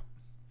 Chap?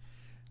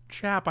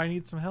 Chap, I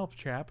need some help,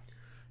 chap.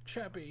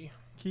 Chappy.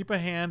 Keep a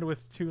hand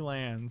with 2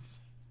 lands.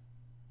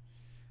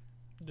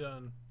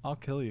 Done. I'll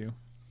kill you.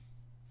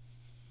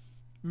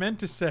 Meant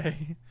to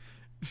say,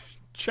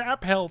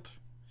 chap helt.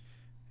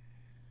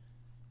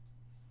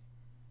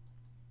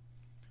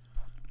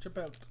 Chip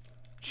out.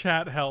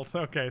 Chat helt.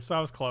 Okay, so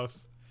I was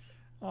close.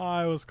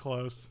 I was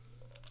close.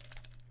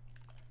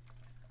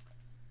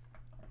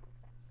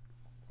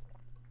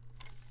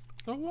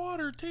 The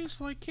water tastes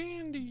like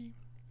candy.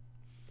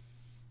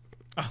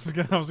 I was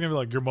gonna be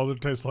like, your mother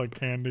tastes like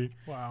candy.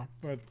 Wow.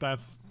 But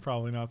that's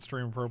probably not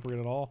stream appropriate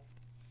at all.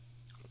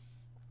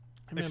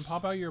 Hey man,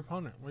 pop out your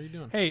opponent. What are you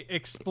doing? Hey,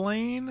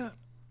 explain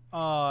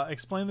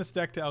this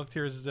deck to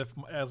Elktiers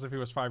as if he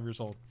was 5 years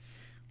old.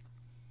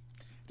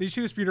 Did you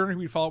see the speedrunner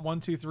who followed 1,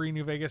 2, 3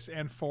 New Vegas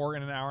and 4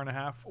 in an hour and a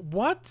half?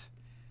 What?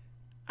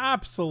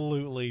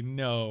 Absolutely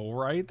no,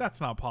 right?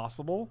 That's not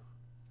possible.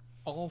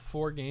 All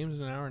 4 games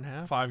in an hour and a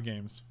half? 5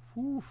 games.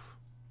 Oof.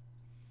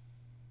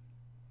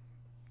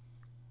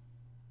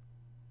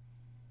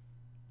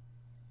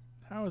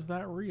 How is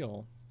that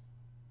real?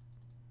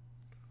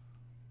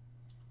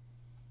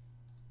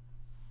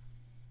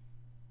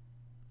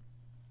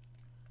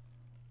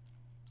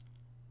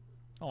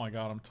 Oh my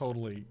god, I'm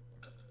totally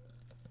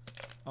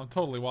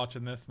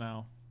watching this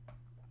now.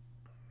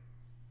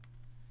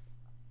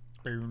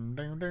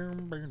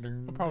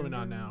 Probably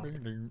not now.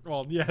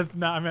 Well, yes,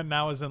 now I meant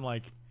now as in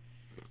like,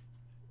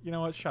 you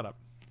know what? Shut up.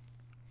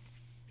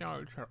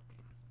 No, shut up.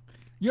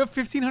 You have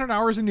 1,500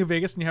 hours in New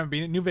Vegas and you haven't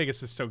been. New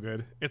Vegas is so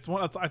good. It's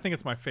one. I think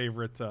it's my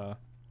favorite. I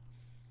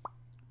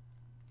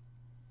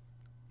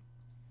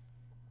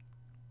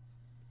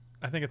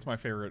think it's my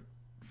favorite.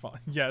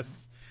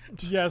 Yes,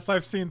 yes.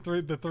 I've seen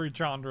the 3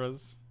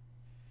 Chandras.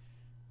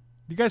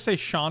 Do you guys say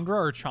Chandra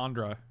or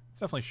Chandra?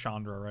 It's definitely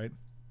Chandra, right?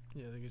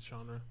 Yeah, I think it's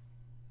Chandra.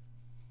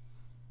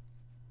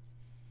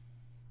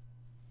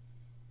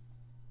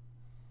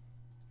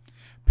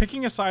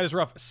 Picking a side is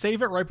rough.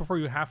 Save it right before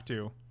you have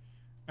to,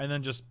 and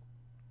then just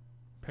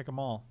pick them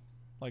all,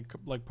 like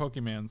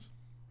Pokemans.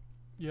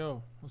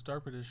 Yo, what's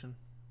Dark Edition?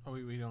 Oh,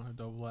 we don't have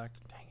double black.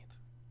 Dang it.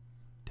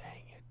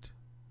 Dang it.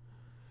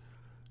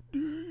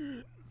 Dang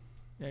it.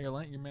 Yeah, your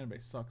mana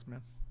base sucks,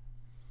 man.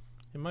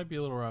 It might be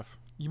a little rough.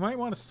 You might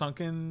want a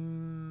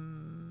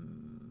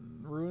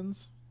Sunken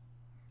Ruins.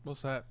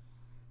 What's that?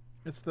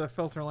 It's the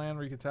filter land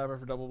where you can tap it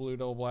for double blue,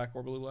 double black,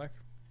 or blue black.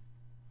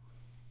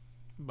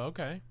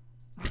 Okay.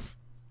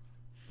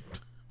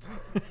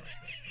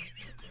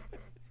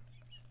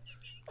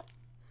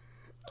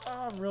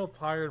 I'm real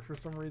tired for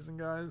some reason,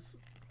 guys.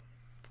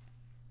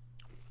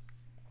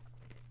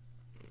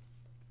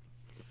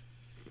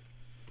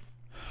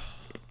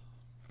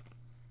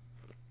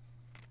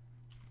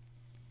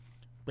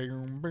 I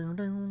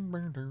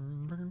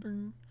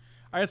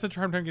had such a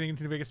hard time getting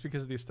into New Vegas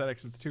because of the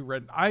aesthetics. It's too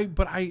red.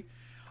 But I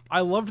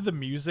loved the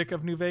music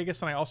of New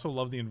Vegas, and I also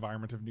love the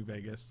environment of New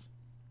Vegas.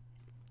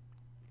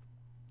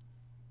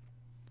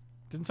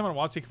 Didn't someone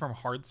WotC from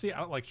Hardsea?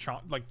 I don't like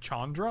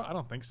Chandra. I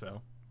don't think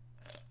so.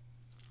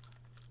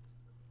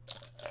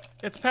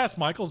 It's past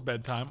Michael's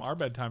bedtime. Our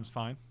bedtime's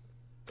fine.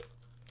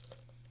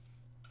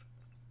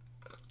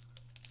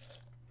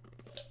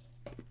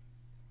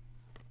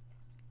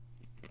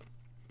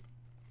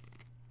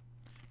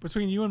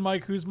 Between you and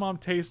Mike, whose mom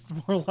tastes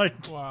more like...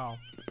 Wow.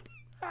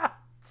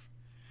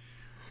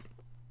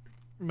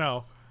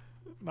 No.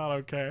 Not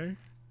okay.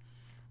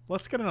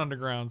 Let's get an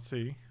Underground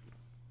Sea.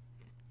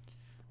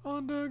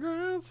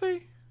 Underground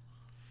Sea.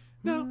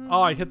 No.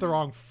 Oh, I hit the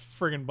wrong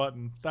friggin'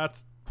 button.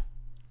 That's...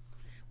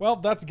 Well,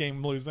 that's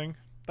game losing.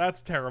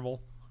 That's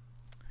terrible.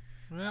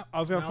 Yeah. I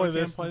was gonna play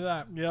this. Can't play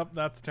that. Yep,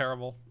 that's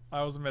terrible.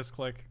 That was a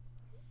misclick.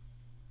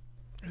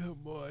 Oh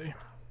boy.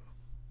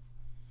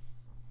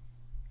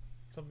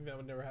 Something that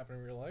would never happen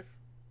in real life.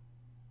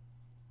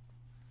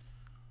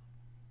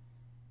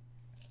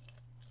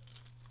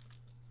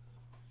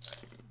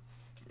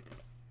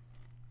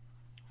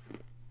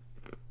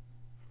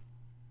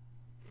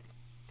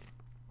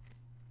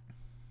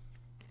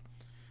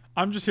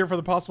 I'm just here for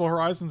the possible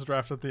Horizons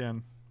draft at the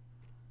end.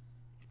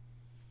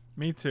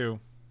 Me too.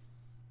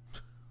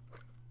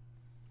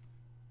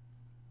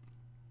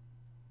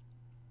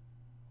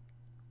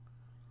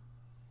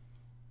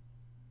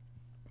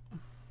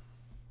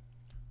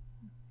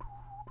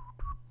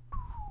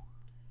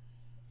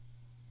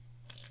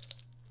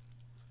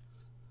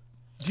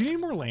 Do you need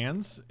more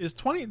lands? Is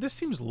 20... This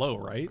seems low,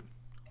 right?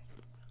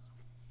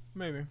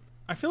 Maybe.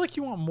 I feel like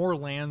you want more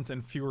lands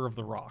and fewer of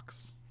the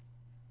rocks.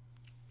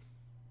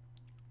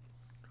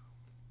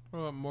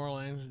 What about more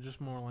lands and just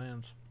more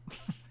lands?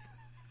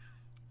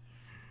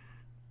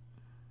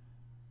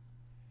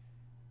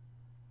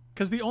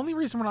 Because the only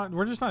reason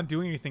we're just not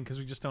doing anything because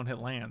we just don't hit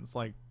lands.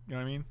 Like, you know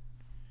what I mean?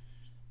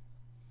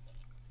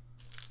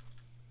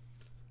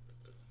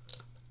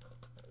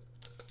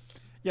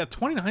 Yeah,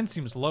 29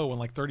 seems low when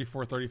like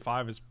 34,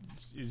 35 is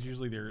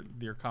usually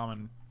your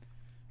common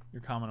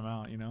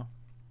amount, you know?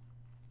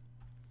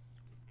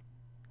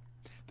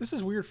 This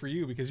is weird for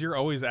you because you're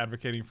always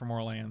advocating for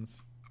more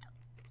lands.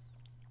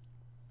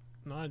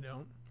 No, I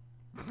don't.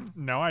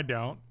 No, I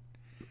don't.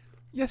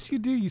 Yes, you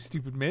do, you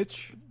stupid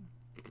Mitch.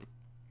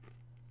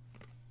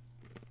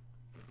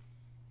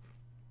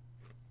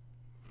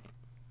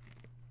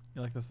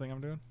 You like this thing I'm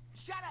doing?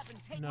 Shut up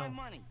and take No. my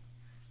money.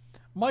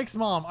 Mike's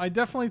mom, I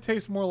definitely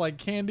taste more like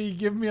candy.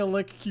 Give me a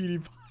lick, cutie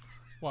pie.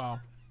 Wow.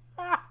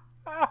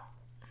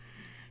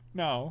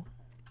 No.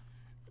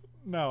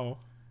 No.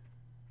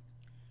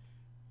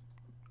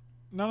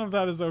 None of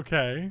that is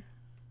okay.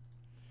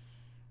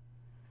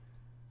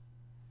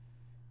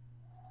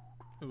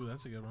 Ooh,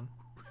 that's a good one.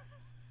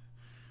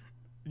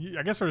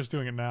 I guess we're just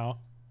doing it now.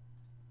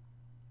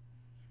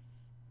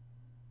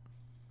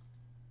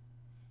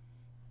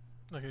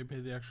 Okay, pay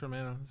the extra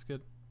mana. That's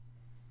good.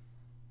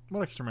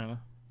 What extra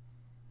mana?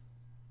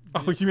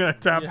 Oh, you mean I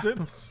tapped Yeah. it?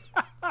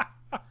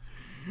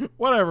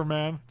 Whatever,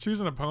 man. Choose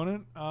an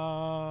opponent.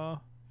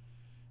 I'll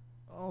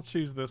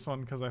choose this one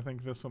because I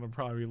think this one would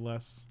probably be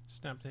less.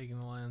 Snap taking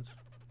the lands.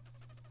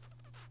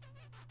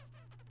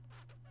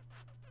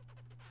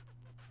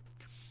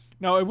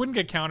 No, it wouldn't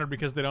get countered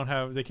because they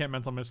can't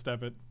mental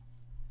misstep it.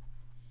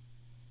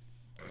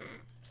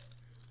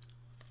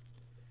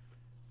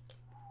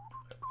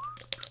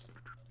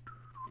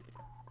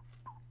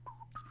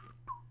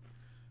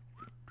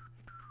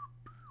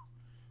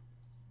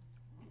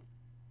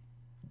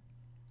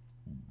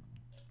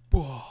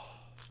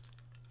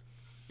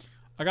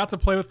 I got to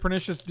play with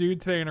Pernicious Dude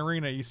today in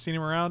Arena. You seen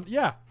him around?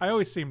 Yeah, I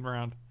always see him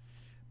around.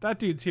 That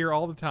dude's here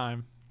all the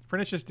time.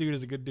 Pernicious Dude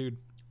is a good dude.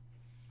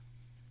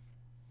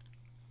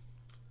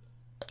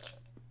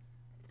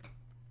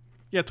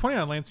 Yeah,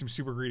 29 lands seems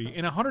super greedy.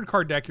 In a 100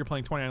 card deck, you're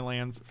playing 29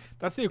 lands.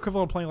 That's the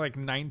equivalent of playing like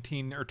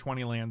 19 or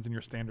 20 lands in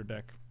your standard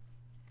deck.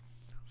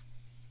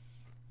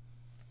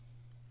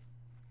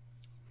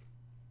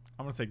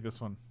 I'm going to take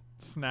this one.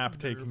 Snap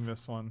taking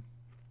this one.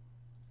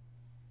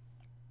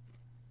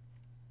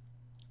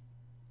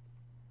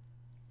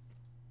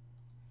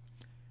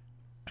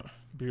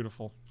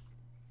 Beautiful.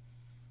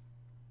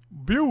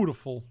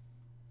 Beautiful.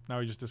 Now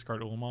we just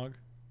discard Ulamog.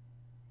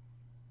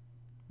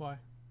 Why?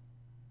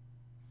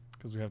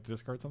 Because we have to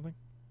discard something?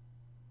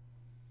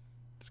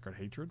 Discard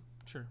Hatred?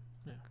 Sure.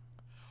 Yeah.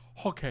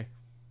 Okay.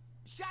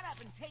 Shut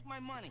up and take my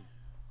money.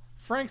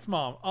 Frank's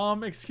mom.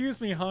 Excuse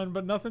me, hun,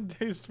 but nothing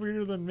tastes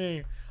sweeter than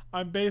me.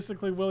 I'm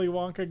basically Willy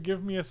Wonka.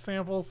 Give me a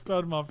sample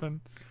stud muffin.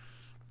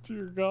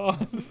 Dear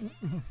God.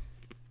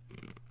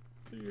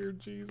 Dear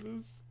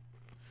Jesus.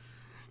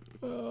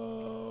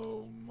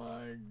 Oh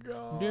my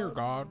God. Dear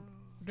God.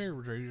 Dear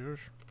Jesus.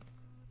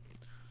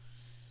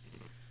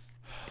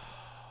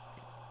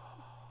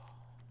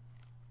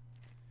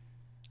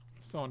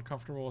 So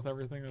uncomfortable with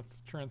everything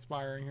that's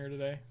transpiring here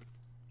today.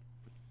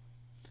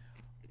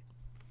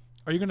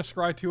 Are you going to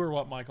scry too or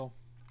what, Michael?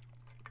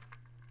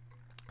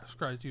 I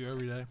scry to you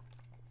every day.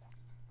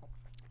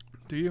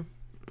 Do you?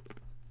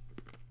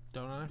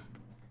 Don't I?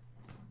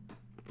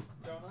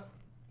 Donut?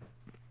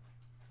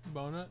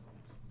 Bonut?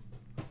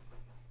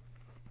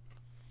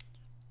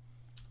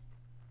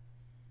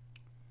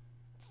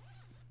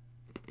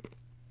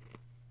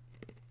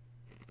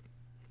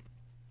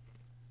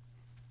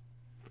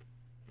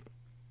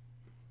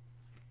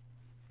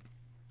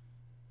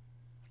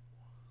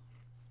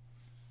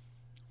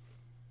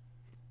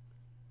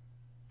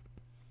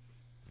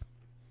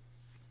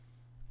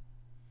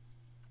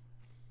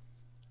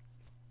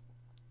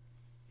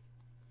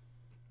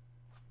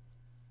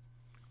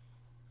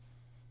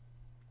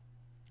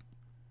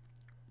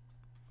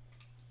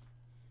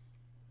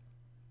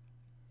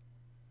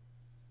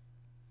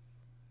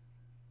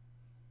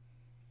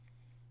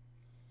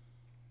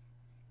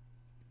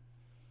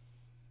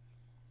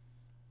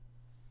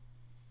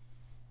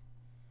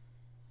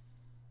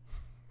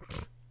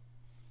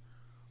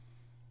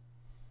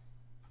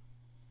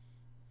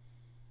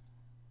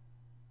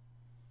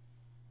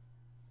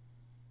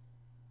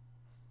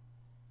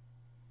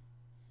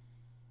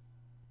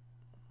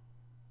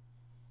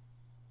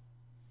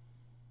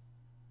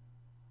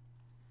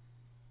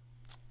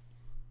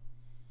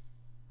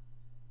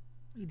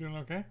 You doing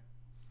okay?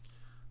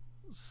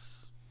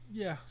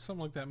 Yeah,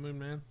 something like that, Moon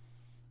Man.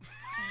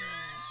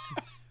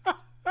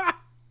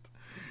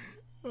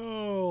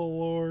 Oh,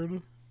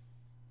 Lord.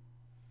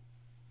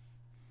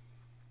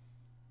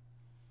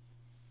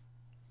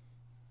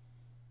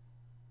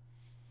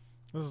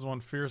 This is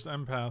one fierce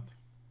empath.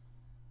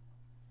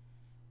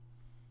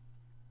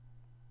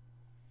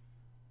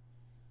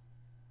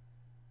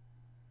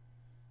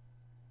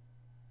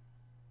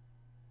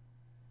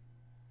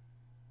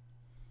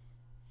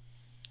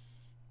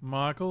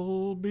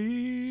 Michael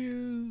B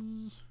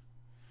is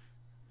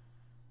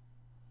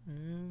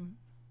in.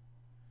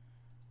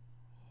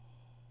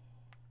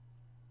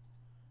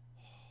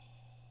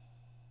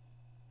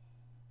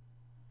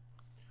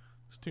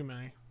 It's too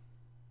many.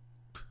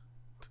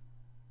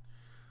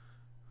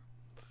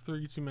 It's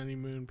 3 too many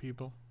moon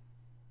people.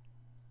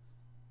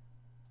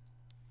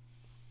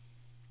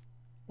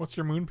 What's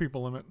your moon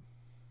people limit?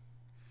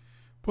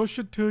 Push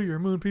it to your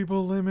moon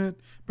people limit.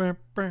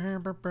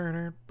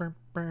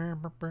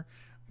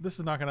 This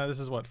is not gonna. This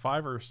is what,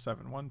 5 or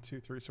 7? 1, 2,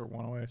 3. So we're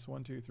 1 away. So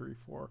 1, 2, 3,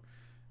 4,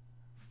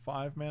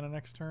 5 mana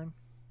next turn.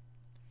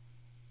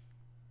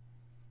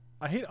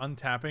 I hate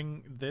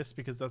untapping this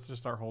because that's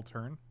just our whole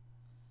turn.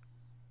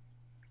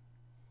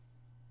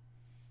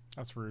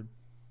 That's rude.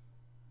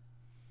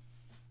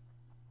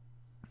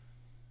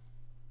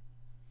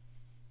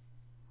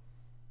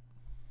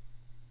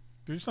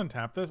 Do we just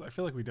untap this? I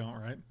feel like we don't,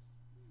 right?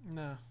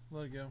 Nah,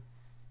 let it go.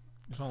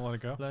 You just want to let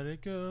it go? Let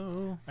it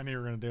go. I knew you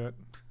were going to do it.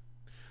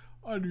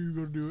 I knew you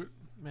were going to do it.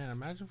 Man,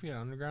 imagine if we had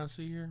Underground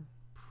Sea here.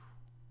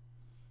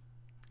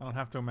 I don't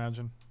have to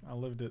imagine. I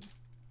lived it.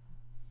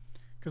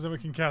 Because then we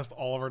can cast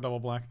all of our double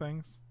black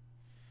things.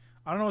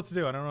 I don't know what to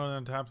do. I don't know whether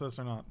to untap this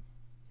or not.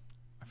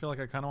 I feel like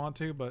I kind of want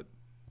to, but...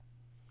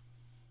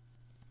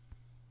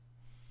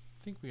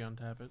 I think we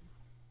untap it.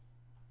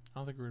 I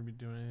don't think we're going to be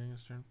doing anything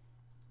this turn.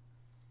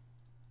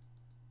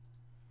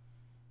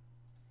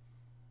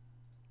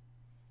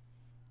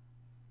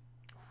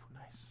 Ooh,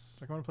 nice.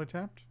 Like, I want to play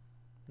tapped?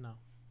 No.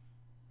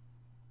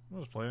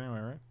 We'll just play it anyway,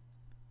 right?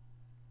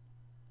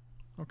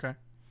 Okay.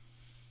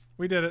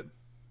 We did it.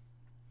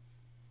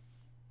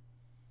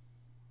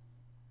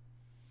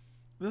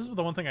 This is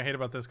the one thing I hate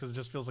about this, because it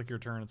just feels like your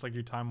turn. It's like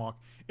you time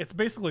walk. It's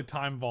basically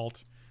time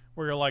vault,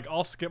 where you're like,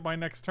 I'll skip my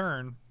next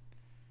turn,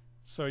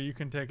 so you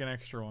can take an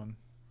extra one.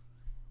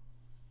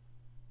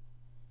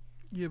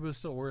 Yeah, but it's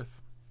still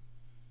worth.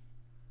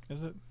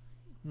 Is it?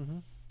 Mm-hmm.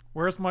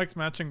 Where's Mike's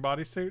matching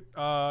bodysuit?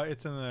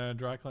 It's in the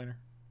dry cleaner.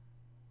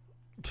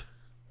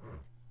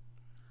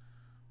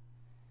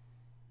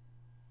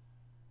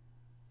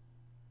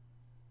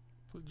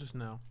 Just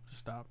no. Just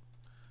stop.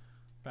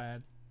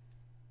 Bad.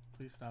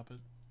 Please stop it.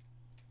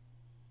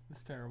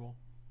 It's terrible.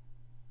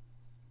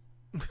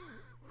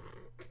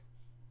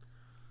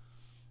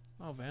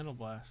 Oh, Vandal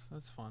Blast.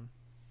 That's fun.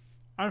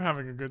 I'm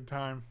having a good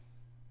time.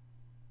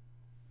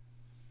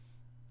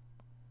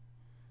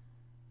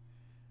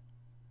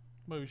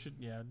 But we should,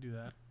 yeah, do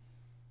that.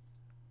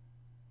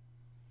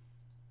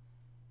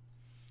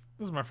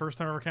 This is my first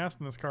time ever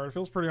casting this card. It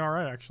feels pretty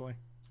alright, actually.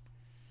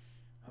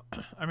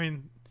 I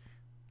mean,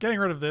 getting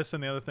rid of this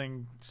and the other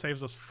thing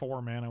saves us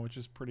 4 mana, which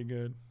is pretty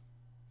good.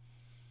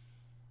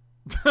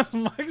 Does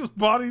Mike's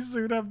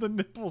bodysuit have the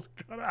nipples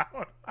cut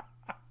out?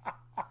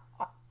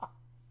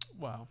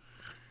 Wow.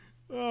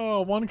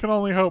 Oh, one can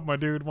only hope, my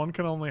dude. One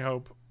can only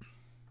hope.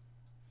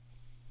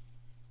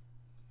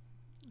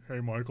 Hey,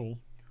 Michael.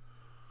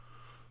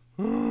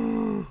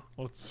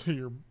 Let's see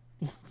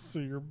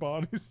your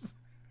bodies.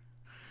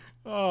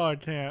 Oh, I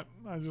can't.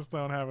 I just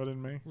don't have it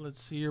in me.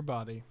 Let's see your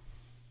body.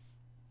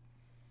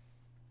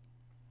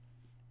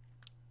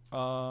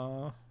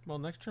 Well,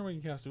 next turn we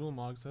can cast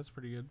Ulamog, so that's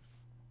pretty good.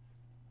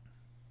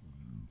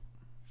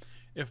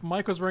 If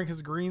Mike was wearing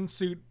his green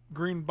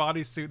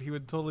bodysuit, he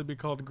would totally be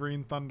called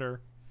Green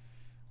Thunder.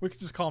 We could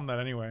just call him that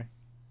anyway.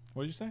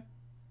 What did you say?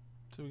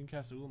 So we can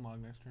cast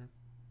Ulamog next turn.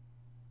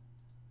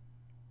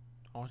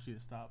 I want you to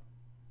stop.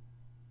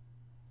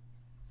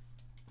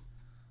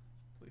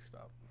 Please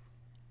stop.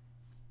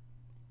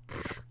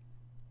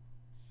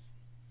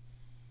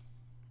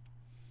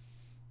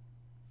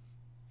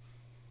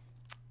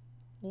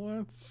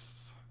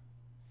 Let's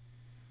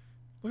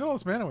look at all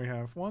this mana we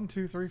have. 1,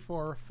 2, 3,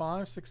 4,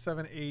 5, 6,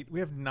 7, 8. We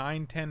have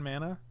 9, 10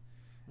 mana.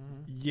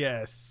 Mm-hmm.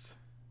 Yes.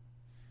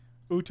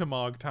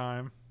 Ulamog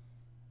time.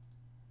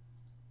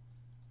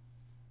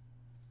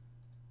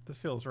 This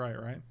feels right,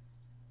 right?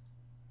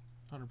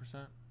 100%.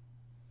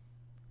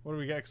 What do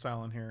we get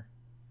exile in here?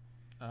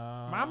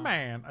 My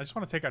man. I just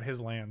want to take out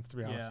his lands, to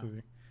be honest with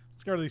you.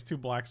 Let's get rid of these 2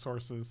 black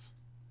sources.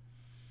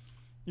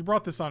 You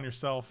brought this on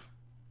yourself.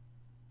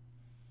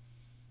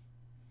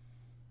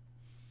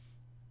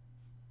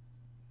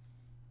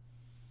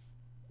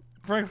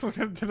 Frank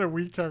did a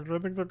weak character. I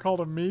think they're called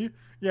a me.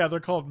 Yeah, they're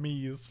called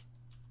me's.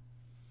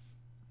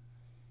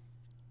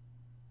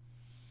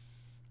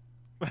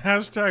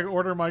 Hashtag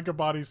order Mike a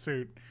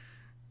bodysuit.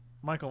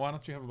 Michael, why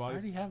don't you have a I bodysuit?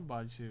 already have a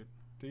bodysuit.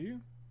 Do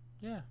you?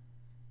 Yeah.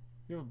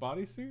 You have a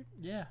bodysuit?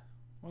 Yeah.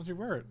 Why don't you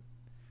wear it?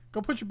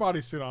 Go put your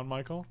bodysuit on,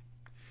 Michael.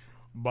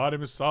 Body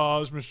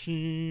massage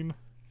machine.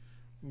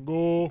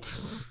 Go.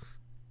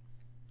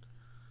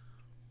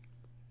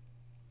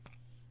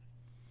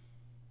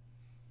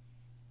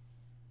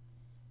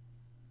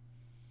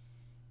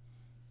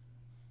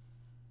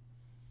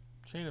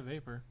 Chain of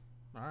Vapor.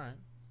 Alright.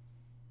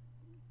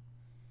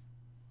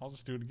 I'll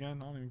just do it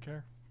again. I don't even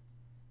care.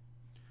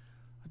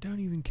 I don't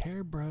even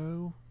care,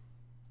 bro.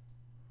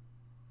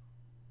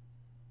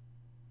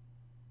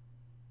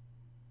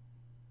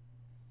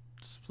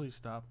 Just please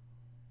stop.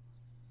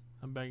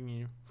 I'm begging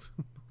you.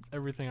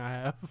 Everything I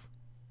have.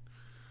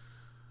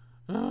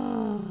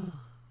 Going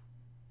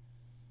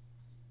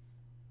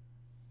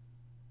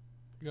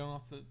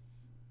off the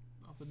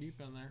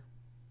deep end there.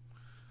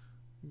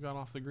 Gone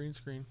off the green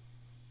screen.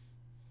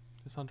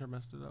 This hunter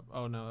messed it up.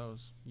 Oh no, that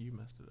was you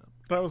messed it up.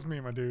 That was me,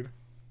 my dude.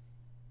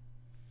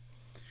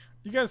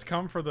 You guys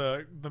come for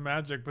the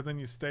magic, but then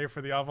you stay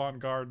for the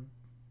avant-garde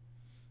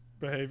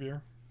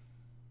behavior.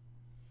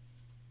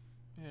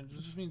 Man, it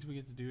just means we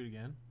get to do it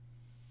again.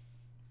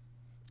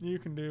 You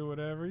can do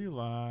whatever you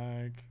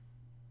like.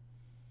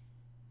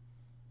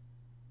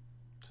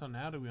 So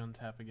now do we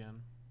untap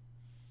again?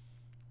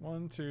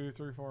 1, 2,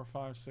 3, 4,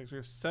 5, 6. We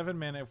have 7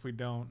 mana if we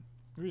don't.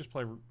 We just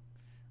play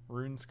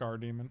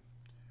Rune-Scarred Demon.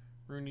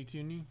 Rooney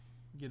Tooney.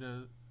 Get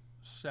a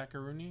sack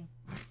of Rooney.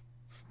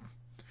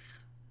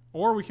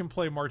 Or we can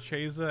play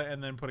Marchesa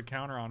and then put a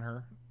counter on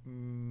her.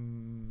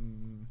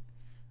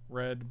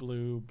 Red,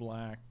 blue,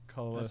 black,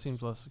 colorless. That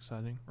seems less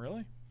exciting.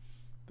 Really?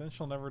 Then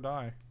she'll never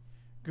die.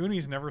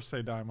 Goonies never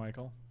say die,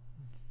 Michael.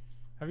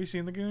 Have you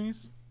seen the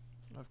Goonies?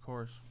 Of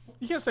course.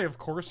 You can't say of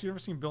course. You've never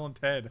seen Bill and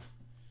Ted.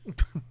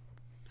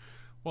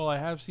 Well, I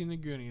have seen the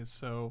Goonies,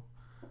 so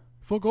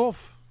fuck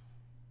off.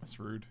 That's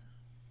rude.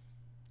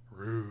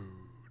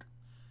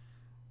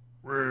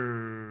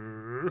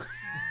 Rude.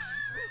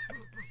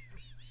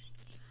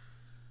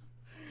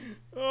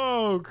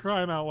 Oh,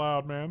 crying out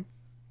loud, man.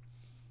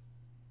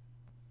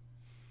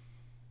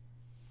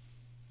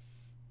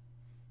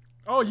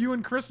 Oh, you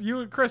and Chris, you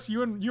were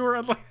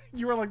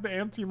like the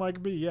anti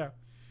Mike B, yeah.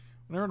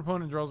 Whenever an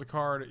opponent draws a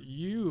card,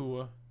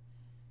 you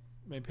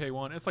may pay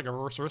 1. It's like a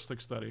reverse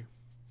study.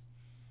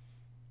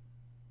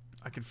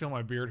 I can feel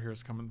my beard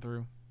hairs coming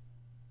through.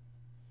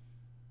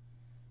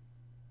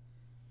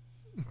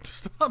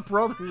 Stop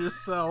rubbing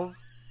yourself.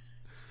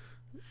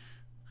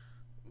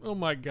 Oh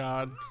my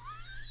god.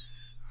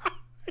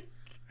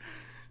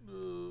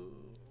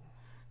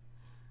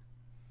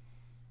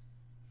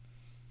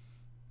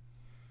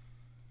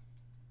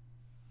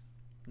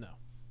 No.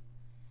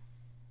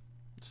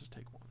 Let's just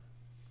take 1.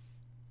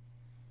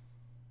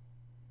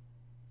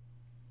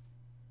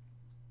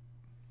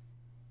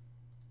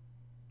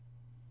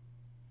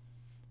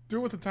 Do it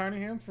with the tiny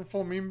hands for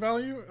full meme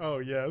value? Oh,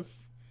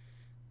 yes.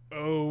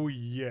 Oh,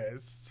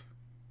 yes.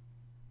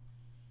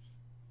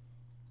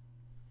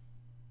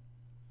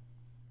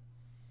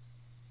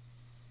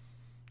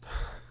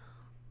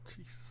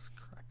 Jesus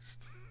Christ.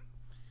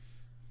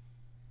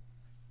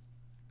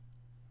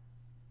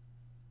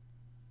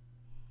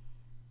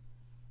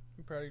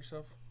 You proud of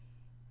yourself?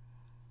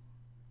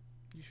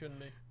 You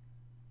shouldn't be.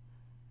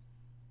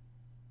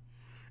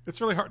 It's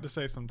really hard to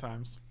say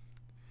sometimes.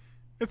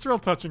 It's real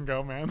touch and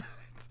go, man.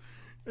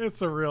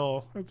 It's a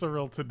real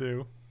to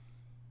do.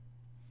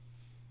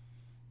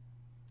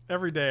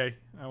 Every day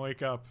I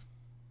wake up.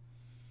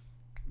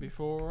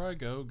 Before I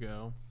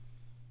go.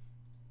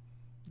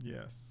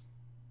 Yes.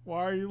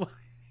 Why are you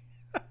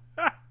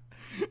like...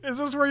 Is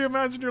this where you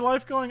imagine your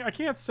life going? I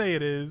can't say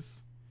it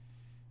is.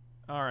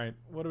 Alright,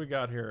 what do we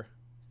got here?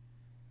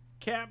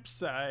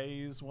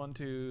 Capsize. 1,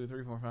 2,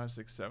 3, 4, 5,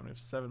 6, 7. We have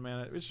 7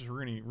 mana. It's just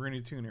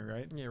Rooney Tuner,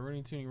 right? Yeah,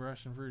 Rooney Tuning,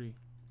 Rushed and Fruity.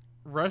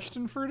 Rushed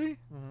and Fruity?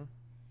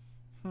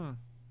 Mm-hmm.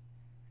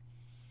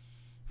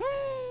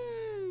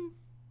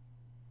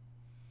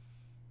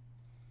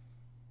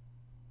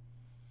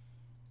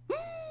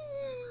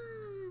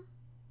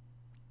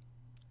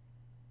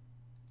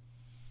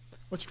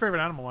 What's your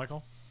favorite animal,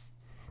 Michael?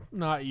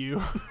 Not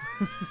you.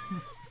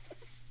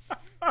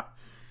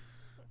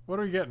 What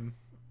are we getting?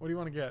 What do you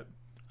want to get?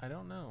 I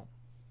don't know.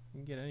 You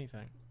can get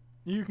anything.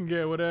 You can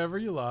get whatever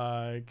you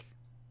like.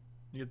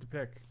 You get to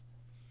pick.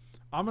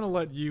 I'm going to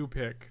let you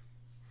pick.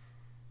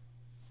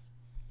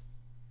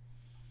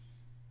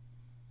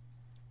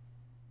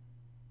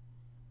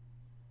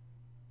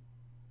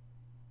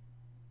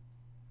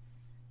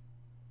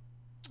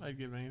 I'd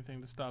give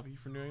anything to stop you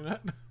from doing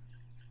that.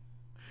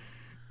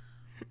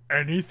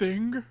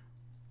 Anything?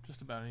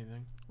 Just about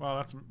anything. Wow,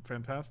 that's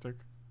fantastic.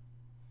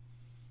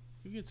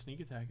 You get sneak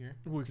attack here.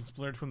 Ooh, we can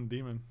splinter twin the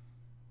demon.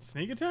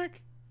 Sneak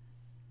attack?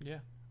 Yeah.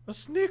 A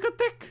sneak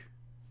attack?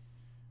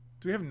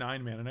 Do we have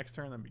 9 mana next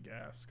turn? That'd be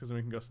gas. Because then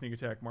we can go sneak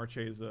attack,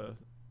 Marchesa,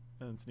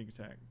 and then sneak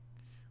attack.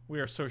 We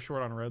are so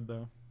short on red,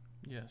 though.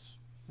 Yes.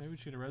 Maybe we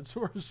should get a red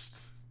source.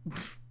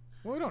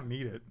 Well, we don't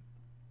need it.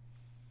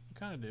 You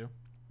kind of do.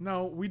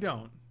 No, we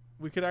don't.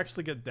 We could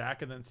actually get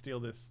Dak and then steal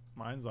this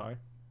Mind's Eye.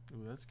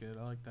 Ooh, that's good.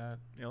 I like that.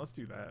 Yeah, let's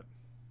do that.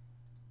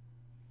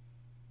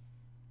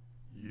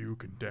 You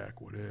can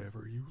Dak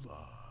whatever you like.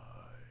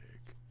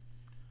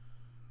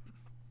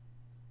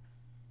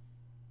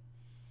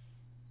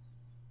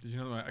 Did you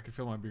know that I could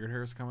feel my beard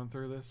hairs coming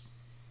through this?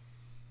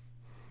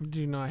 Do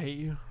you not hate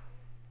you?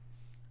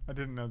 I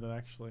didn't know that,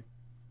 actually.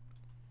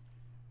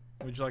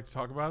 Would you like to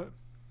talk about it?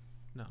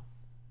 No.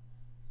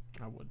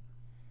 I would.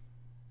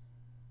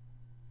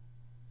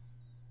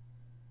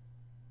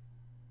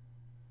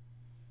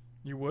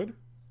 You would?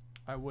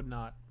 I would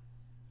not.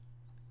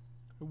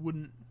 I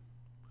wouldn't.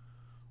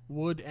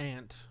 Wood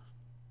ant.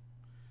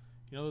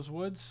 You know those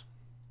woods?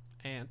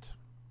 Ant.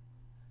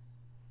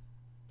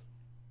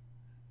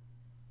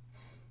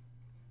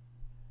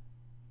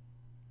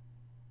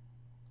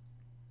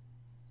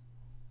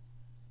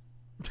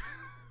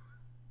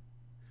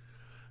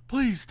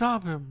 Please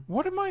stop him.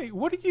 What do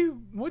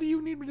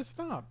you need me to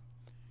stop?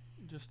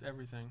 Just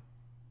everything.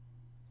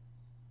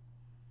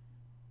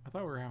 I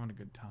thought we were having a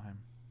good time.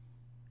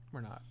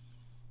 We're not.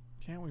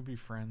 Can't we be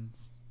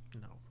friends?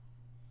 No.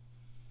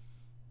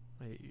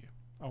 I hate you.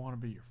 I want to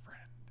be your friend.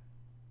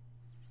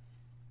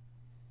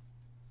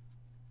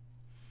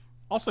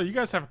 Also, you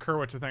guys have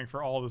Kerwit to thank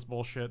for all this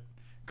bullshit.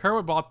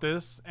 Kerwit bought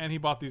this, and he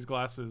bought these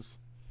glasses.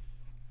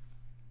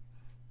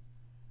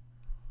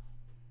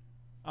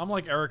 I'm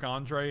like Eric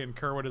Andre, and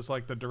Kerwit is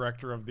like the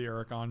director of the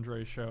Eric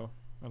Andre show.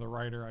 Or the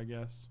writer, I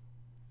guess.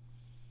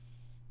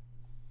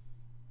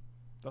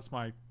 That's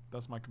my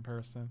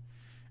comparison.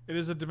 It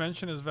is a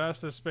dimension as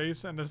vast as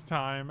space and as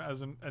time,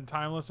 and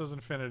timeless as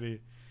infinity.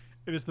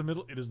 It is the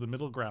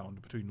middle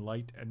ground between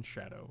light and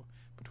shadow,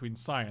 between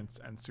science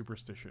and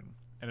superstition,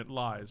 and it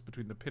lies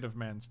between the pit of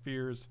man's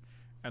fears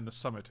and the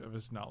summit of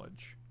his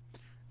knowledge.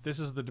 This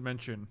is the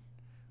dimension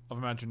of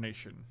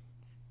imagination.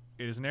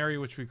 It is an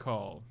area which we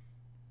call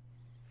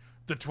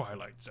the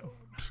Twilight Zone.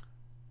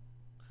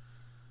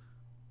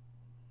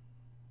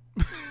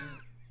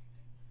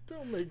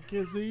 Don't make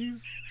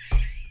kizzies.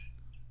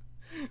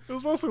 It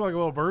was mostly like a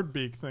little bird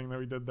beak thing that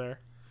we did there.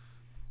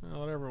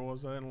 Whatever it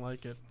was, I didn't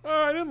like it.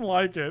 Oh, I didn't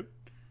like it.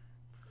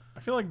 I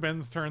feel like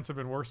Ben's turns have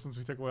been worse since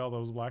we took away all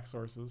those black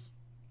sources.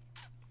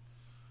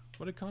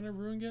 What did Conduit of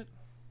Ruin get?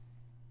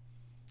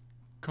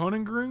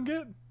 Conan Grun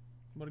get?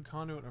 What did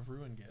Conduit of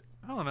Ruin get?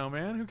 I don't know,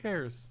 man. Who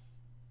cares?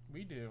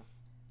 We do.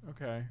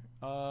 Okay.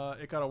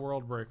 It got a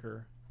World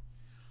Breaker.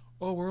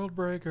 Oh, World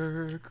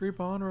Breaker,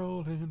 creep on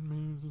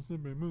rolling,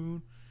 Mississippi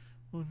moon.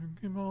 Won't you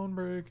keep on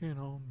breaking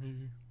on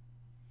me?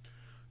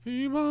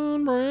 Keep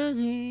on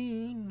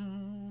breaking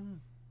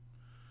on.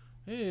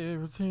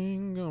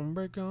 Everything gonna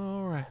break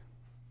alright.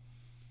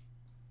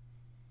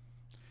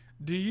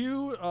 Do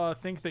you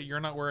think that you're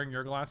not wearing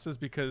your glasses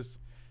because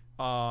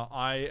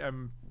I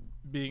am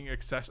being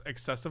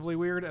excessively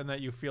weird, and that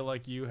you feel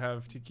like you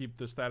have to keep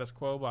the status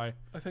quo by...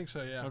 I think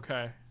so, yeah.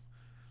 Okay.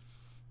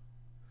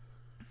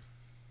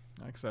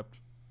 I accept.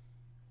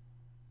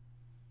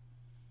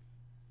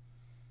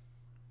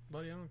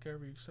 Buddy, I don't care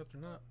if you accept or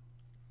not.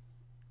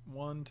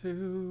 1,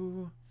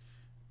 2,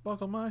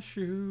 buckle my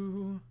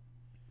shoe.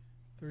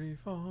 3,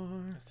 4.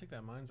 Let's take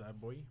that mind's eye,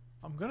 boy.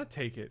 I'm gonna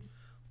take it.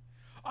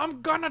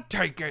 I'm gonna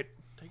take it.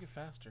 Take it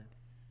faster.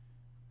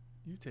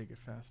 You take it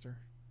faster.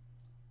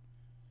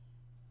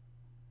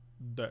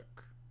 Deck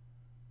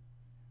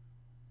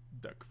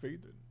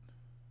Faden.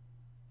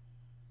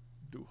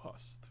 Du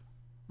hast.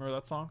 Remember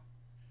that song?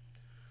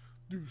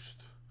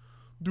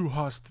 Du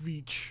hast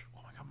Veach. Oh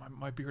my god,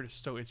 my beard is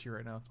so itchy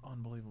right now. It's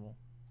unbelievable.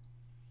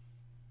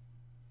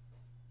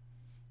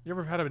 You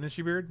ever had an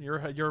itchy beard? You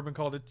ever been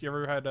called it? You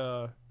ever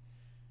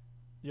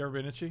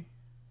been itchy?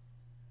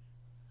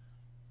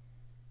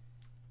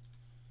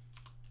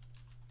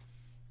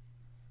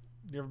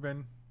 You ever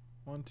been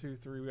 1, 2,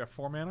 3? We got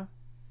 4 mana.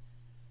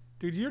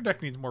 Dude, your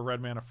deck needs more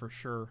red mana for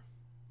sure.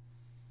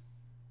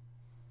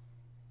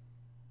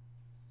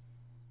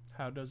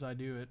 How does I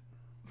do it?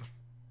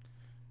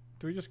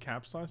 Do we just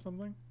capsize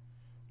something?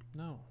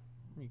 No.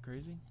 Are you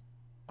crazy?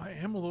 I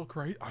am a little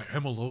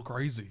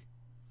crazy.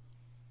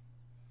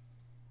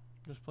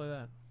 Just play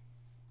that.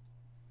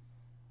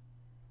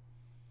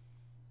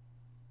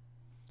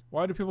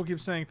 Why do people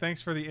keep saying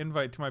thanks for the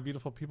invite to my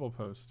beautiful people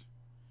post?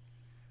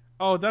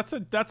 Oh, that's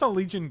a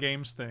Legion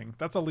Games thing.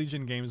 That's a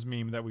Legion Games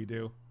meme that we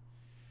do.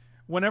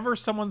 Whenever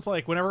someone's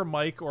like, whenever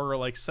Mike or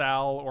like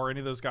Sal or any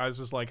of those guys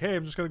was like, hey,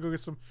 I'm just gonna go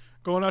get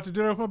going out to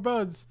dinner with my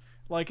buds.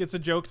 Like, it's a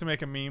joke to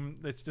make a meme.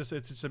 It's just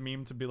a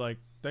meme to be like,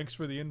 thanks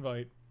for the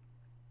invite.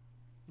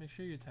 Make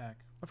sure you attack.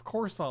 Of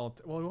course well,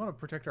 we want to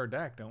protect our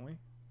deck, don't we?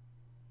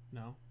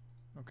 No.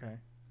 Okay.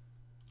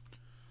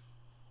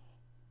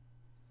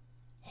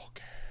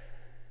 Okay.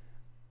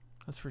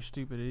 That's for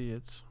stupid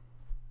idiots.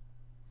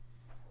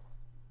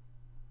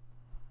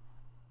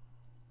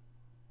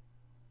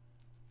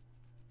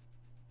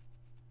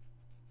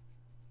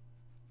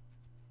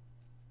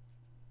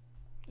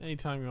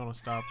 Anytime you want to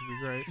stop would be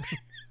great.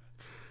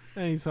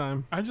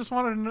 Anytime. I just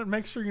wanted to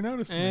make sure you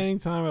noticed me.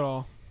 Anytime at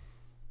all.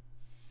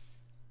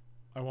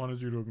 I wanted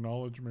you to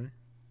acknowledge me.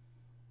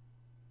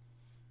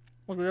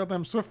 Look, we got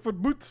them Swiftfoot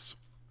boots.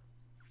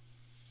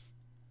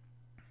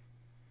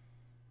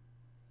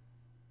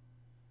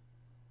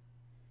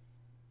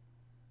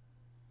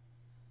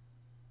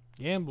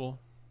 Gamble.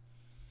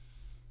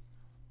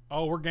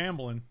 Oh, we're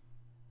gambling.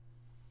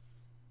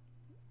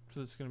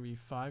 So it's going to be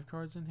 5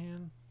 cards in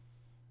hand?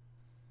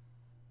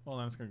 Well,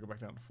 then it's going to go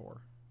back down to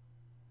 4.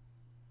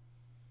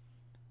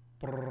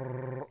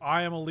 Brrr,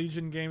 I am a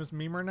Legion Games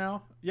memer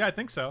now. Yeah, I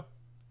think so.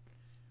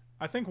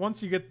 I think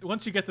once you get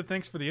the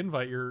thanks for the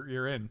invite,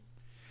 you're in.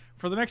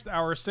 For the next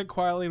hour, sit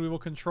quietly and we will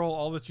control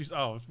all that you.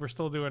 Oh, we're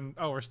still doing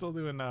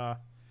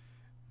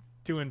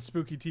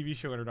spooky TV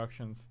show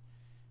introductions.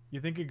 You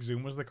think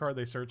Exhume was the card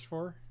they searched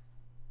for?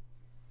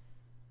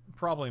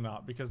 Probably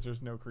not, because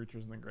there's no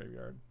creatures in the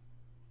graveyard.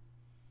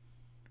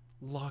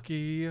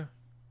 Lucky.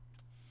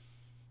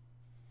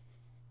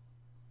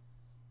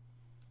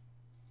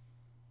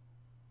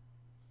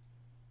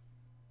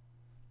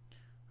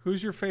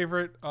 Who's your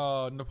favorite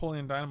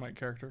Napoleon Dynamite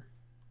character?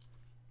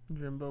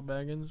 Jimbo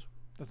Baggins.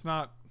 That's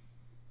not...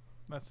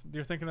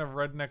 You're thinking of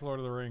Redneck Lord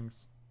of the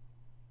Rings.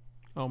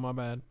 Oh, my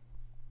bad.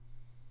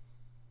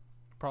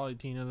 Probably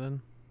Tina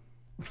then.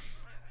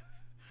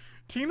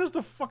 Tina's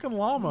the fucking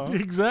llama.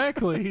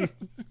 Exactly.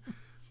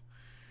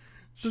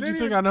 Did you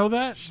think I know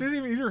that? She didn't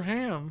even eat her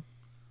ham.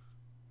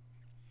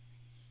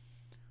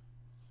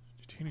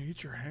 Tina,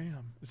 eat your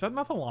ham. Is that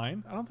not the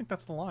line? I don't think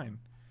that's the line.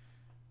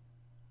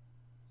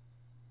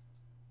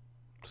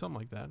 Something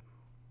like that.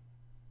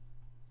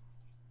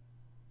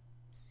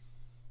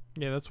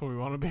 Yeah, that's what we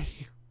want to be.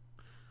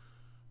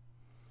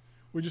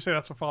 Would you say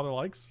that's what father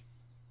likes?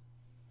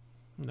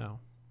 No.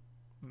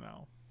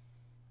 No.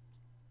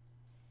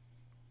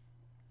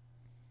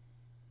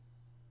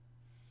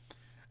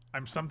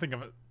 I'm something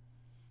of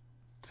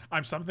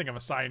a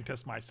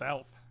scientist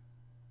myself.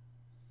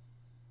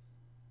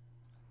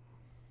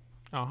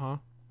 Uh-huh.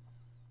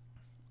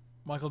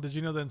 Michael, did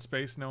you know that in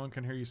space no one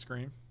can hear you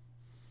scream?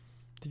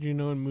 Did you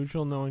know in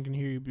Mutual no one can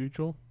hear you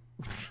Mutual?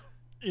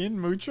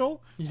 In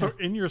Mutual? Yeah. So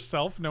in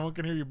yourself no one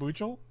can hear you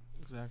Mutual?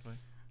 Exactly.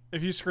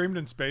 If you screamed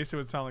in space it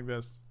would sound like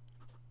this.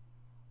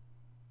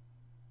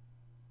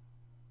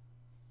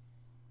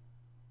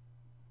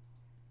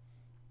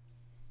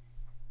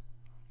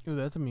 Ooh,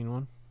 that's a mean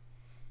one.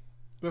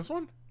 This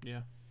one?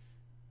 Yeah.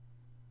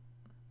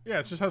 Yeah,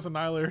 it just has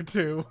Annihilator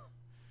 2.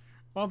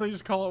 Why don't they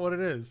just call it what it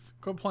is?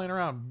 Quit playing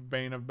around,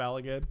 Bane of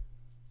Balaged.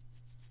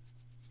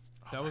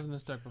 That was in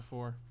this deck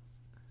before.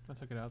 I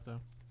took it out, though.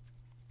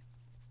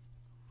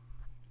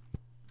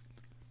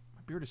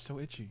 My beard is so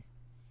itchy.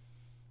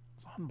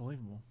 It's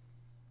unbelievable.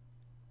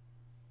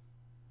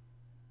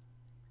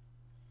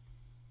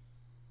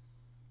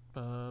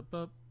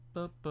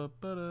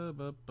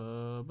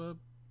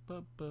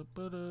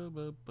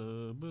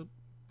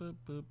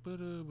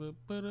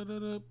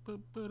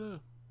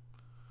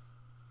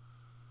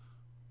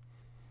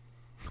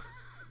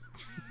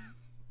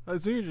 I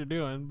see what you're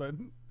doing, but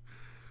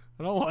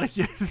I don't like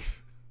it.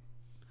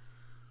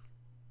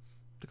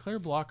 Declare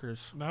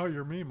blockers. Now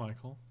you're me,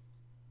 Michael.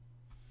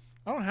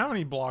 I don't have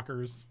any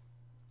blockers.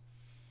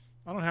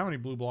 I don't have any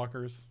blue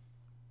blockers.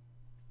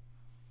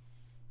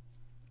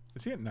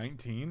 Is he at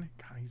 19?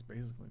 God, he's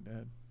basically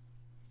dead.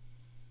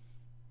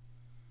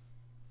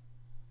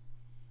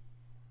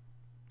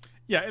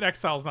 Yeah, it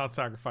exiles, not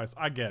sacrifice.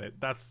 I get it.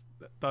 It's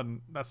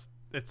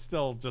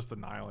still just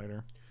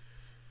Annihilator.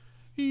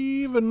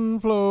 Even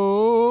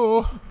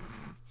flow.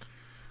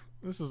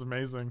 This is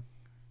amazing.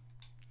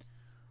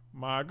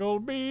 Michael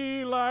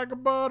be like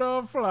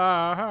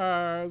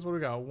butterflies. What do we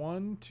got?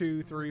 1,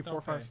 2, 3,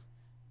 4, 5.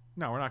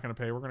 No, we're not going to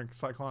pay. We're going to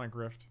Cyclonic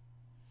Rift.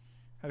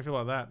 How do you feel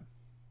about that?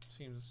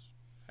 Seems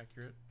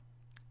accurate.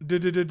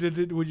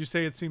 Would you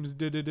say it seems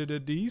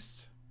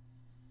decent?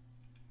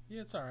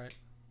 Yeah, it's alright.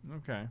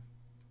 Okay.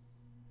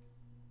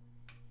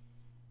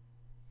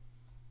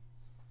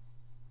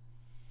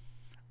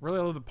 Really,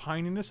 I love the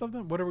pininess of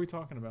them. What are we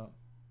talking about?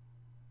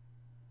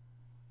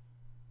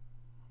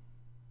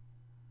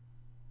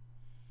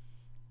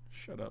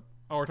 Shut up.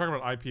 Oh, we're talking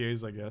about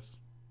IPAs, I guess.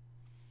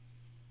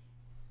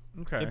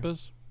 Okay.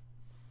 Hippos?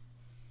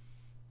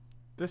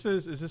 This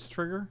is this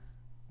trigger?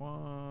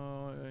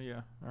 Well,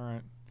 yeah. All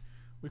right.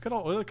 We could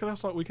also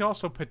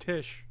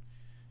petish.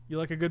 You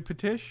like a good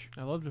petish?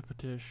 I love the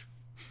petish.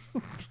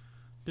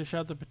 Dish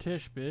out the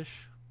petish,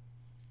 bish.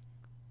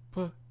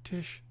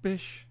 Petish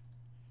bish.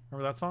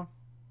 Remember that song?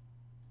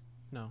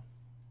 No.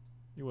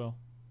 You will.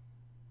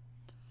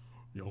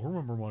 You'll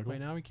remember, Michael.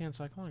 Wait, now we can't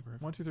Cyclonic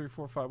Rift. 1, 2, 3,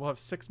 4, 5. We'll have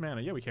 6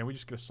 mana. Yeah, we can. We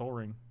just get a Soul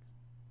Ring.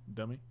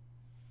 Dummy.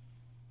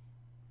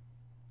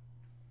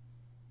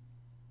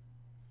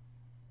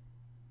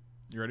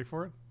 You ready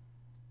for it?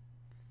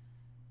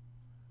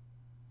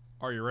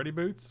 Are you ready,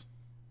 Boots?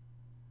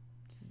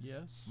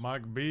 Yes.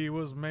 Mike B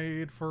was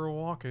made for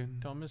walking.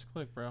 Don't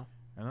misclick, bro.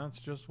 And that's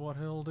just what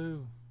he'll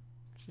do.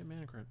 Just get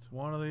Mana Crypt.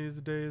 One of these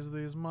days,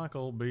 these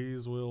Michael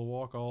B's will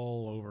walk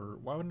all over.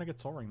 Why wouldn't I get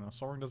Soul Ring, though?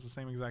 Soul Ring does the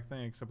same exact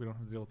thing, except we don't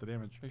have to deal with the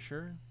damage. Are you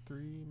sure?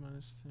 3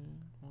 minus 10.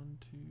 1,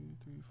 2,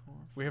 3, 4.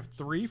 We have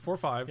 3, 4,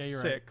 5, Yeah,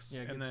 you're 6. right.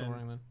 Yeah, and get then, Soul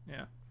Ring then.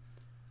 yeah.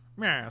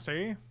 Yeah,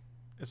 see?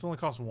 It's only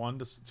cost 1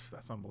 to...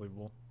 That's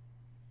unbelievable.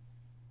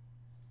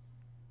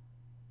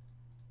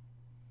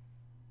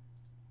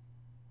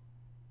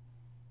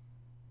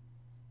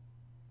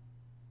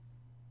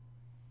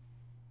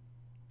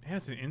 And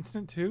it's an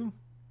instant, too?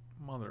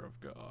 Mother of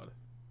God.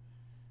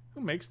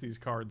 Who makes these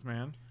cards,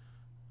 man?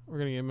 We're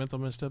going to get Mental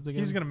Misstep again?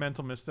 He's going to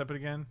mental misstep it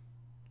again?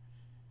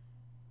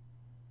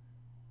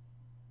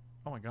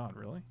 Oh my God,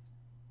 really?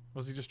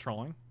 Was he just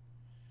trolling?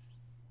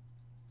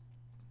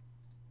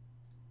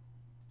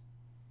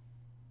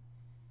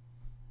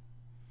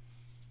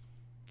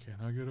 Can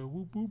I get a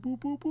whoop, whoop,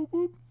 whoop, whoop, whoop,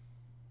 whoop?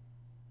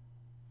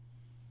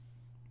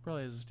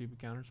 Probably has a stupid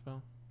counter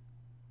spell.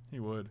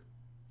 He would.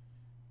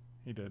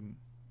 He didn't.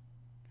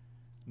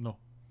 No.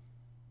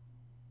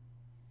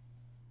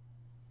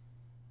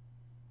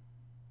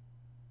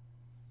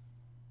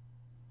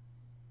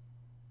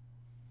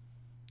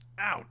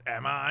 Out,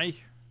 am I?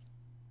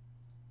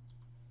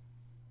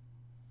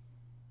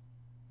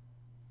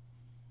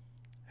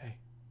 Hey.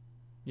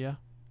 Yeah?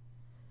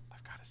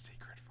 I've got a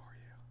secret for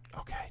you.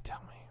 Okay,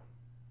 tell me.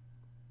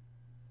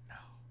 No.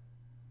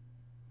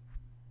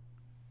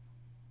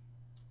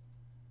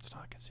 It's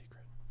not a good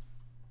secret.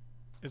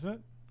 Isn't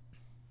it?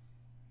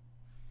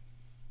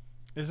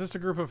 Is this a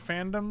group of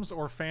fandoms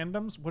or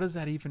fandoms? What does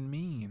that even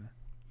mean?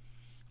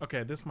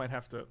 Okay, this might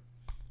have to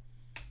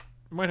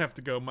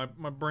go. My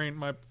brain,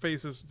 my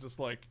face is just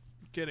like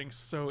getting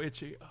so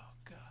itchy. Oh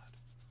god.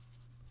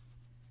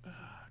 Oh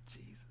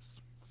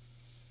Jesus.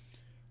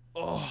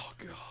 Oh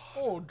god.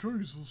 Oh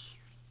Jesus.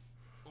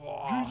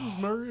 Oh. Jesus,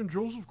 Mary, and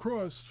Joseph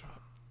Christ.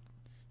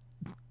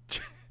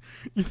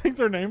 You think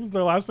their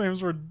last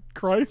names were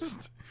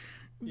Christ?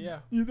 Yeah.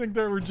 You think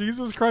they were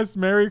Jesus Christ,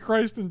 Mary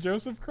Christ, and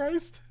Joseph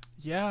Christ?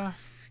 Yeah.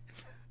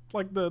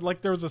 Like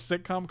there was a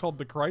sitcom called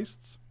The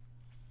Christs.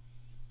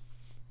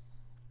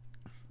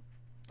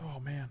 Oh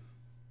man,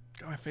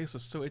 God, my face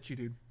was so itchy,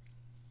 dude.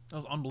 That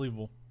was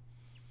unbelievable.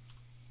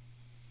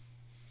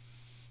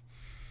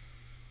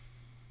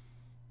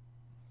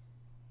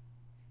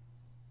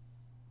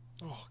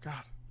 Oh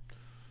God.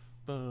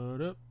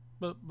 I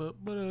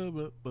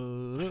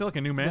feel like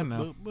a new man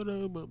now. It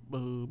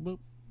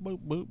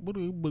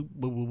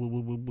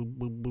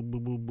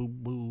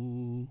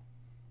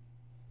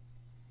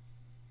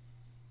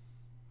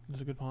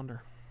was a good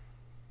ponder.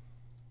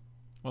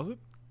 Was it?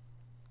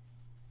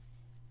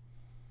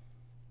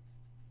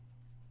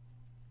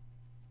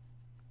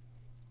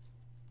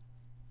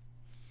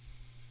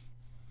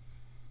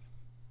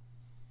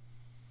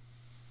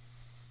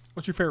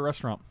 What's your favorite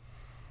restaurant?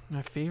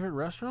 My favorite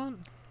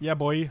restaurant? Yeah,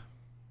 boy.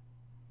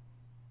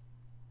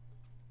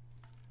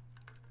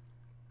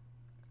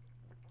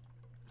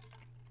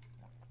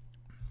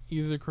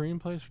 Either the Korean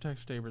place or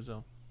Texas Day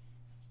Brazil.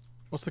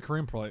 What's the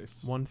Korean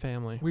place? One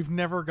family. We've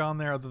never gone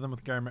there other than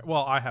with Gary.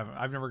 Well, I haven't.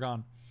 I've never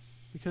gone.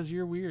 Because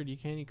you're weird. You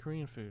can't eat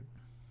Korean food.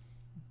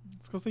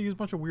 It's because they use a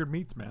bunch of weird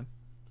meats, man.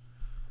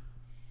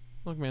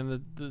 Look,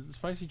 man, the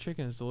spicy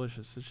chicken is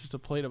delicious. It's just a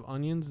plate of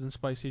onions and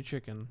spicy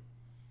chicken.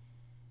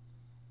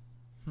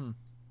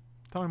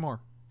 Tell me more.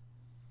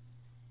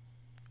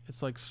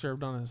 It's like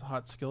served on a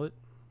hot skillet.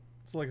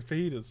 It's like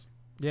fajitas.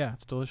 Yeah,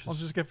 it's delicious. I'll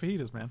just get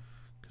fajitas, man.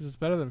 Because it's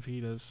better than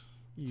fajitas.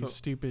 You So-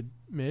 stupid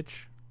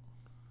Mitch.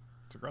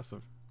 It's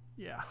aggressive.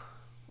 Yeah.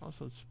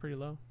 Also, it's pretty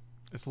low.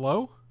 It's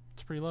low?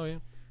 It's pretty low, yeah.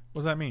 What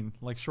does that mean?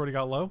 Like Shorty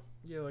got low?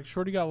 Yeah, like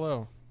Shorty got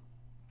low.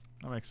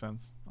 That makes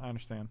sense. I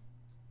understand.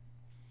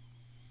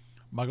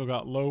 Michael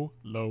got low,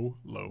 low,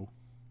 low.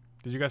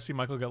 Did you guys see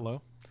Michael get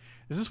low?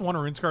 Is this one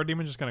Rune-Scarred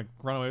Demon just going to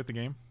run away with the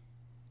game?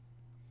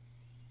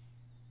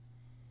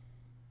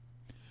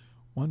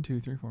 1, 2,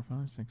 3, 4,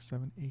 5, 6,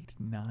 7, 8,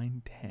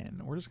 9,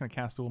 10. We're just going to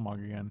cast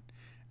Ulamog again.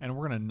 And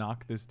we're going to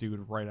knock this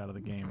dude right out of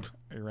the game.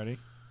 Are you ready?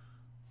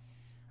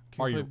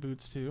 Can Are we play you?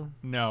 boots too?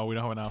 No, we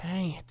don't have enough.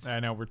 Dang it. I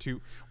know,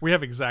 we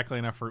have exactly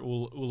enough for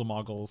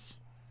Ulamoggles.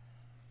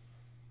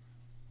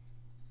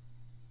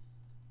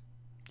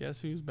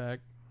 Guess who's back?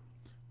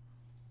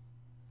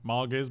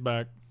 Mog is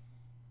back.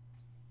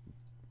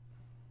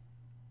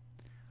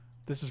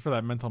 This is for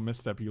that mental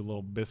misstep, you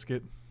little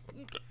biscuit.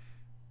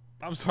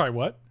 I'm sorry,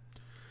 what?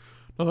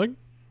 Nothing.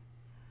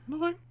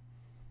 Nothing.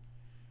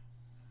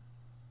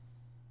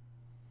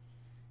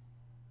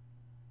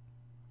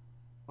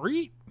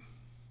 Reet.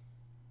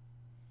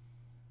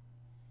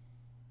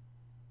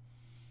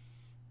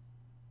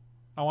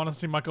 I want to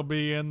see Michael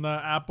B in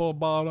the apple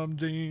bottom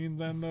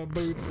jeans and the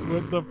boots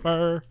with the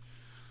fur.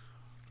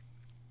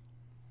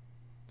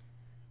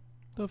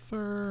 The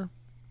fur.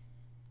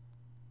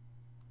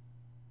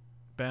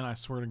 Ben, I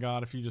swear to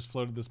God, if you just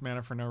floated this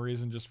mana for no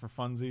reason, just for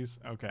funsies,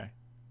 okay.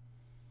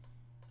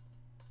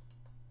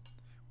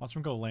 Watch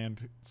him go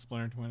land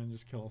Splinter Twin and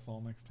just kill us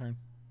all next turn.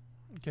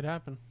 It could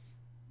happen.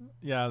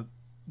 Yeah,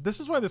 this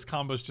is why this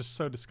combo is just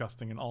so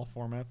disgusting in all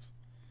formats.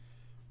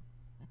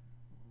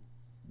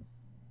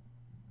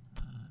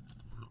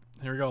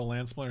 Here we go,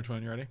 land Splinter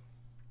Twin. You ready?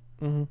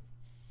 Mm-hmm.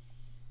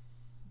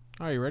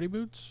 Are you ready,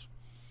 Boots?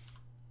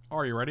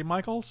 Are you ready,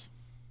 Michaels?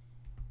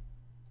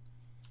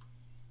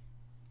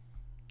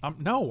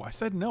 No, I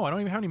said no. I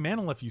don't even have any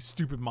mana left, you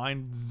stupid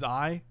mind's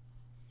eye.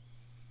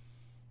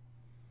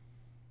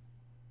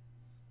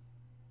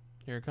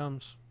 Here it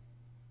comes.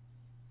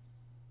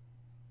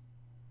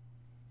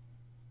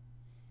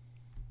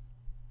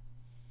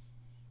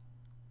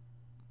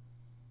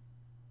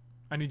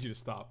 I need you to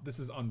stop. This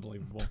is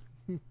unbelievable.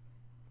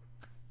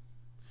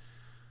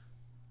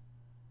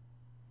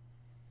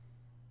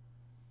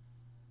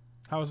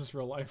 How is this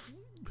real life?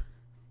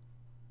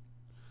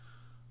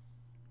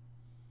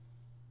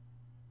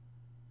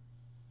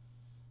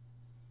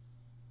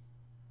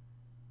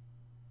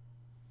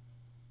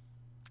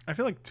 I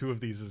feel like 2 of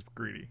these is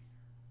greedy.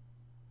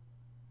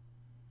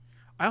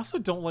 I also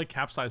don't like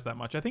Capsize that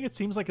much. I think it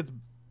seems like it's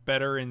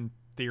better in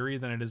theory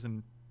than it is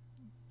in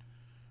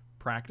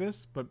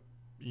practice, but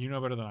you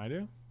know better than I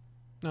do.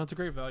 No, it's a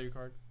great value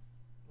card.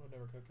 I would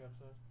never cut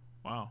Capsize.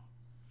 Wow.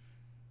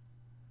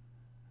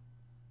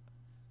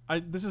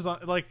 This is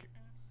like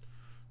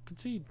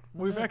Concede.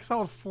 we've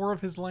exiled 4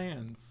 of his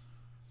lands.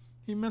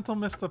 He mental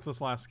missed up this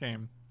last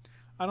game.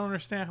 I don't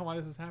understand why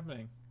this is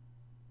happening.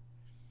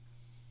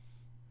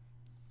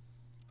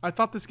 I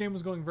thought this game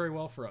was going very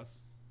well for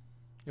us.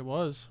 It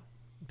was.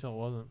 Until it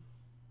wasn't.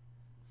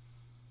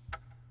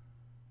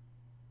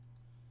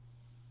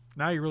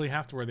 Now you really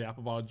have to wear the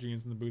apple bottom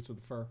jeans and the boots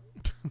with the fur.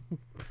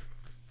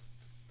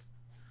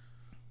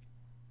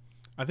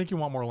 I think you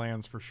want more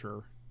lands for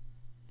sure.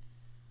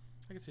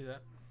 I can see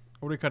that.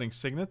 What are we cutting?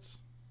 Signets?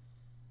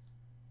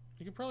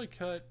 You could probably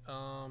cut.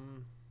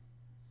 Probably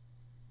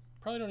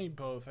don't need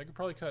both. I could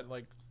probably cut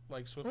like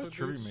Swiftfoot What boots.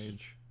 Tribute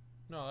Mage?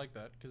 No, I like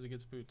that because it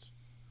gets boots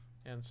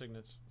and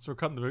signets. So we're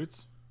cutting the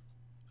boots?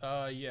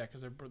 Yeah,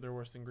 because they're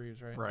worse than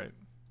Greaves, right? Right.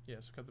 Yeah,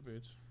 so cut the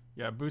boots.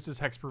 Yeah, boots is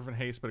hexproof and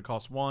haste, but it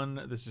costs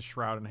 1. This is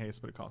shroud and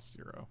haste, but it costs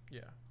 0.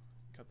 Yeah,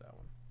 cut that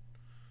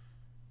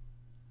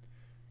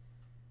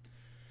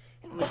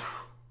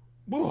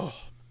one.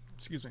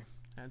 Excuse me.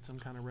 Add some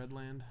kind of red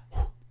land.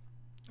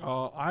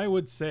 I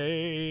would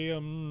say.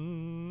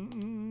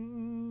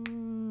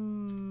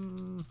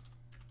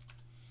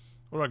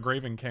 What about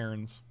Graven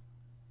Cairns?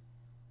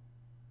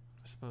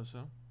 I suppose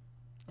so.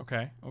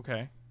 Okay.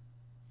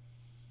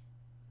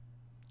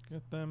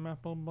 Get them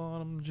apple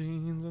bottom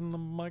jeans and the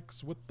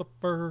mics with the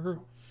fur.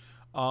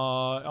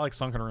 I like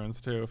Sunken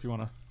Ruins too, if you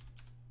want to.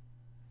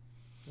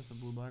 That's the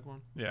blue-black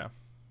one? Yeah.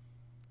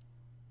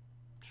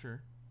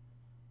 Sure.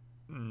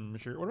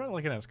 Sure. What about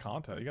like an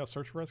Escanta? You got to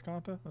search for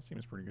Escanta? That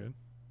seems pretty good.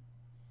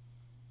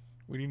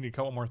 We need to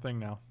cut one more thing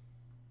now.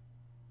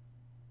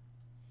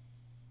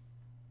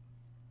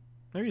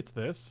 Maybe it's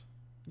this.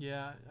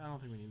 Yeah, I don't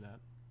think we need that.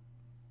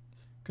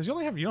 Because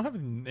you have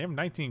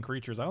 19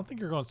 creatures. I don't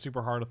think you're going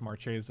super hard with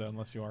Marchesa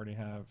unless you already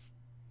have.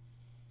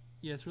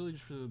 Yeah, it's really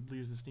just for the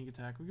blues and sneak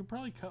attack. We could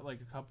probably cut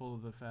like a couple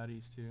of the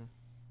fatties too.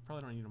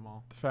 Probably don't need them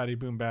all. The fatty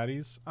boom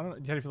baddies. I don't. How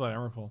do you feel about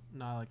Emrakul?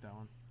 No, I like that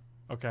one.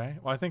 Okay.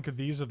 Well, I think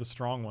these are the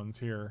strong ones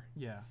here.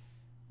 Yeah.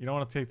 You don't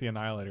want to take the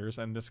Annihilators,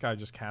 and this guy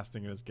just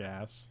casting it as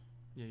gas.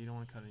 Yeah, you don't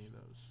want to cut any of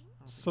those.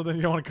 So then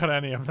you don't want to cut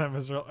any of them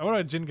as well. What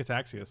about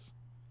Jin-Gitaxias?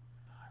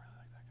 Oh, I really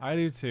like that guy. I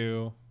do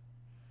too.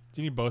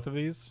 Do you need both of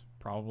these?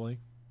 Probably.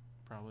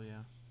 Probably,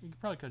 yeah. You could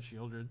probably cut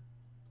Shieldred.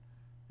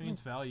 I mean,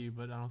 it's value,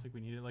 but I don't think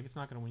we need it. Like, it's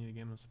not going to win you the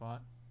game on the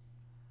spot.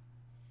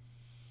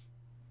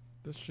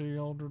 The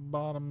shielded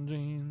bottom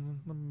jeans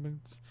and the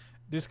boots.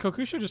 Is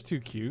Kokusho just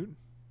too cute?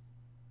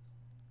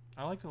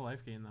 I like the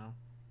life gain, though,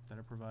 that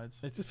it provides.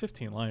 It's just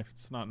 15 life.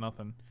 It's not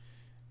nothing.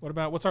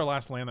 What's our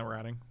last land that we're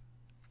adding?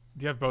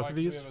 Do you have both of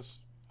these?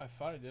 I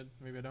thought I did.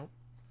 Maybe I don't.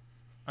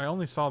 I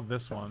only saw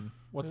this one.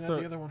 What's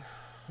the other one?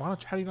 Why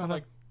don't? How do you not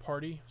like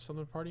party?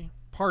 Something party?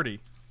 Party?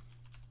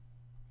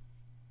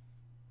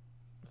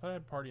 I thought I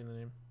had party in the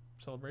name.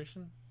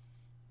 Celebration?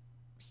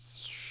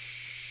 Shit.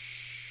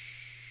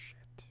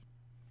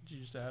 Did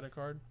you just add a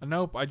card?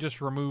 Nope. I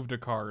just removed a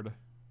card,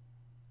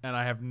 and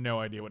I have no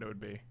idea what it would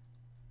be.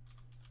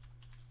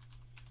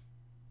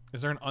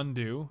 Is there an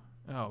undo?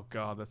 Oh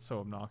god, that's so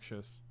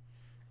obnoxious.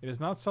 It is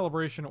not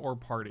celebration or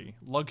party.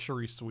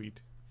 Luxury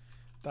suite.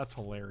 That's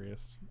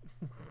hilarious.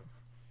 So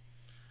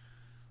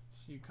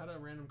you cut a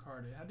random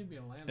card. It had to be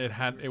a land.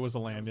 It was a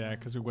land, yeah,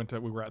 because we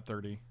were at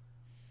 30.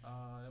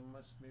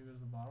 Maybe it was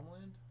the bottom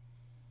land.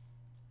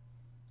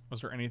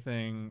 Was there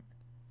anything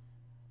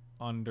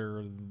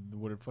under the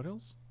Wooded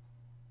Foothills?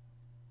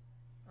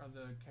 Are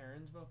the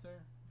Cairns both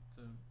there?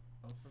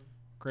 Both of them?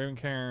 Graven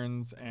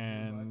Cairns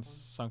and one?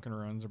 Sunken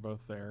Ruins are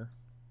both there.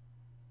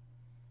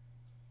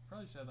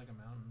 Probably just had like a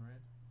mountain,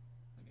 right?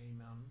 Like a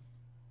mountain.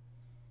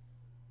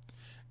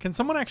 Can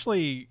someone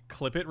actually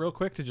clip it real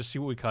quick to just see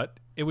what we cut?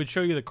 It would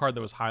show you the card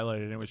that was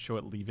highlighted and it would show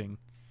it leaving.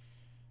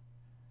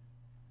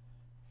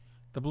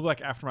 The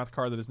blue-black Aftermath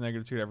card that is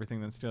negative 2 to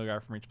everything, then steal a guy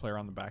from each player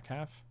on the back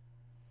half.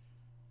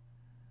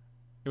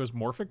 It was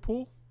Morphic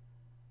Pool?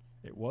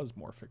 It was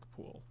Morphic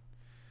Pool.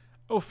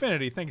 Oh,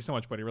 Affinity, thank you so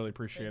much, buddy. Really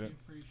appreciate it.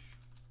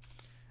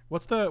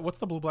 What's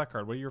the blue-black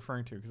card? What are you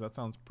referring to? Because that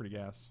sounds pretty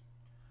gas.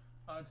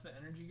 It's the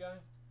energy guy,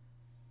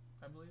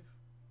 I believe.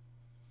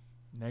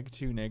 Neg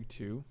 2, neg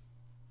 2.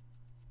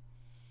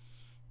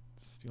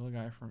 Steal a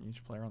guy from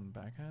each player on the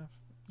back half?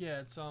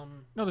 Yeah, it's No,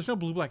 there's no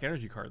blue-black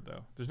energy card,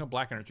 though. There's no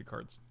black energy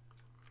cards.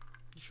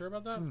 You sure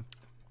about that?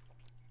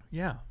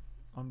 Yeah,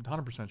 I'm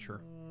 100% sure.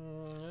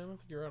 I don't think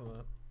you're out of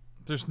that.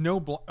 There's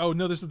no oh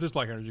no, there's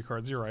black energy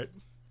cards. You're right.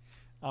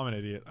 I'm an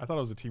idiot. I thought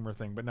it was a teamer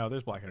thing, but no,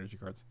 there's black energy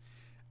cards.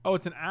 Oh,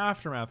 it's an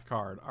Aftermath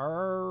card.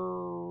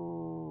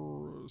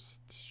 Oh,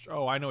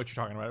 I know what you're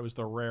talking about. It was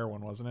the rare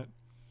one, wasn't it?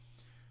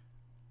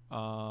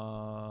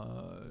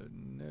 No.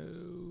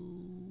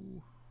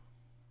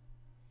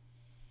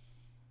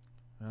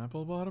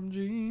 Apple bottom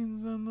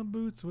jeans and the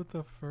boots with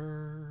the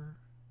fur.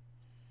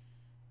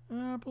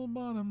 Apple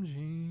bottom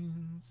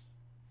jeans.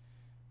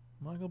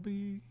 Michael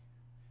B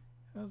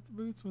has the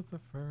boots with the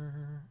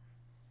fur.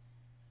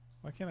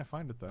 Why can't I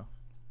find it though?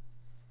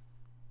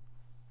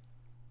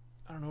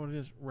 I don't know what it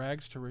is.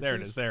 Rags to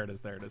riches. There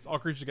it is. All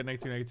creatures get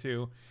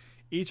 -2/-2.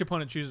 Each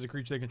opponent chooses a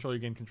creature they control. You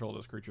gain control of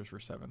those creatures for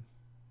 7.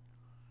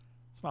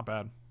 It's not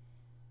bad.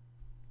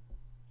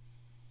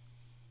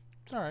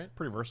 It's all right.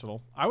 Pretty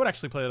versatile. I would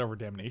actually play that over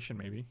Damnation,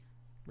 maybe.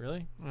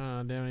 Really?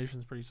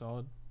 Damnation's pretty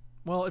solid.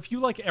 Well, if you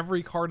like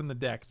every card in the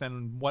deck,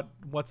 then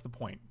what's the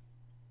point?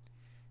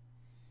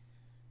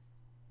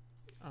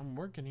 I'm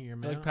working here, You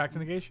man. like Pact of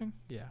Negation?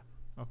 Yeah.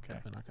 Okay.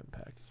 Definitely not cutting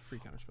Pact. It's a free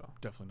counter spell.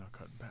 Definitely not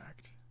cutting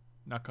Pact.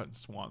 Not cutting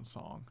Swan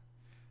Song.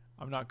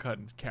 I'm not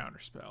cutting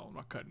Counterspell. I'm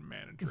not cutting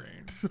Mana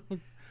Drain.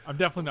 I'm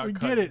definitely not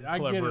cutting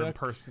Clever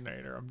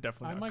Impersonator. I'm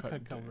definitely not cutting. I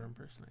might cut Clever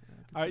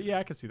Impersonator. Yeah,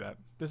 I can see that.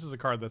 This is a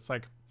card that's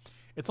like,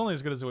 it's only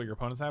as good as what your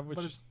opponents have. Which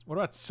what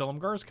about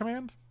Silumgar's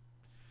Command?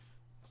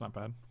 It's not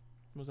bad.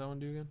 What does that one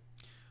do again?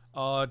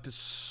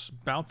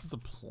 Bounces the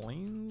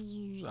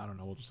planes. I don't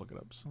know. We'll just look it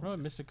up. What about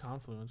Mystic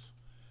Confluence?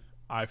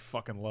 I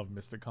fucking love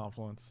Mystic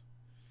Confluence.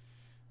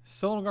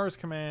 Silumgar's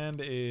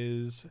Command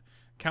is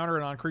counter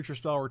a non-creature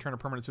spell, return a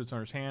permanent to its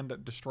owner's hand,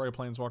 destroy a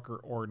planeswalker,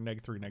 or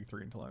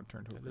 -3/-3 until I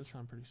turn to a That creature. does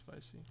sound pretty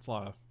spicy. It's a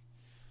lot of.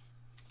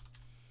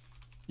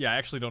 Yeah, I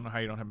actually don't know how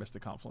you don't have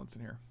Mystic Confluence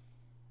in here.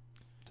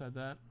 Besides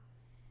that,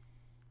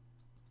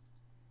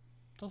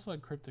 it's also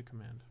had Cryptic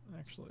Command.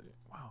 Actually,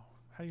 wow.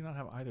 How do you not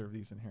have either of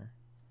these in here?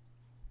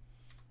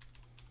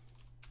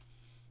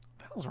 What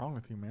the hell's wrong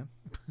with you, man?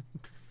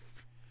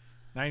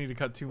 Now you need to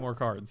cut 2 more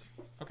cards.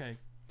 Okay,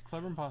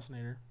 Clever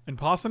Impersonator.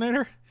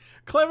 Impersonator?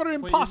 Clever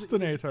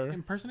Impersonator.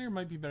 Impersonator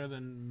might be better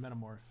than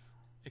Metamorph.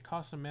 It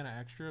costs some mana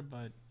extra,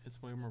 but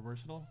it's way more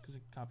versatile because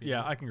it can copy.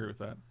 Yeah, I can agree with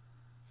that.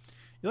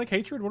 You like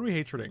Hatred? What are we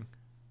hatreding?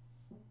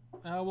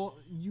 Well,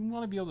 you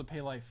want to be able to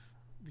pay life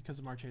because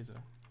of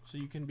Marchesa. So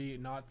you can be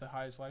not the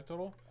highest life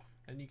total,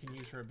 and you can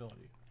use her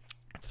ability.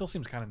 It still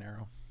seems kind of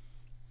narrow.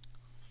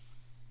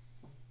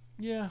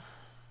 Yeah.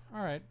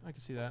 Alright, I can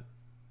see that.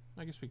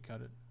 I guess we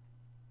cut it.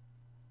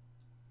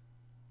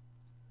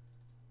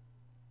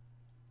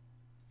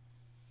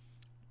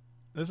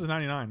 This is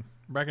 99.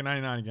 We're back at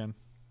 99 again.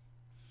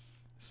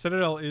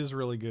 Citadel is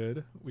really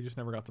good. We just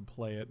never got to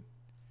play it.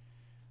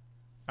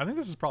 I think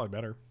this is probably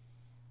better.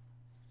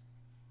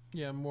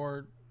 Yeah,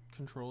 more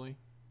control-y,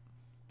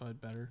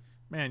 but better.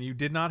 Man, you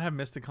did not have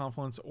Mystic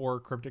Confluence or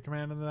Cryptic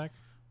Command in the deck?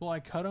 Well, I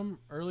cut them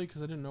early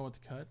because I didn't know what to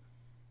cut.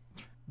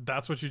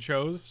 That's what you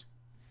chose?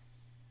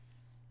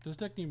 Does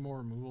deck need more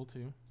removal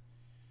too?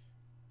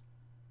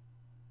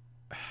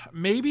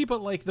 Maybe,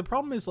 but like the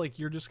problem is like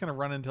you're just gonna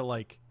run into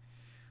like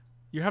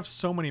you have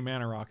so many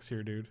mana rocks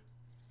here, dude.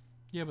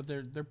 Yeah, but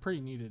they're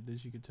pretty needed,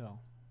 as you could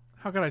tell.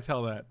 How could I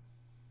tell that?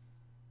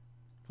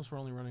 Plus, we're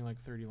only running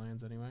like 30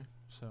 lands anyway,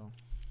 so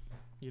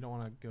you don't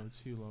want to go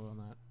too low on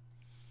that.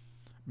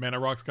 Mana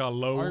rocks got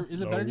low. Or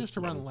is it better just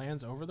to run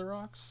lands over the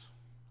rocks?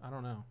 I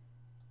don't know.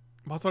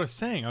 Well, that's what I was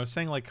saying. I was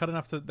saying like cut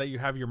enough that you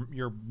have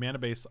your mana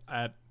base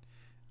at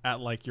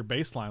like your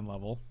baseline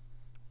level.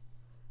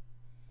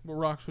 What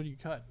rocks would you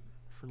cut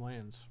for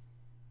lands?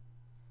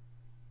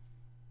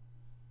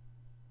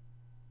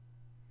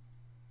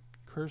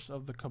 Curse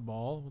of the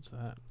Cabal? What's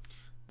that?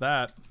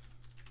 That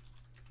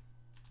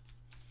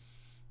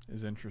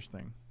is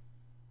interesting.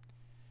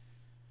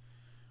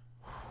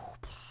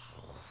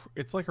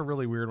 It's like a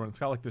really weird one. It's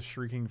got like this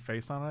shrieking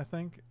face on it, I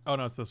think. Oh,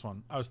 no, it's this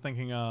one. I was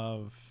thinking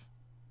of...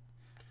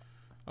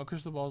 Oh,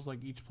 Crystal Ball is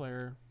like each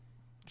player...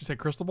 Did you say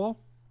Crystal Ball?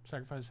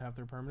 Sacrifices half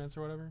their permanents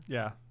or whatever?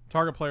 Yeah.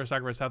 Target player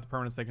sacrifices half the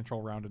permanents they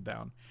control rounded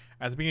down.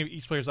 At the beginning of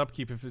each player's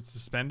upkeep, if it's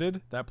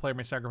suspended, that player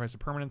may sacrifice a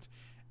permanent,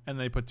 and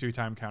they put 2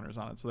 time counters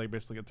on it, so they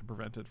basically get to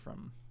prevent it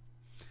from...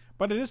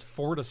 But it is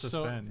 4 to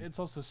suspend. So, it's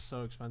also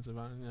so expensive.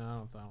 I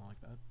don't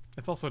like that.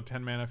 It's also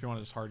 10 mana if you want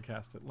to just hard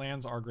cast it.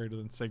 Lands are greater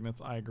than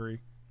signets. I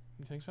agree.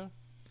 You think so?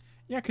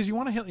 Yeah, because you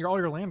want to hit all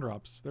your land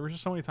drops. There was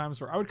just so many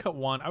times where I would cut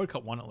one. I would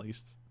cut one at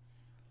least.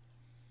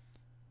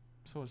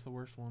 So what's the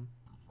worst one?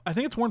 I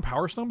think it's Worn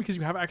Power Stone because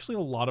you have actually a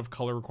lot of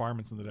color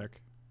requirements in the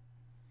deck.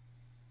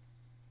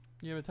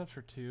 Yeah, but it taps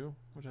for 2,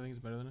 which I think is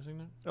better than a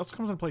Signet. It also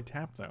comes into play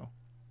tap, though.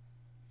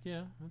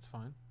 Yeah, that's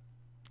fine.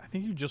 I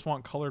think you just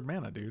want colored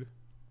mana, dude.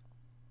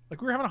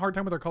 Like, we were having a hard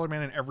time with our colored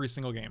mana in every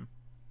single game.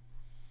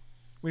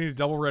 We needed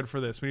double red for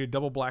this. We needed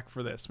double black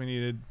for this. We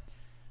needed...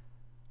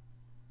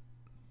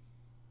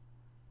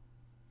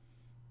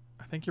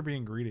 I think you're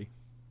being greedy.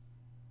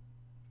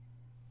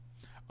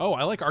 Oh,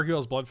 I like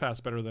Arguel's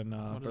Bloodfast better than...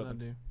 what does that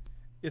do?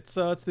 It's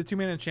the 2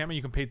 mana enchantment.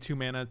 You can pay 2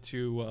 mana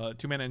to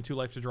 2 mana and 2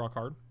 life to draw a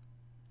card.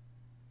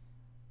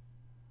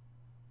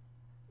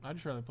 I'd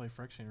just rather play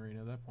Phyrexian Arena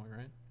at that point,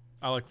 right?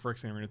 I like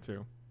Phyrexian Arena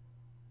too.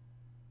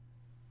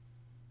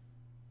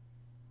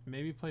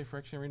 Maybe play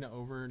Phyrexian Arena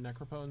over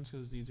Necropotence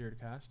because it's easier to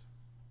cast.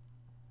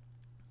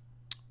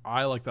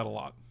 I like that a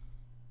lot.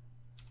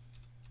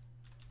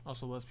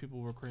 Also, less people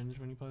will cringe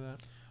when you play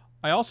that.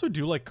 I also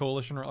do like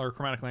Coalition or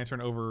Chromatic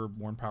Lantern over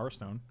Worn Power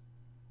Stone.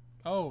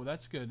 Oh,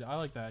 that's good. I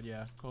like that,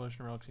 yeah.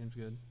 Coalition Relic seems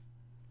good.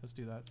 Let's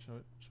do that. Show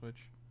it.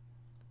 Switch.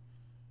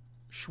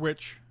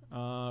 Switch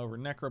over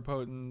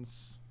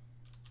Necropotence.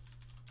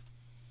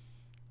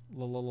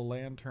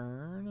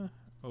 Lantern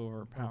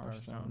over Power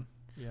Stone.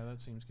 Yeah, that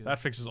seems good. That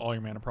fixes all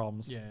your mana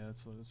problems. Yeah,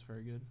 that's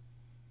very good.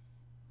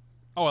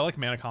 Oh, I like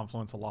Mana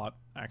Confluence a lot,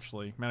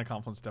 actually. Mana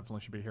Confluence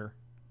definitely should be here.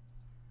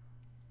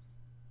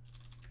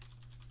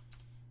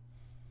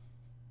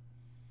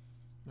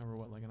 Over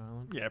what, like an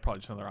island? Yeah, probably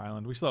just another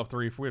island. We still have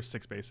 3. We have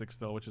 6 basics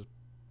still, which is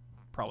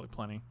probably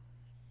plenty.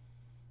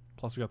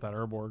 Plus, we got that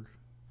Urborg.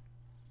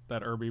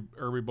 That Irby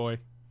boy.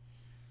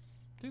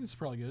 I think this is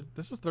probably good.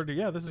 This is 30.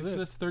 Yeah, this is it.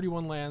 That's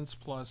 31 lands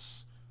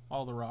plus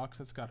all the rocks.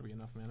 That's got to be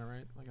enough mana,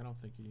 right? Like, I don't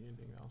think you need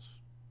anything else.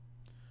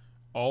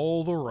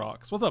 All the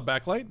rocks. What's up,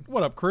 Backlight?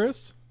 What up,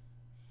 Chris?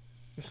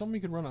 There's something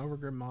you could run over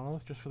Grim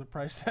Monolith just for the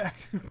price tag.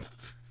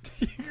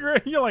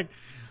 You're like,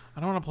 I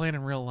don't want to play it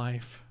in real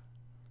life.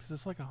 Because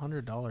it's like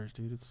 $100,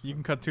 dude. You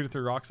can cut 2 to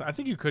 3 rocks. I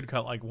think you could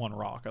cut like 1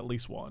 rock, at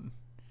least 1.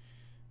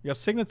 You got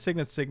Signet,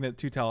 Signet, Signet,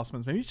 2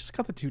 talismans. Maybe you just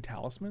cut the 2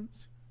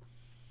 talismans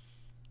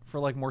for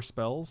like more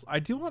spells. I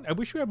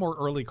wish we had more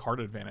early card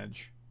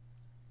advantage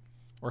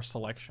or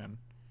selection.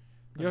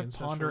 You Like have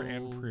Ponder and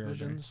Ancestral Preordain.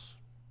 Visions.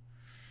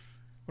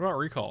 What about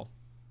Recall?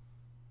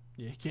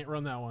 Yeah, you can't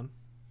run that one.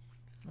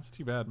 That's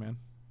too bad, man.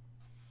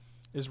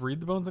 Is Read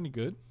the Bones any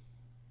good?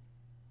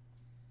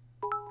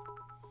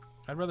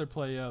 I'd rather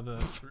play the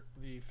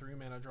 3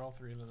 mana draw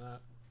 3 than that.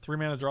 3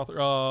 mana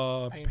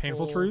draw.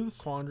 Painful Truths?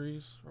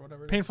 Quandaries, or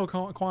whatever. Painful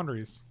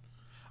Quandaries.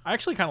 I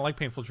actually kind of like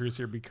Painful Truths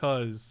here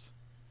because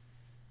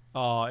it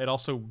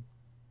also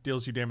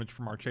deals you damage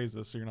from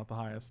Marchesa, so you're not the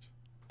highest.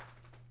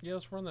 Yeah,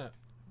 let's run that.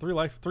 3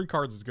 life, 3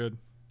 cards is good.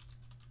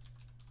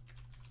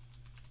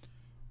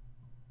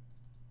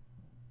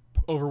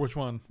 Over which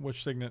one?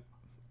 Which Signet?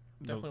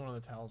 Definitely one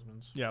of the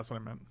talismans. Yeah, that's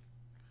what I meant.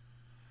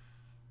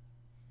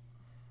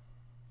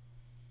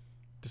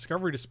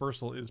 Discovery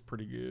Dispersal is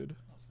pretty good.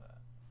 What's that?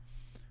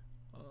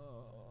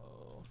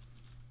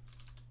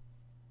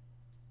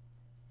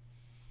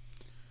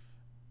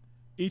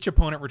 Each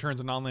opponent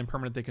returns a non-land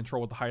permanent they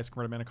control with the highest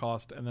converted mana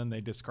cost, and then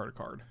they discard a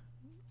card.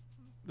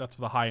 That's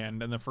the high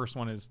end, and the first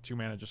one is 2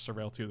 mana, just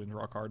surveil 2, then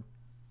draw a card.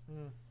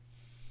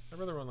 I'd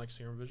rather run like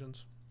Serum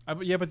Visions.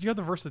 Yeah, but you have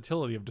the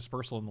versatility of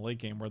Dispersal in the late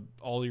game, where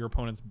all your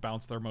opponents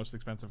bounce their most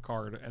expensive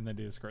card, and then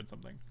they discard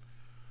something.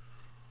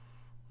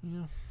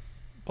 Yeah.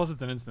 Plus,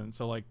 it's an instant,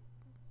 so like.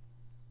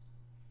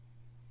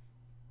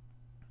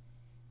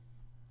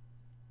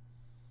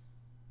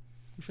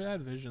 We should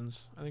add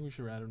Visions. I think we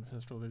should add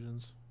Ancestral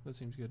Visions. That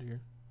seems good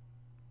here.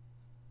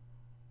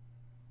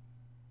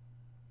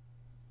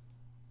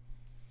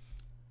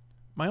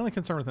 My only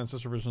concern with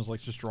Ancestral Vision is like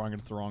just drawing it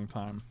at the wrong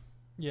time.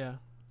 Yeah,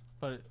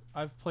 but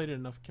I've played it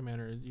enough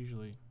Commander. It's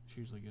usually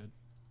good.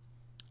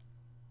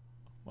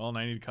 Well, now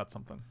I need to cut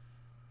something.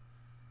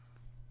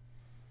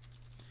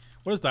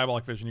 What is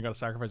Diabolic Vision? You got to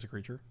sacrifice a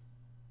creature.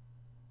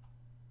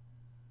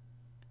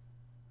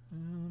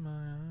 In my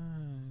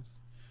eyes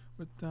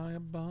with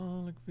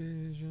Diabolic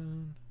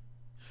Vision.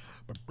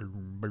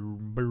 Boom,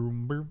 boom,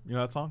 boom, boom. You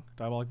know that song?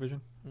 Diabolic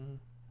Vision? Mm-hmm.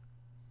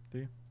 Do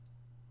you?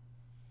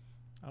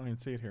 I don't even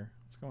see it here.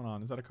 What's going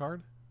on? Is that a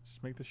card?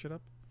 Just make this shit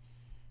up?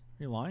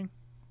 Are you lying?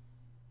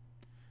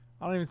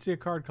 I don't even see a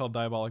card called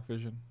Diabolic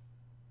Vision.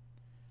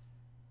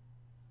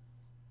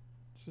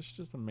 Is this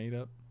just a made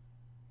up?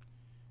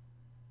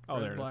 Oh,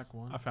 Red, there it black is.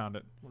 one. I found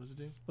it. What does it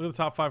do? Look at the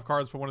top 5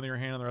 cards, put one in your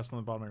hand and the rest on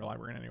the bottom of your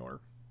library in any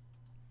order.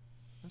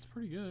 That's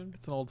pretty good.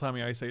 It's an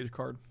old-timey Ice Age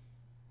card.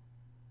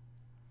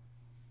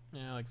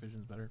 Yeah, I like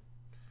Visions better.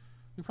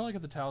 We probably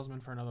got the Talisman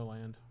for another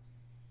land.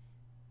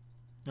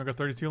 You got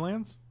 32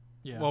 lands?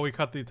 Yeah. Well, we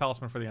cut the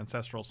Talisman for the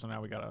Ancestral, so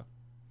now we gotta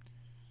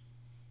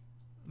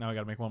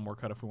make one more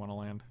cut if we want to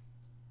land.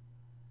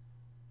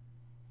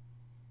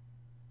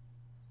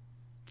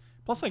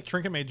 Plus, like,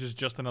 Trinket Mage is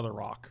just another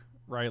rock,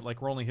 right?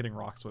 Like, we're only hitting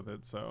rocks with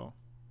it, so...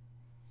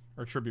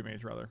 Or Tribute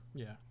Mage, rather.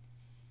 Yeah.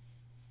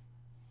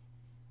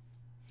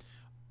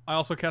 I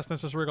also cast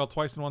Ancestral Recall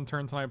twice in one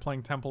turn tonight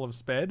playing Temple of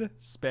Sped.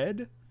 Sped?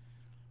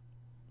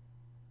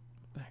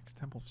 What the heck's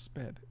Temple of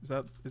Sped?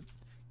 That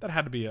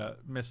had to be a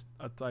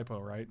typo,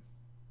 right?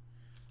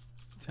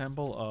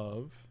 Temple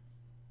of...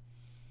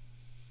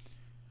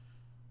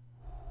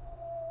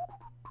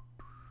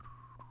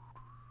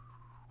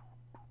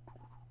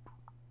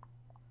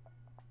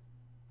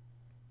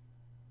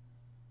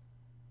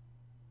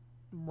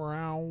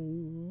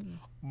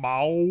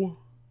 Mao.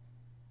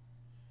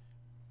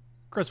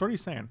 Chris, what are you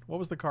saying? What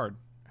was the card?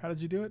 How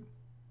did you do it?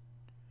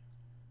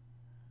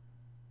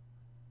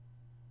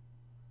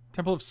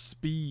 Temple of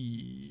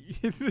Speed.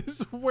 It is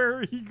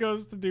where he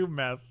goes to do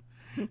meth.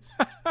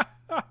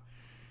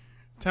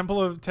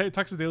 Temple of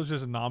Texas Dealers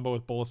is a Nombo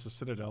with Bolas'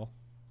 Citadel.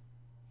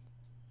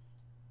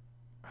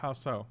 How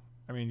so?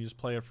 I mean, you just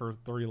play it for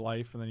 3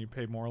 life and then you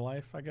pay more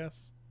life, I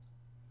guess.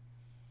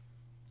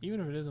 Even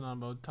if it is a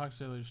non-bow, Toxic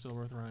Dealer is still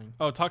worth running.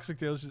 Oh, Toxic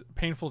Dealers,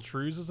 Painful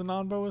Truths is a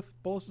non-bow with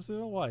Bolas'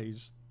 Citadel? Why?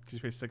 Because you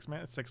pay 6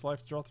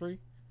 life to draw 3?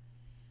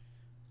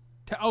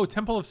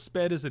 Temple of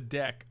Sped is a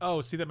deck.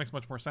 Oh, see, that makes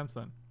much more sense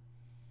then.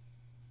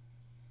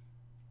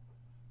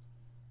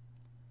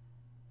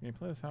 You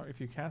play this how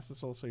if you cast this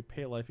spell, so you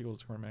pay life equal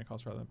to current mana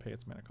cost rather than pay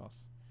its mana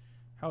cost.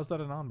 How is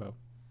that a non-bow?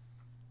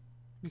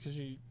 Because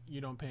you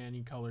don't pay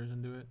any colors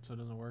into it, so it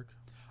doesn't work.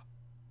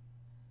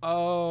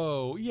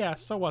 Oh, yeah,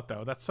 so what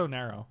though? That's so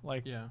narrow.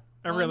 Like, Yeah.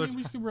 every other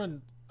we could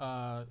run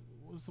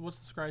what's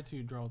the Scry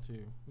 2 draw 2?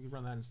 We could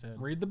run that instead.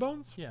 Read the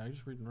Bones? Yeah,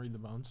 just read the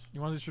bones. You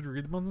want to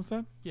read the bones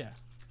instead? Yeah.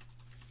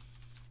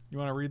 You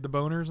want to read the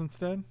boners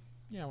instead?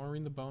 Yeah, I want to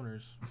read the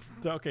boners.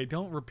 Okay,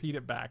 don't repeat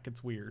it back.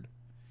 It's weird.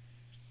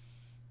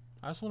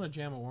 I just want to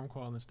jam a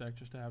Wormcoil in this deck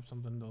just to have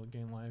something to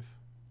gain life.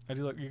 I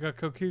do look. You got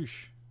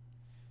Kokusho.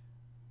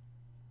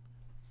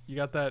 You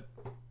got that.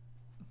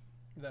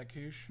 That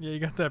Koosh? Yeah, you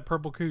got that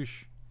purple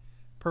Koosh.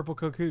 Purple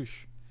Kokusho.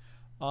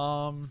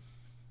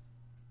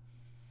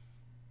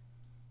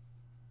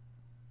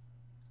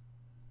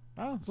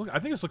 I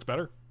think this looks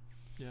better.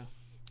 Yeah.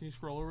 Can you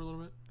scroll over a little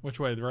bit? Which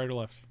way, the right or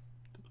left?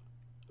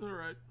 All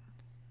right.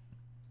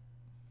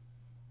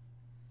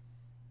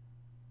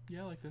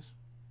 Yeah, I like this.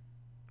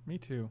 Me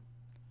too.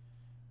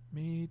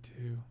 Me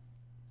too.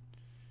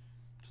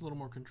 It's a little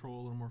more control,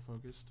 a little more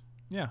focused.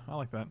 Yeah, I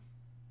like that.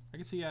 I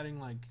could see adding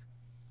like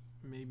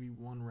maybe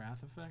one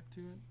Wrath effect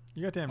to it.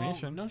 You got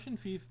Damnation. Oh, Notion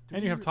Thief.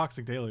 And you have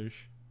Toxic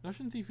Deluge.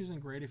 Notion Thief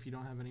isn't great if you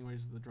don't have any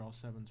ways to draw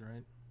 7s,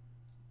 right?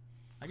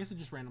 I guess it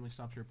just randomly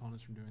stops your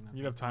opponents from doing that.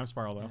 You'd have Time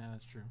Spiral, though. Yeah,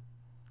 that's true.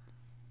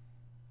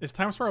 Is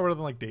Time Spiral better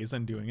than, like, Days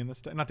Undoing in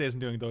this? Not Days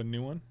Undoing, though, a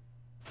new one?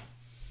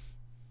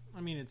 I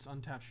mean, it's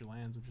untaps your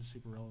lands, which is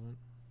super relevant.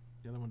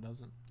 The other one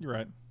doesn't. You're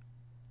right.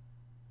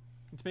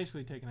 It's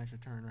basically take an extra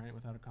turn, right,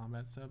 without a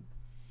combat sub.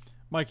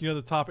 Mike, you know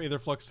the top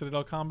Aetherflux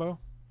Citadel combo?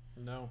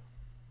 No.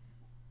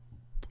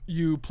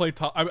 You play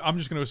top. I'm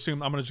just going to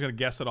assume. I'm just going to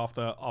guess it off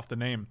the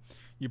name.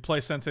 You play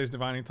Sensei's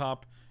Divining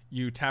Top.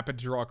 You tap it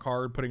to draw a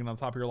card, putting it on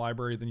top of your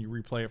library. Then you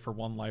replay it for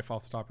 1 life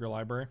off the top of your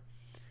library,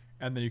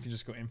 and then you can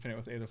just go infinite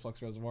with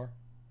Aetherflux Reservoir.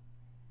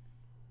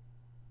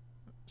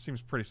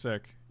 Seems pretty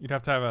sick. You'd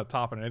have to have a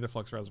top and an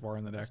Aetherflux Reservoir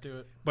in the deck. Let's do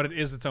it. But it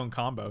is its own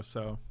combo,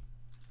 so.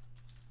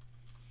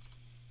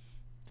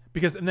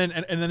 Because and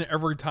then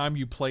every time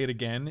you play it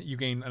again, you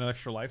gain an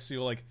extra life. So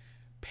you'll like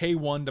pay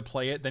 1 to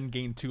play it, then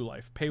gain 2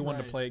 life. Pay 1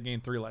 to play it, gain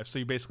 3 life. So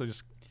you basically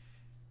just.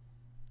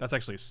 That's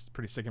actually a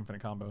pretty sick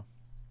infinite combo.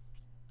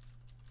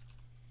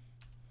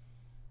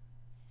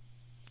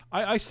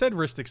 I said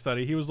Ristic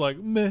Study. He was like,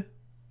 meh.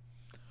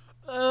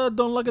 Don't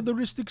look at the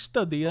Ristic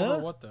Study, huh?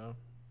 Over what, though?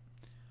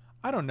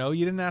 I don't know.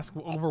 You didn't ask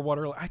over what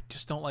earlier. I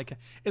just don't like it.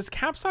 Is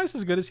Capsize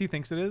as good as he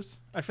thinks it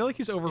is? I feel like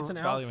he's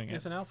overvaluing it.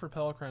 It's an out for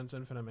Palinchron's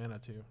infinite mana,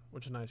 too,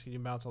 which is nice. You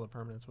can bounce all the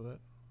permanents with it.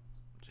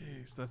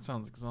 Jeez, that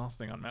sounds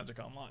exhausting on Magic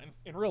Online.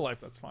 In real life,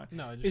 that's fine.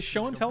 No, is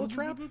Show and Tell a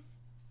trap?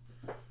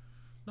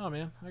 No,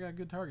 man. I got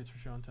good targets for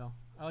Show and Tell.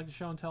 I like to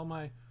Show and Tell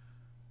my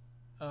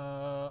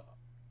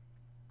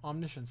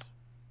Omniscience.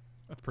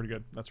 That's pretty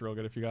good. That's real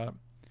good if you got it.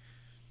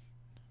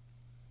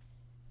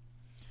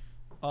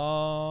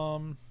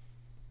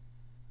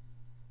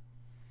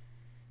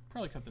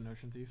 Probably cut the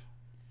Notion Thief.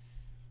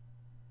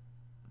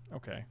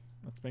 Okay.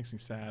 That makes me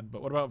sad.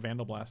 But what about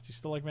Vandal Blast? Do you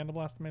still like Vandal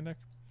Blast in main deck?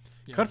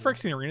 Yeah, Cut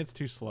Phyrexian Arena, it's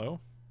too slow.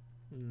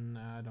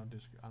 Nah, I don't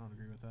disagree. I don't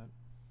agree with that.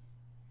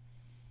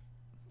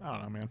 I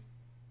don't know, man.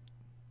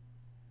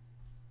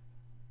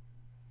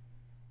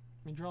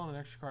 I mean, drawing an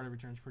extra card every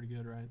turn is pretty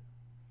good, right?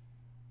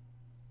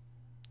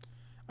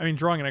 I mean,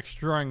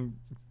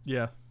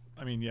 yeah.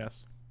 I mean,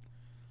 yes.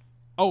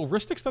 Oh,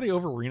 Ristic Study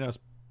over Arena is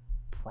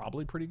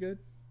probably pretty good.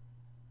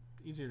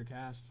 Easier to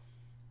cast.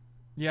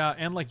 Yeah,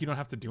 and like you don't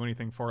have to do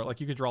anything for it.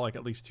 Like you could draw like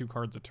at least 2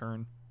 cards a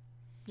turn.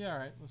 Yeah, all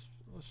right. Let's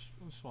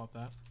swap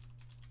that.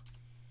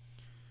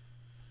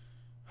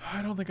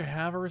 I don't think I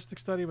have a Ristic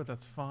Study, but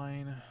that's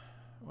fine.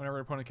 Whenever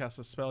an opponent casts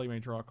a spell, you may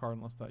draw a card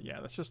unless that. Yeah,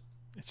 it's just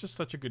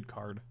such a good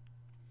card.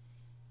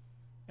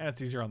 And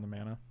it's easier on the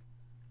mana.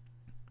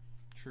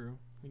 True.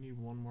 We need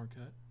 1 more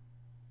cut.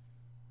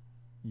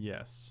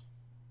 Yes.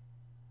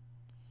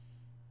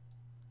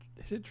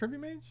 Is it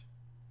Tribute Mage?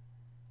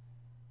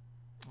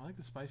 I like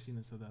the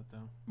spiciness of that,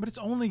 though. But it's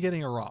only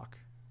getting a rock.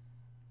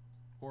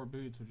 Or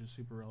boots, which is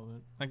super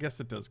relevant. I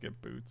guess it does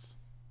get boots.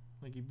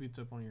 Like, you boots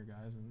up one of your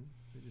guys and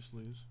they just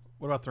lose.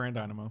 What about Thran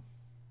Dynamo?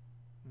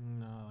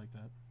 No, I like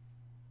that.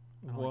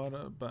 What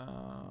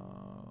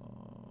about...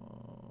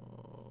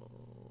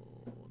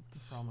 The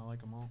problem, I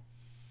like them all.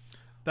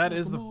 That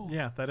is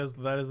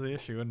the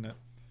issue, isn't it?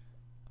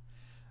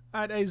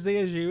 That is the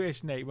issue,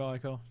 isn't it,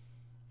 Michael?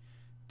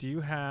 Do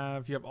you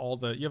have all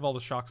the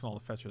shocks and all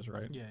the fetches,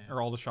 right? Yeah.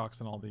 Or all the shocks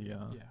and all the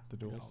the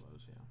duels. all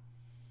those, yeah.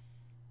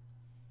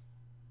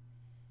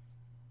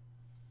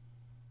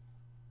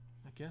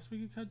 I guess we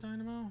could cut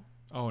Dynamo.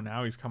 Oh,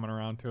 now he's coming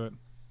around to it.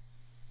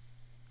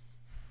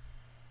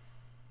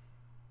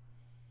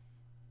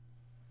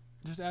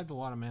 Just adds a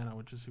lot of mana,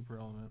 which is super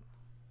relevant.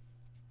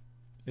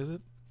 Is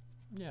it?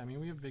 Yeah, I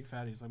mean, we have big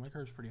fatties. Like, my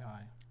curve's pretty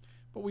high.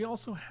 But we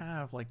also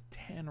have like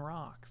 10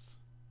 rocks.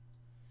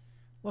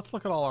 Let's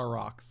look at all our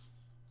rocks.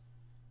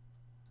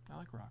 I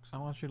like rocks. I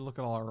want you to look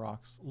at all our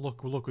rocks. Look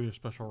at your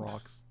special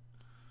rocks.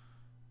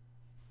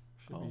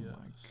 Should Oh be, my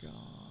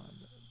god.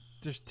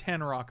 There's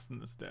 10 rocks in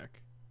this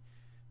deck.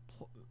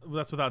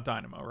 That's without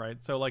Dynamo,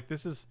 right? So like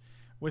this is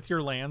with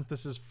your lands,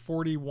 this is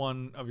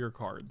 41 of your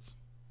cards.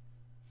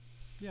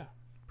 Yeah.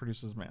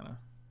 Produces mana.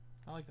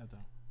 I like that, though.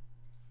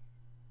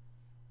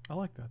 I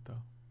like that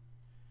though.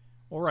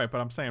 All right, but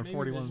I'm saying Maybe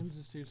 41 Visions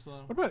is too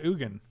slow. What about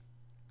Ugin?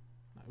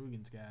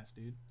 Ugin's gas,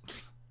 dude.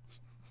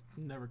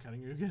 Never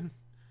cutting Ugin.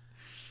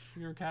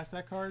 You ever cast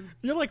that card?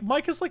 You're like,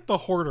 Mike is like the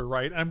hoarder,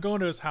 right? And I'm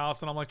going to his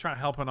house and I'm like trying to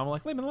help him. I'm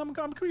like, let me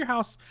come to your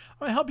house. I'm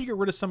gonna help you get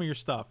rid of some of your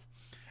stuff.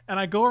 And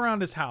I go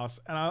around his house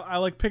and I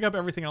like pick up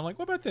everything. I'm like,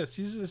 what about this?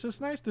 Is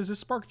this nice? Does this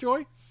spark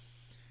joy?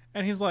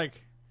 And he's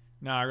like,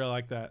 nah, I really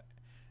like that.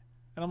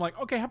 And I'm like,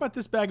 okay, how about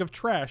this bag of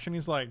trash? And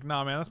he's like,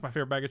 nah, man, that's my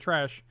favorite bag of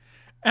trash.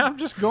 And I'm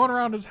just going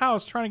around his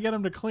house trying to get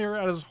him to clear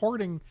out his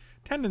hoarding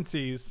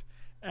tendencies,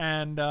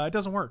 and it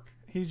doesn't work.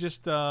 He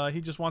just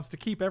wants to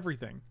keep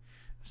everything,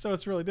 so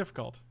it's really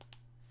difficult.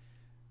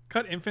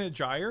 Cut Infinite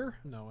Gyre?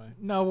 No way.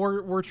 No,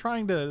 we're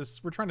trying to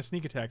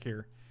sneak attack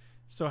here,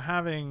 so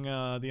having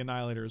the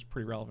Annihilator is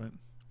pretty relevant.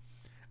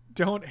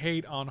 Don't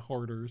hate on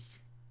hoarders.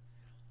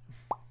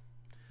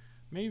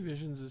 Maybe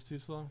Visions is too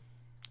slow.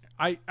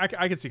 I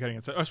can see cutting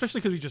it,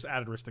 especially because we just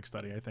added Rhystic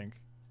Study. I think.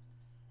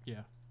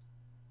 Yeah.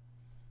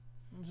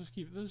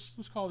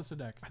 Let's call this a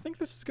deck. I think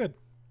this is good.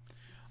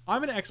 I'm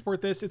going to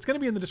export this. It's going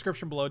to be in the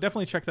description below.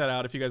 Definitely check that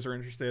out if you guys are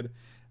interested.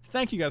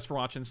 Thank you guys for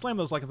watching. Slam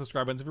those like and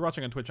subscribe buttons. If you're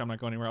watching on Twitch, I'm not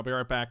going anywhere. I'll be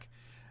right back.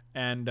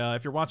 And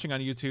if you're watching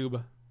on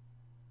YouTube,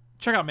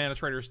 check out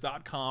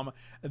manatraders.com.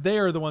 They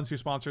are the ones who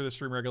sponsor this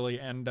stream regularly,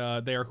 and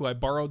they are who I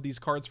borrowed these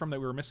cards from that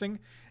we were missing.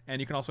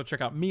 And you can also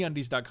check out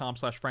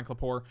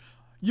meundies.com/franklepore.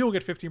 You'll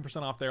get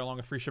 15% off there along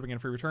with free shipping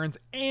and free returns.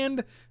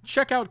 And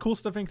check out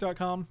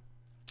coolstuffinc.com.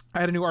 I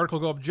had a new article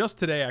go up just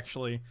today,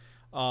 actually.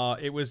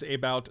 It was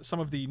about some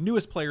of the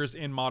newest players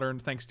in Modern,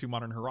 thanks to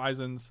Modern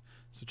Horizons.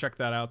 So check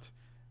that out.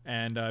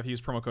 And if you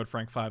use promo code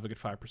Frank5, you'll get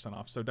 5%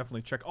 off. So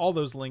definitely check all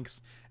those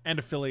links and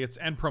affiliates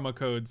and promo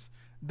codes.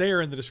 They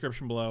are in the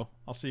description below.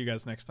 I'll see you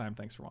guys next time.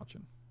 Thanks for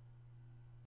watching.